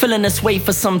feeling this way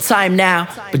for some time now,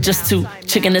 but just too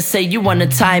chicken to say you want a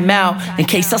time out. In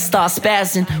case I start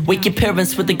spazzing, wake your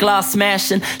parents with the glass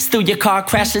smashing, steal your car,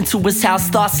 crash into his house,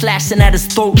 start slashing at his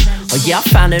throat. Oh yeah, I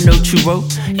found a note you wrote.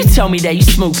 You tell me that you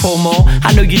smoke more.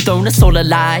 I know you don't, it's all a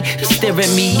lie. You stare at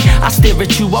me, I stare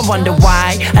at you, I wonder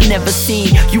why. I never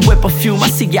seen you with perfume, I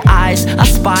see your eyes, I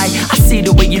spy. I see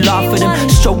the way you laugh with him,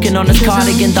 stroking on his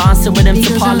cardigan, dancing with him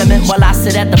to Parliament, while I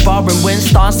sit at the bar and win,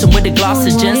 dancing with a glass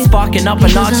of gin, sparking up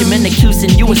an argument, accusing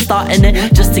you of starting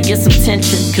it just to get some tension,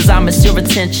 cause I miss your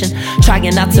attention.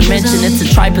 Trying not to mention it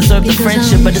to try preserve the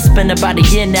friendship, but it's been about a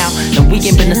year now, and we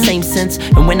ain't been the same since.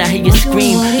 And when I hear you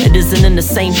scream, it isn't in the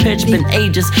same pitch. Been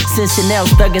ages since your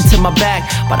nails dug into my back,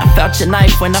 but I felt your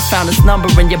knife when I found this number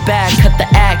in your bag. Cut the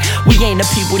act, we ain't the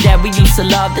people that we used to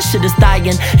love. This shit is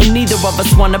dying, and neither of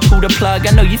us wanna pull the plug.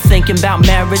 I know you thinking about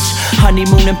marriage,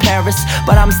 honeymoon in Paris,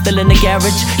 but I'm still in the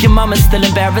garage. Your mama's still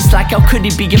embarrassed, like how could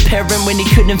he be a parent when he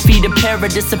couldn't feed a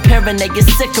parrot? It's apparent that you're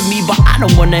sick of me, but I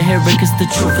don't wanna hear it, cause the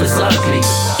truth is ugly.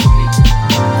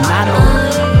 And I know,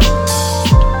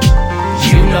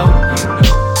 you know,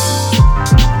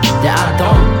 that I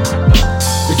don't.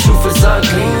 The truth is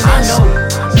ugly. I know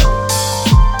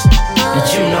that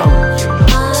you know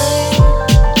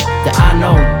that I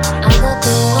know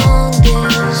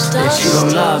that you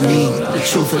don't love me. The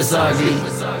truth is ugly.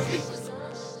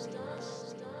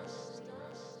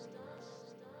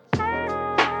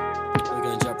 We're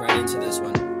gonna jump right into this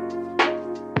one.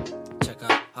 Check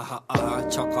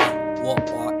out, chaka,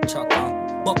 what, chaka,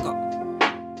 boka.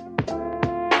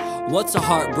 What's a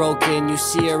heart broken? You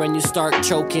see her and you start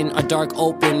choking. A dark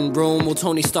open room. Will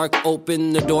Tony Stark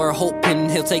open the door, hoping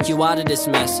he'll take you out of this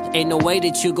mess? Ain't no way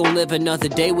that you gon' live another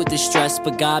day with this stress,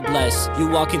 but God bless. You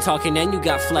walking, talking, and you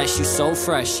got flesh. You so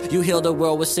fresh. You heal the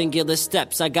world with singular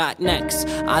steps. I got next.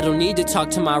 I don't need to talk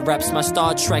to my reps. My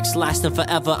Star Trek's lasting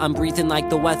forever. I'm breathing like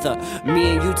the weather.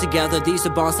 Me and you together, these are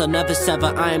bonds I'll never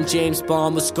sever. I am James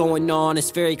Bond. What's going on?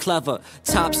 It's very clever.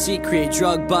 Top secret,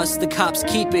 drug bust. The cops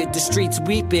keep it. The streets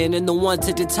weeping, and the ones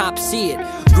at the top see it.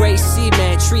 Gray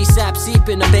cement, tree sap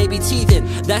seeping, a baby teething.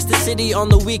 That's the city on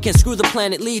the weekend. Screw the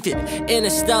planet, leave it.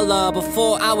 Interstellar,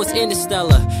 before I was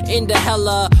interstellar. Into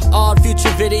hella odd future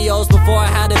videos. Before I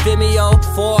had a Vimeo.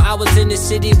 Before I was in the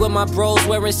city with my bros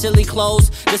wearing silly clothes.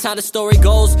 That's how the story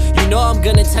goes. You know I'm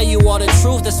gonna tell you all the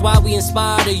truth. That's why we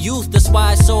inspire the youth. That's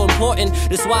why it's so important.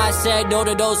 That's why I said no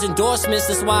to those endorsements.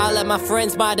 That's why I let my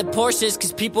friends buy the Porsches.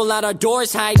 Cause people out our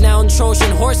doors hide now on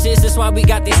Trojan horses. That's why we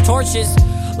got these torches.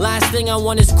 Last thing I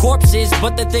want is corpses.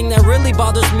 But the thing that really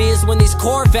bothers me is when these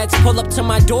Corvettes pull up to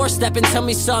my doorstep and tell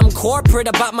me something corporate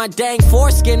about my dang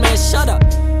foreskin. Man, shut up.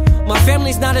 My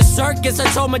family's not a circus. I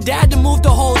told my dad to move the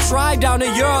whole tribe down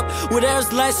to Europe, where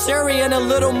there's less Syria and a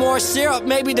little more syrup.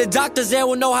 Maybe the doctors there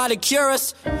will know how to cure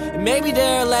us. Maybe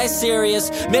they're less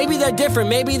serious. Maybe they're different.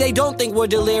 Maybe they don't think we're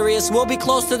delirious. We'll be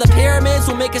close to the pyramids.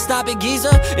 We'll make a stop at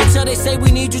Giza until they say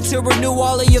we need you to renew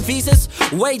all of your visas.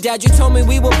 Wait, Dad, you told me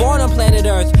we were born on planet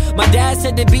Earth. My dad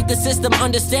said to beat the system,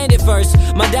 understand it first.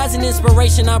 My dad's an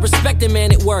inspiration. I respect a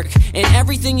man at work. And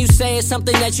everything you say is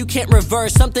something that you can't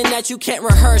reverse, something that you can't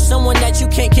rehearse. someone that you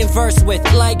can't converse with.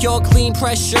 Like your clean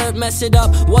pressed shirt, mess it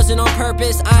up, wasn't on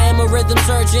purpose. I am a rhythm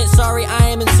surgeon, sorry I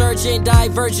am insurgent,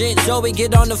 divergent. Zoe,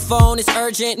 get on the phone, it's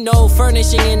urgent. No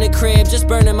furnishing in the crib, just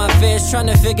burning my fist, trying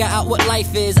to figure out what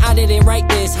life is. I didn't write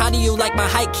this, how do you like my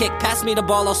high kick? Pass me the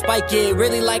ball, I'll spike it.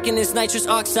 Really liking this nitrous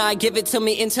oxide, give it to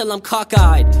me until I'm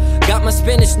cockeyed. Got my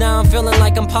spinach now, I'm feeling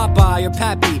like I'm Popeye or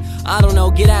Pappy. I don't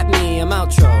know, get at me, I'm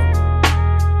outro.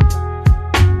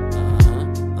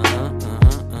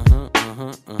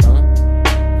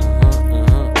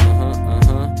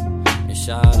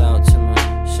 Shout out to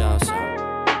my shouts out.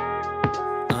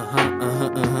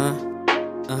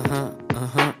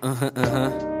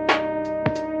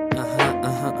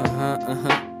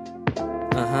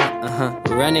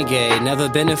 Renegade, never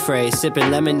been afraid,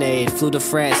 sipping lemonade, flew to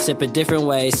France, sip a different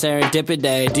way,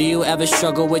 serendipity. Do you ever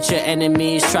struggle with your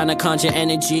enemies, trying to conjure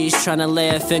energies, trying to lay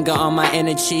a finger on my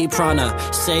energy, prana?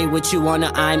 Say what you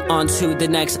wanna, I'm on to the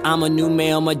next. I'm a new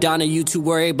male Madonna, you too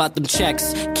worry about them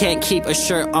checks. Can't keep a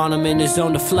shirt on, I'm in the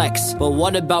zone to flex. But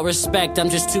what about respect, I'm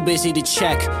just too busy to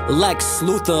check. Lex,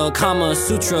 Luthor, Kama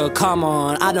Sutra, come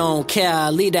on, I don't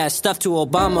care, leave that stuff to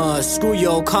Obama. Screw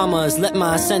your commas, let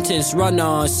my sentence run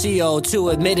on.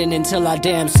 CO2 admitting until our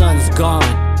damn son's gone.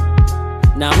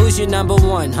 Now who's your number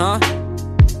one, huh?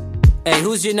 Hey,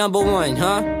 who's your number one,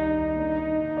 huh?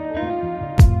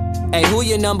 Hey, who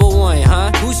your number one,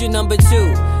 huh? Who's your number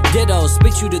two? Ditto,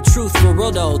 spit you the truth for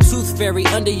real though. Tooth fairy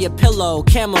under your pillow,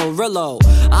 Camarillo.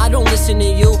 I don't listen to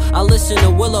you, I listen to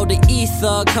Willow the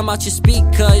ether. Come out your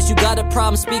speakers, you got a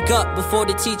problem, speak up before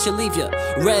the teacher leave you.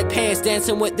 Red pants,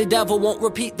 dancing with the devil, won't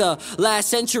repeat the last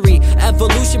century.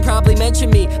 Evolution probably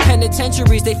mentioned me.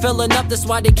 Penitentiaries, they filling up, that's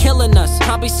why they killing us.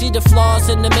 Probably see the flaws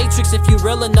in the matrix if you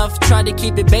real enough. Try to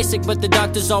keep it basic, but the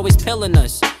doctor's always pilling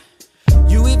us.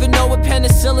 You even know what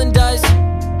penicillin does?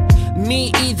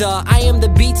 Me either, I am the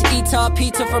beat eater,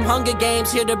 Peter from Hunger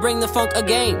Games, here to bring the funk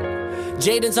again.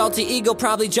 Jaden's alter ego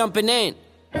probably jumping in.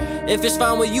 If it's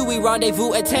fine with you, we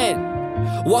rendezvous at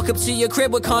 10. Walk up to your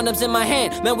crib with condoms in my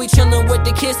hand. Man, we chillin' with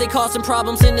the kids, they causing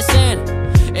problems in the sand.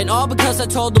 And all because I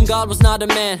told them God was not a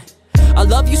man. I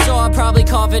love you so I'll probably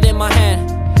carve it in my hand.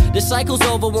 The cycle's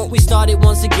over, won't we start it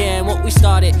once again? Won't we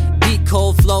start it? Beat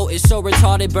cold flow is so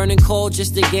retarded, burning cold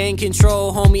just to gain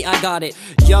control. Homie, I got it.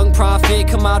 Young prophet,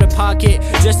 come out of pocket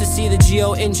just to see the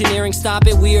geoengineering stop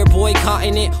it. We are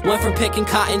boycotting it. Went from picking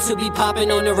cotton to be popping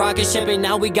on the rocket ship, and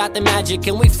now we got the magic.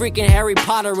 And we freaking Harry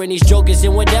Potter and these jokers.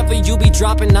 And whatever you be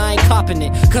dropping, I ain't copping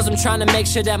it. Cause I'm trying to make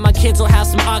sure that my kids will have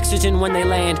some oxygen when they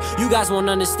land. You guys won't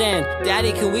understand.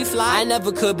 Daddy, can we fly? I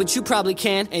never could, but you probably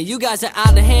can. And you guys are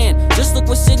out of hand. Just look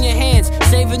what's in your hands.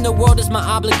 Saving the world is my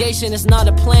obligation, it's not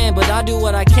a plan, but I do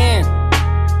what I can.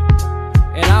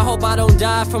 And I hope I don't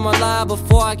die from a lie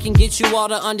before I can get you all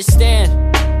to understand.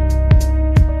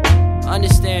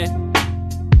 Understand.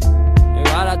 And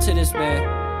right out to this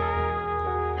man.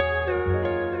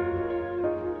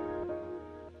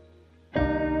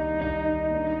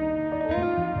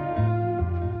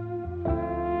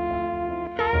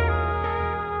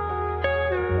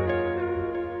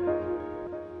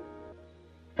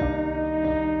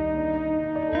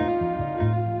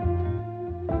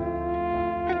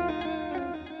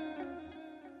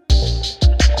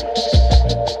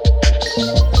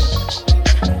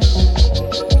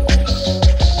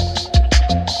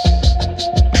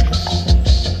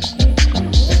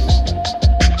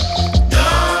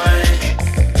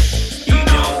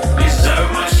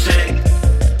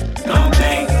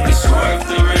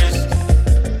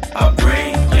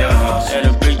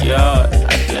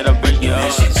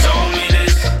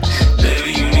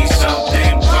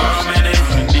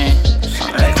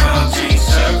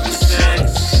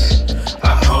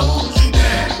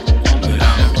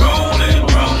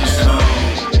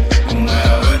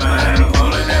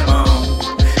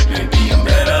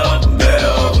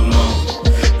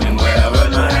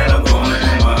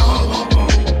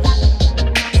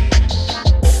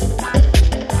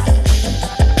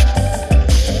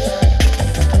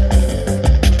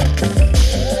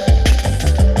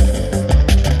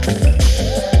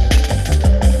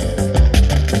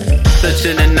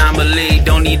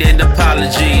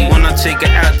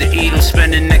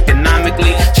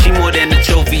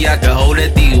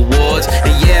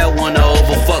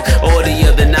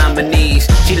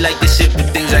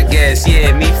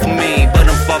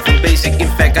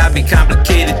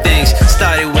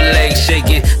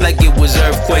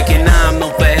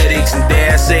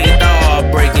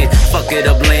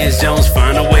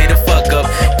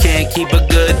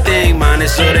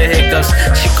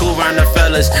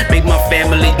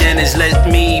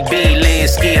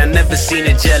 seen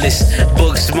her jealous.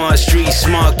 Book smart, street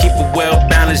smart, keep it well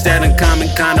balanced. That uncommon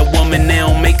kind of woman, they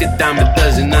don't make a dime a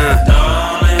dozen,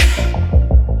 Darling,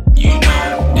 you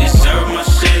don't deserve my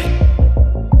shit.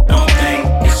 Don't think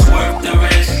it's worth the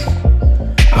risk.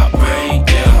 I break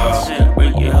your heart. I said I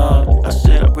break your heart. I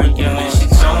said I break your heart. And then she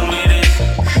told me this.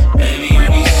 Baby, you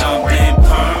need something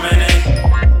permanent,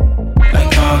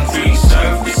 like concrete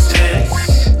surfaces.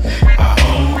 I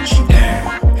hold you down,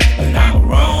 and I'm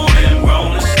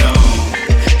rolling stone.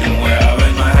 And where I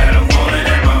rest my head, I'm holding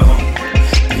at my home.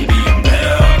 Baby, I'm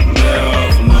better off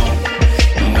alone.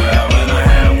 And where I rest my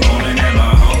head, I'm holding at my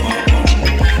home.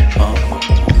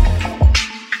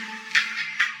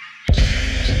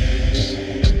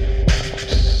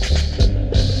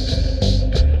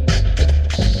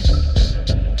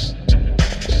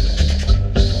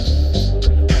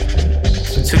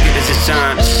 Took it as a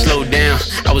sign to slow down.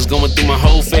 I was going through my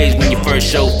whole phase when you first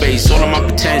showed face. All of my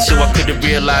potential I could've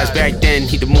realized back then.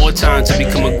 Needed more time to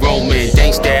become a grown man.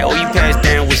 Thanks that all you passed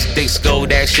down was thick skull,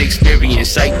 that Shakespearean.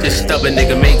 Psych, this stubborn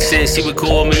nigga makes sense. He would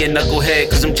call me a knucklehead,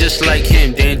 cause I'm just like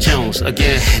him, Dan Jones.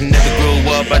 Again, never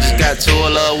grew up, I just got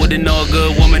taller. Wouldn't know a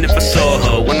good woman if I saw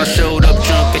her. When I showed up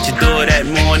drunk at your door that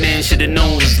morning, should've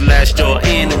known it was the last straw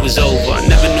and it was over. I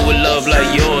never knew a love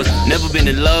like yours, never been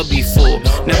in love before.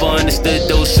 Never understood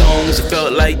those songs, it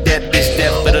felt like that bitch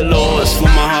death for the lost.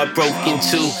 When my heart broke in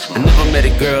two, I never met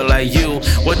a girl like you.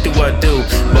 What do I do?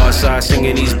 Bar side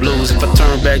singing these blues. If I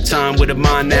turn back time with a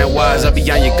mind that wise, I'll be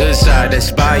on your good side,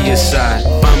 that's by your side.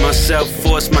 Find myself,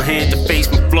 force my hand to face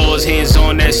my flaws. Hands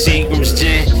on that Seagram's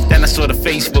gin. Then I saw the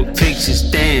Facebook pictures.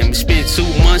 Damn, it's been 2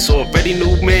 months, already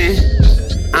new man.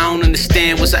 I don't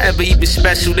understand, was I ever even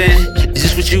special then? Is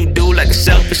this what you do, like a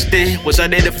selfish thing? Was I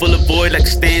there to fill a void like a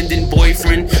stand-in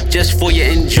boyfriend, just for your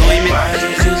enjoyment? Why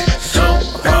is it so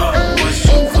hard what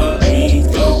you put me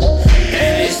through?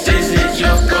 And this isn't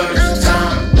your first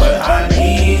time, but I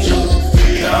need you,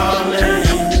 darling.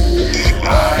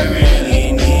 I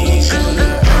really need you to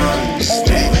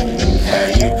understand how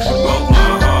you broke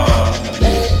my heart.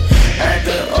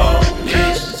 After all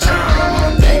this time,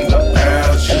 I think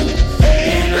about you.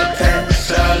 In the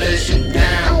past, I let you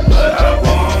down, but I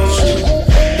want you,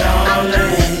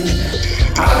 darling.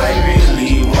 I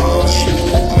really want you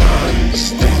to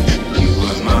understand. You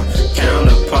were my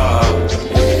counterpart.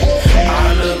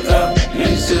 I look up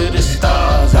into the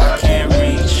stars, I can't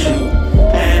reach you,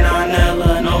 and I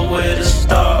never know where to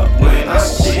start when I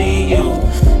see you,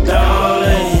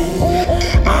 darling.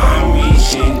 I'm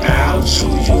reaching out to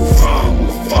you from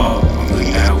afar, but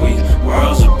now we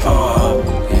worlds apart.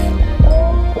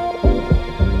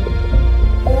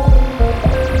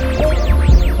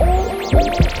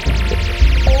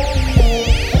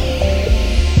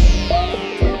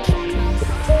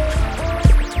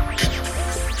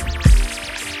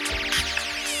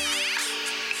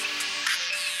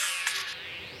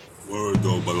 Word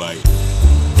though, but like,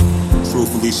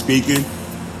 truthfully speaking,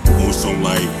 on some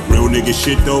like real nigga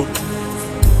shit though,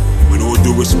 with all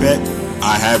due respect,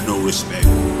 I have no respect.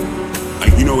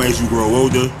 Like, you know, as you grow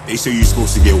older, they say you're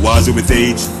supposed to get wiser with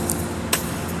age.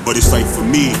 But it's like, for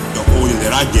me, the older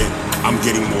that I get, I'm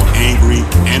getting more angry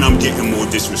and I'm getting more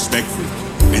disrespectful.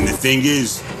 And the thing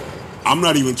is, I'm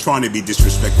not even trying to be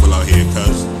disrespectful out here,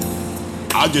 cause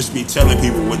I'll just be telling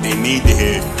people what they need to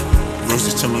hear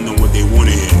versus telling them what they want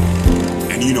to hear.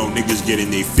 And you know, niggas get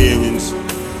in their feelings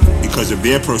because of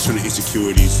their personal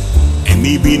insecurities. And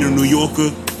me being a New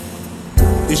Yorker,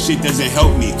 this shit doesn't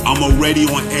help me. I'm already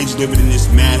on edge living in this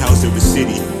madhouse of a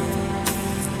city.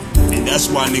 And that's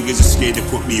why niggas are scared to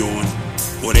put me on,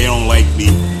 or they don't like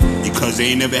me, because they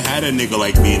ain't never had a nigga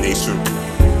like me in their circle.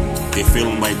 They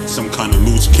feeling like some kind of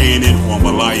loose cannon or I'm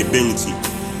a liability.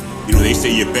 You know, they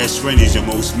say your best friend is your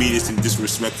most meanest and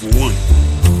disrespectful one.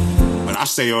 But I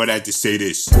say all that to say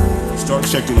this. Start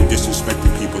checking and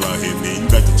disrespecting people out here, man. You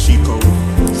got the cheat code,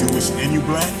 Jewish and you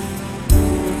black?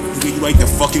 You like the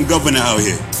fucking governor out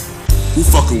here. Who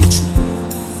fucking with you?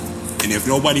 And if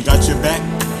nobody got your back,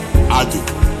 I do.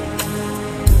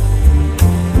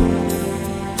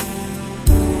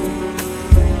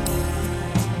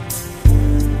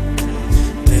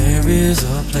 There is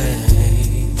a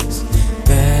place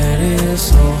that is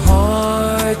so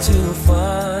hard to find.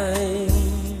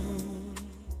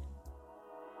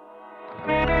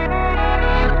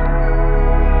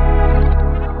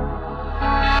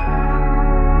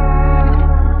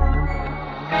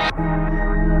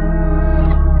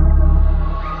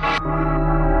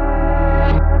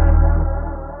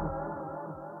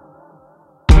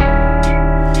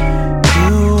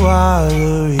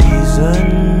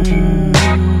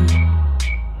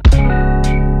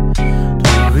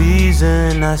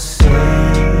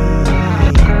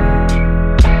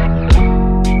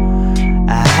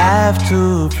 have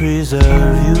to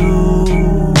preserve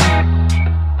you,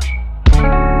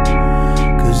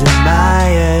 'cause you're my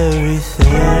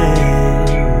everything.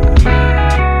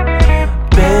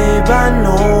 Babe, I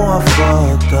know I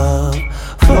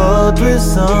fucked with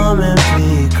some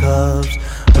empty cups,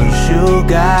 but you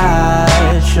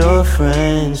got your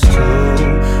friends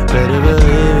too. Better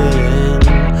believe it.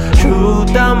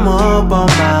 Truth, I'm up on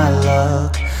my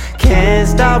luck. Can't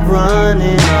stop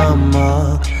running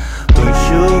amok, but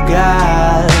you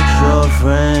got your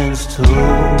friends too.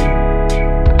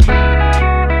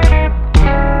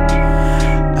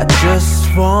 I just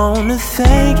wanna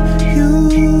thank you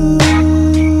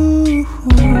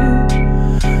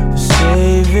for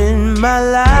saving my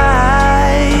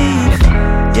life.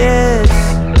 Yes,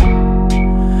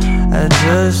 I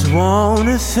just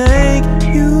wanna thank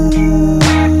you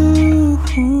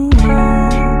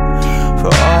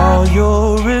for all your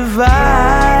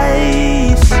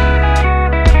advice.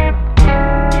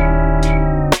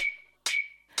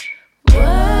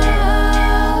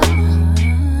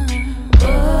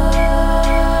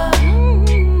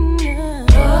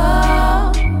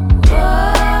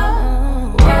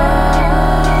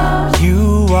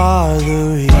 You are the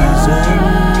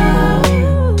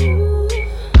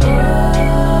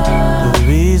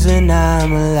reason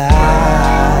I'm alive.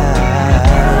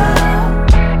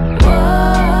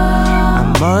 I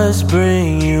must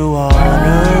bring you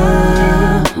honor.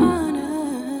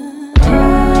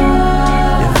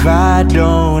 If I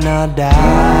don't, I'll die.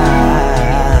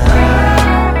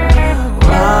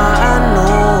 I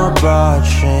know I brought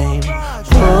shame,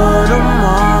 put a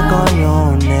mark on your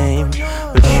name,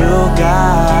 but you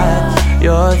got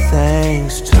your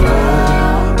things too.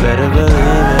 Better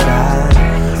believe it, I'm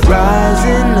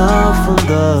rising up from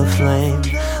the flame,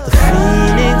 the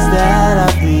phoenix that I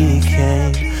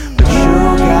became. But you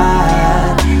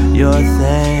got your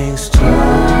things too.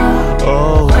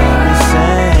 Oh, let me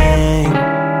sing.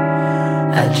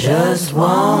 I just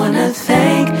wanna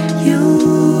thank you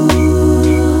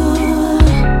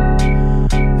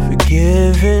for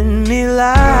giving me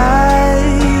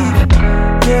life.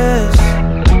 Yes,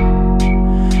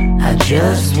 I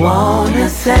just wanna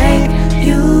thank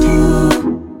you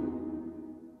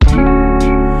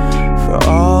for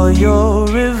all your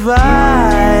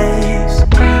advice.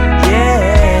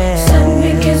 Yeah. Send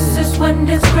me kisses when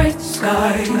it's great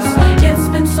skies. It's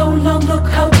been so long, look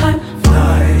how time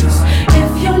flies.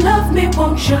 If you love me,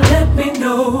 won't you let me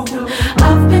know?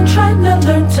 I've been trying to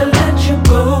learn to let you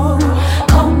go.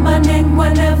 Call my name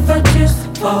whenever tears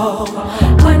fall.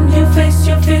 When you face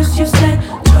your fears, you stand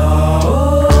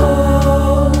tall.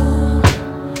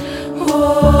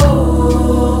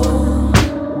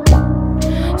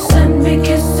 Send me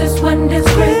kisses when it's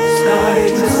great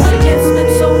skies. It's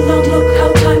been so long, look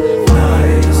how time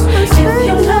flies. If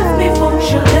you love me, won't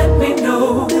you let me know?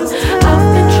 I've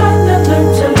been trying to learn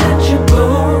to let you go.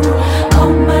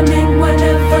 Call my name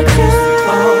whenever tears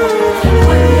fall.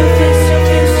 When you face your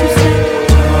fears, you stand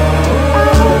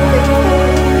tall.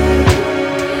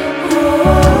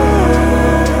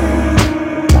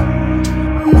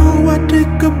 No, I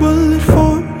take a bullet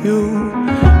for you.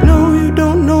 No, you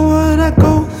don't know what I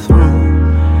go through.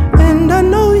 And I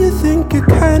know you think you're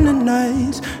kinda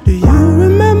nice. Do you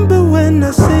remember when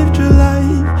I saved your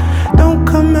life? Don't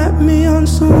come at me on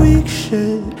some weak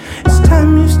shit. It's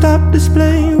time you stop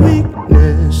displaying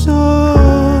weakness.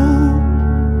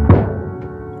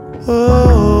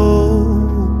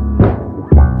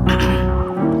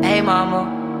 Hey mama,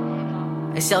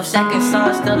 it's your second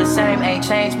son, still the same, ain't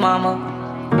changed mama.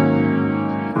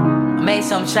 I made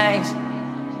some change.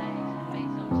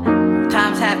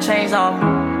 Times have changed on me.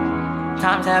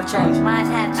 Times have changed.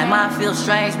 And mine feels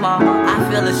strange, mama. I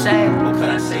feel ashamed. What can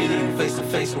I say to you face to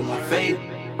face with my fate?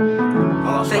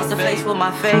 Face to face with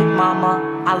my fate, mama.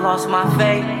 I lost my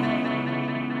faith.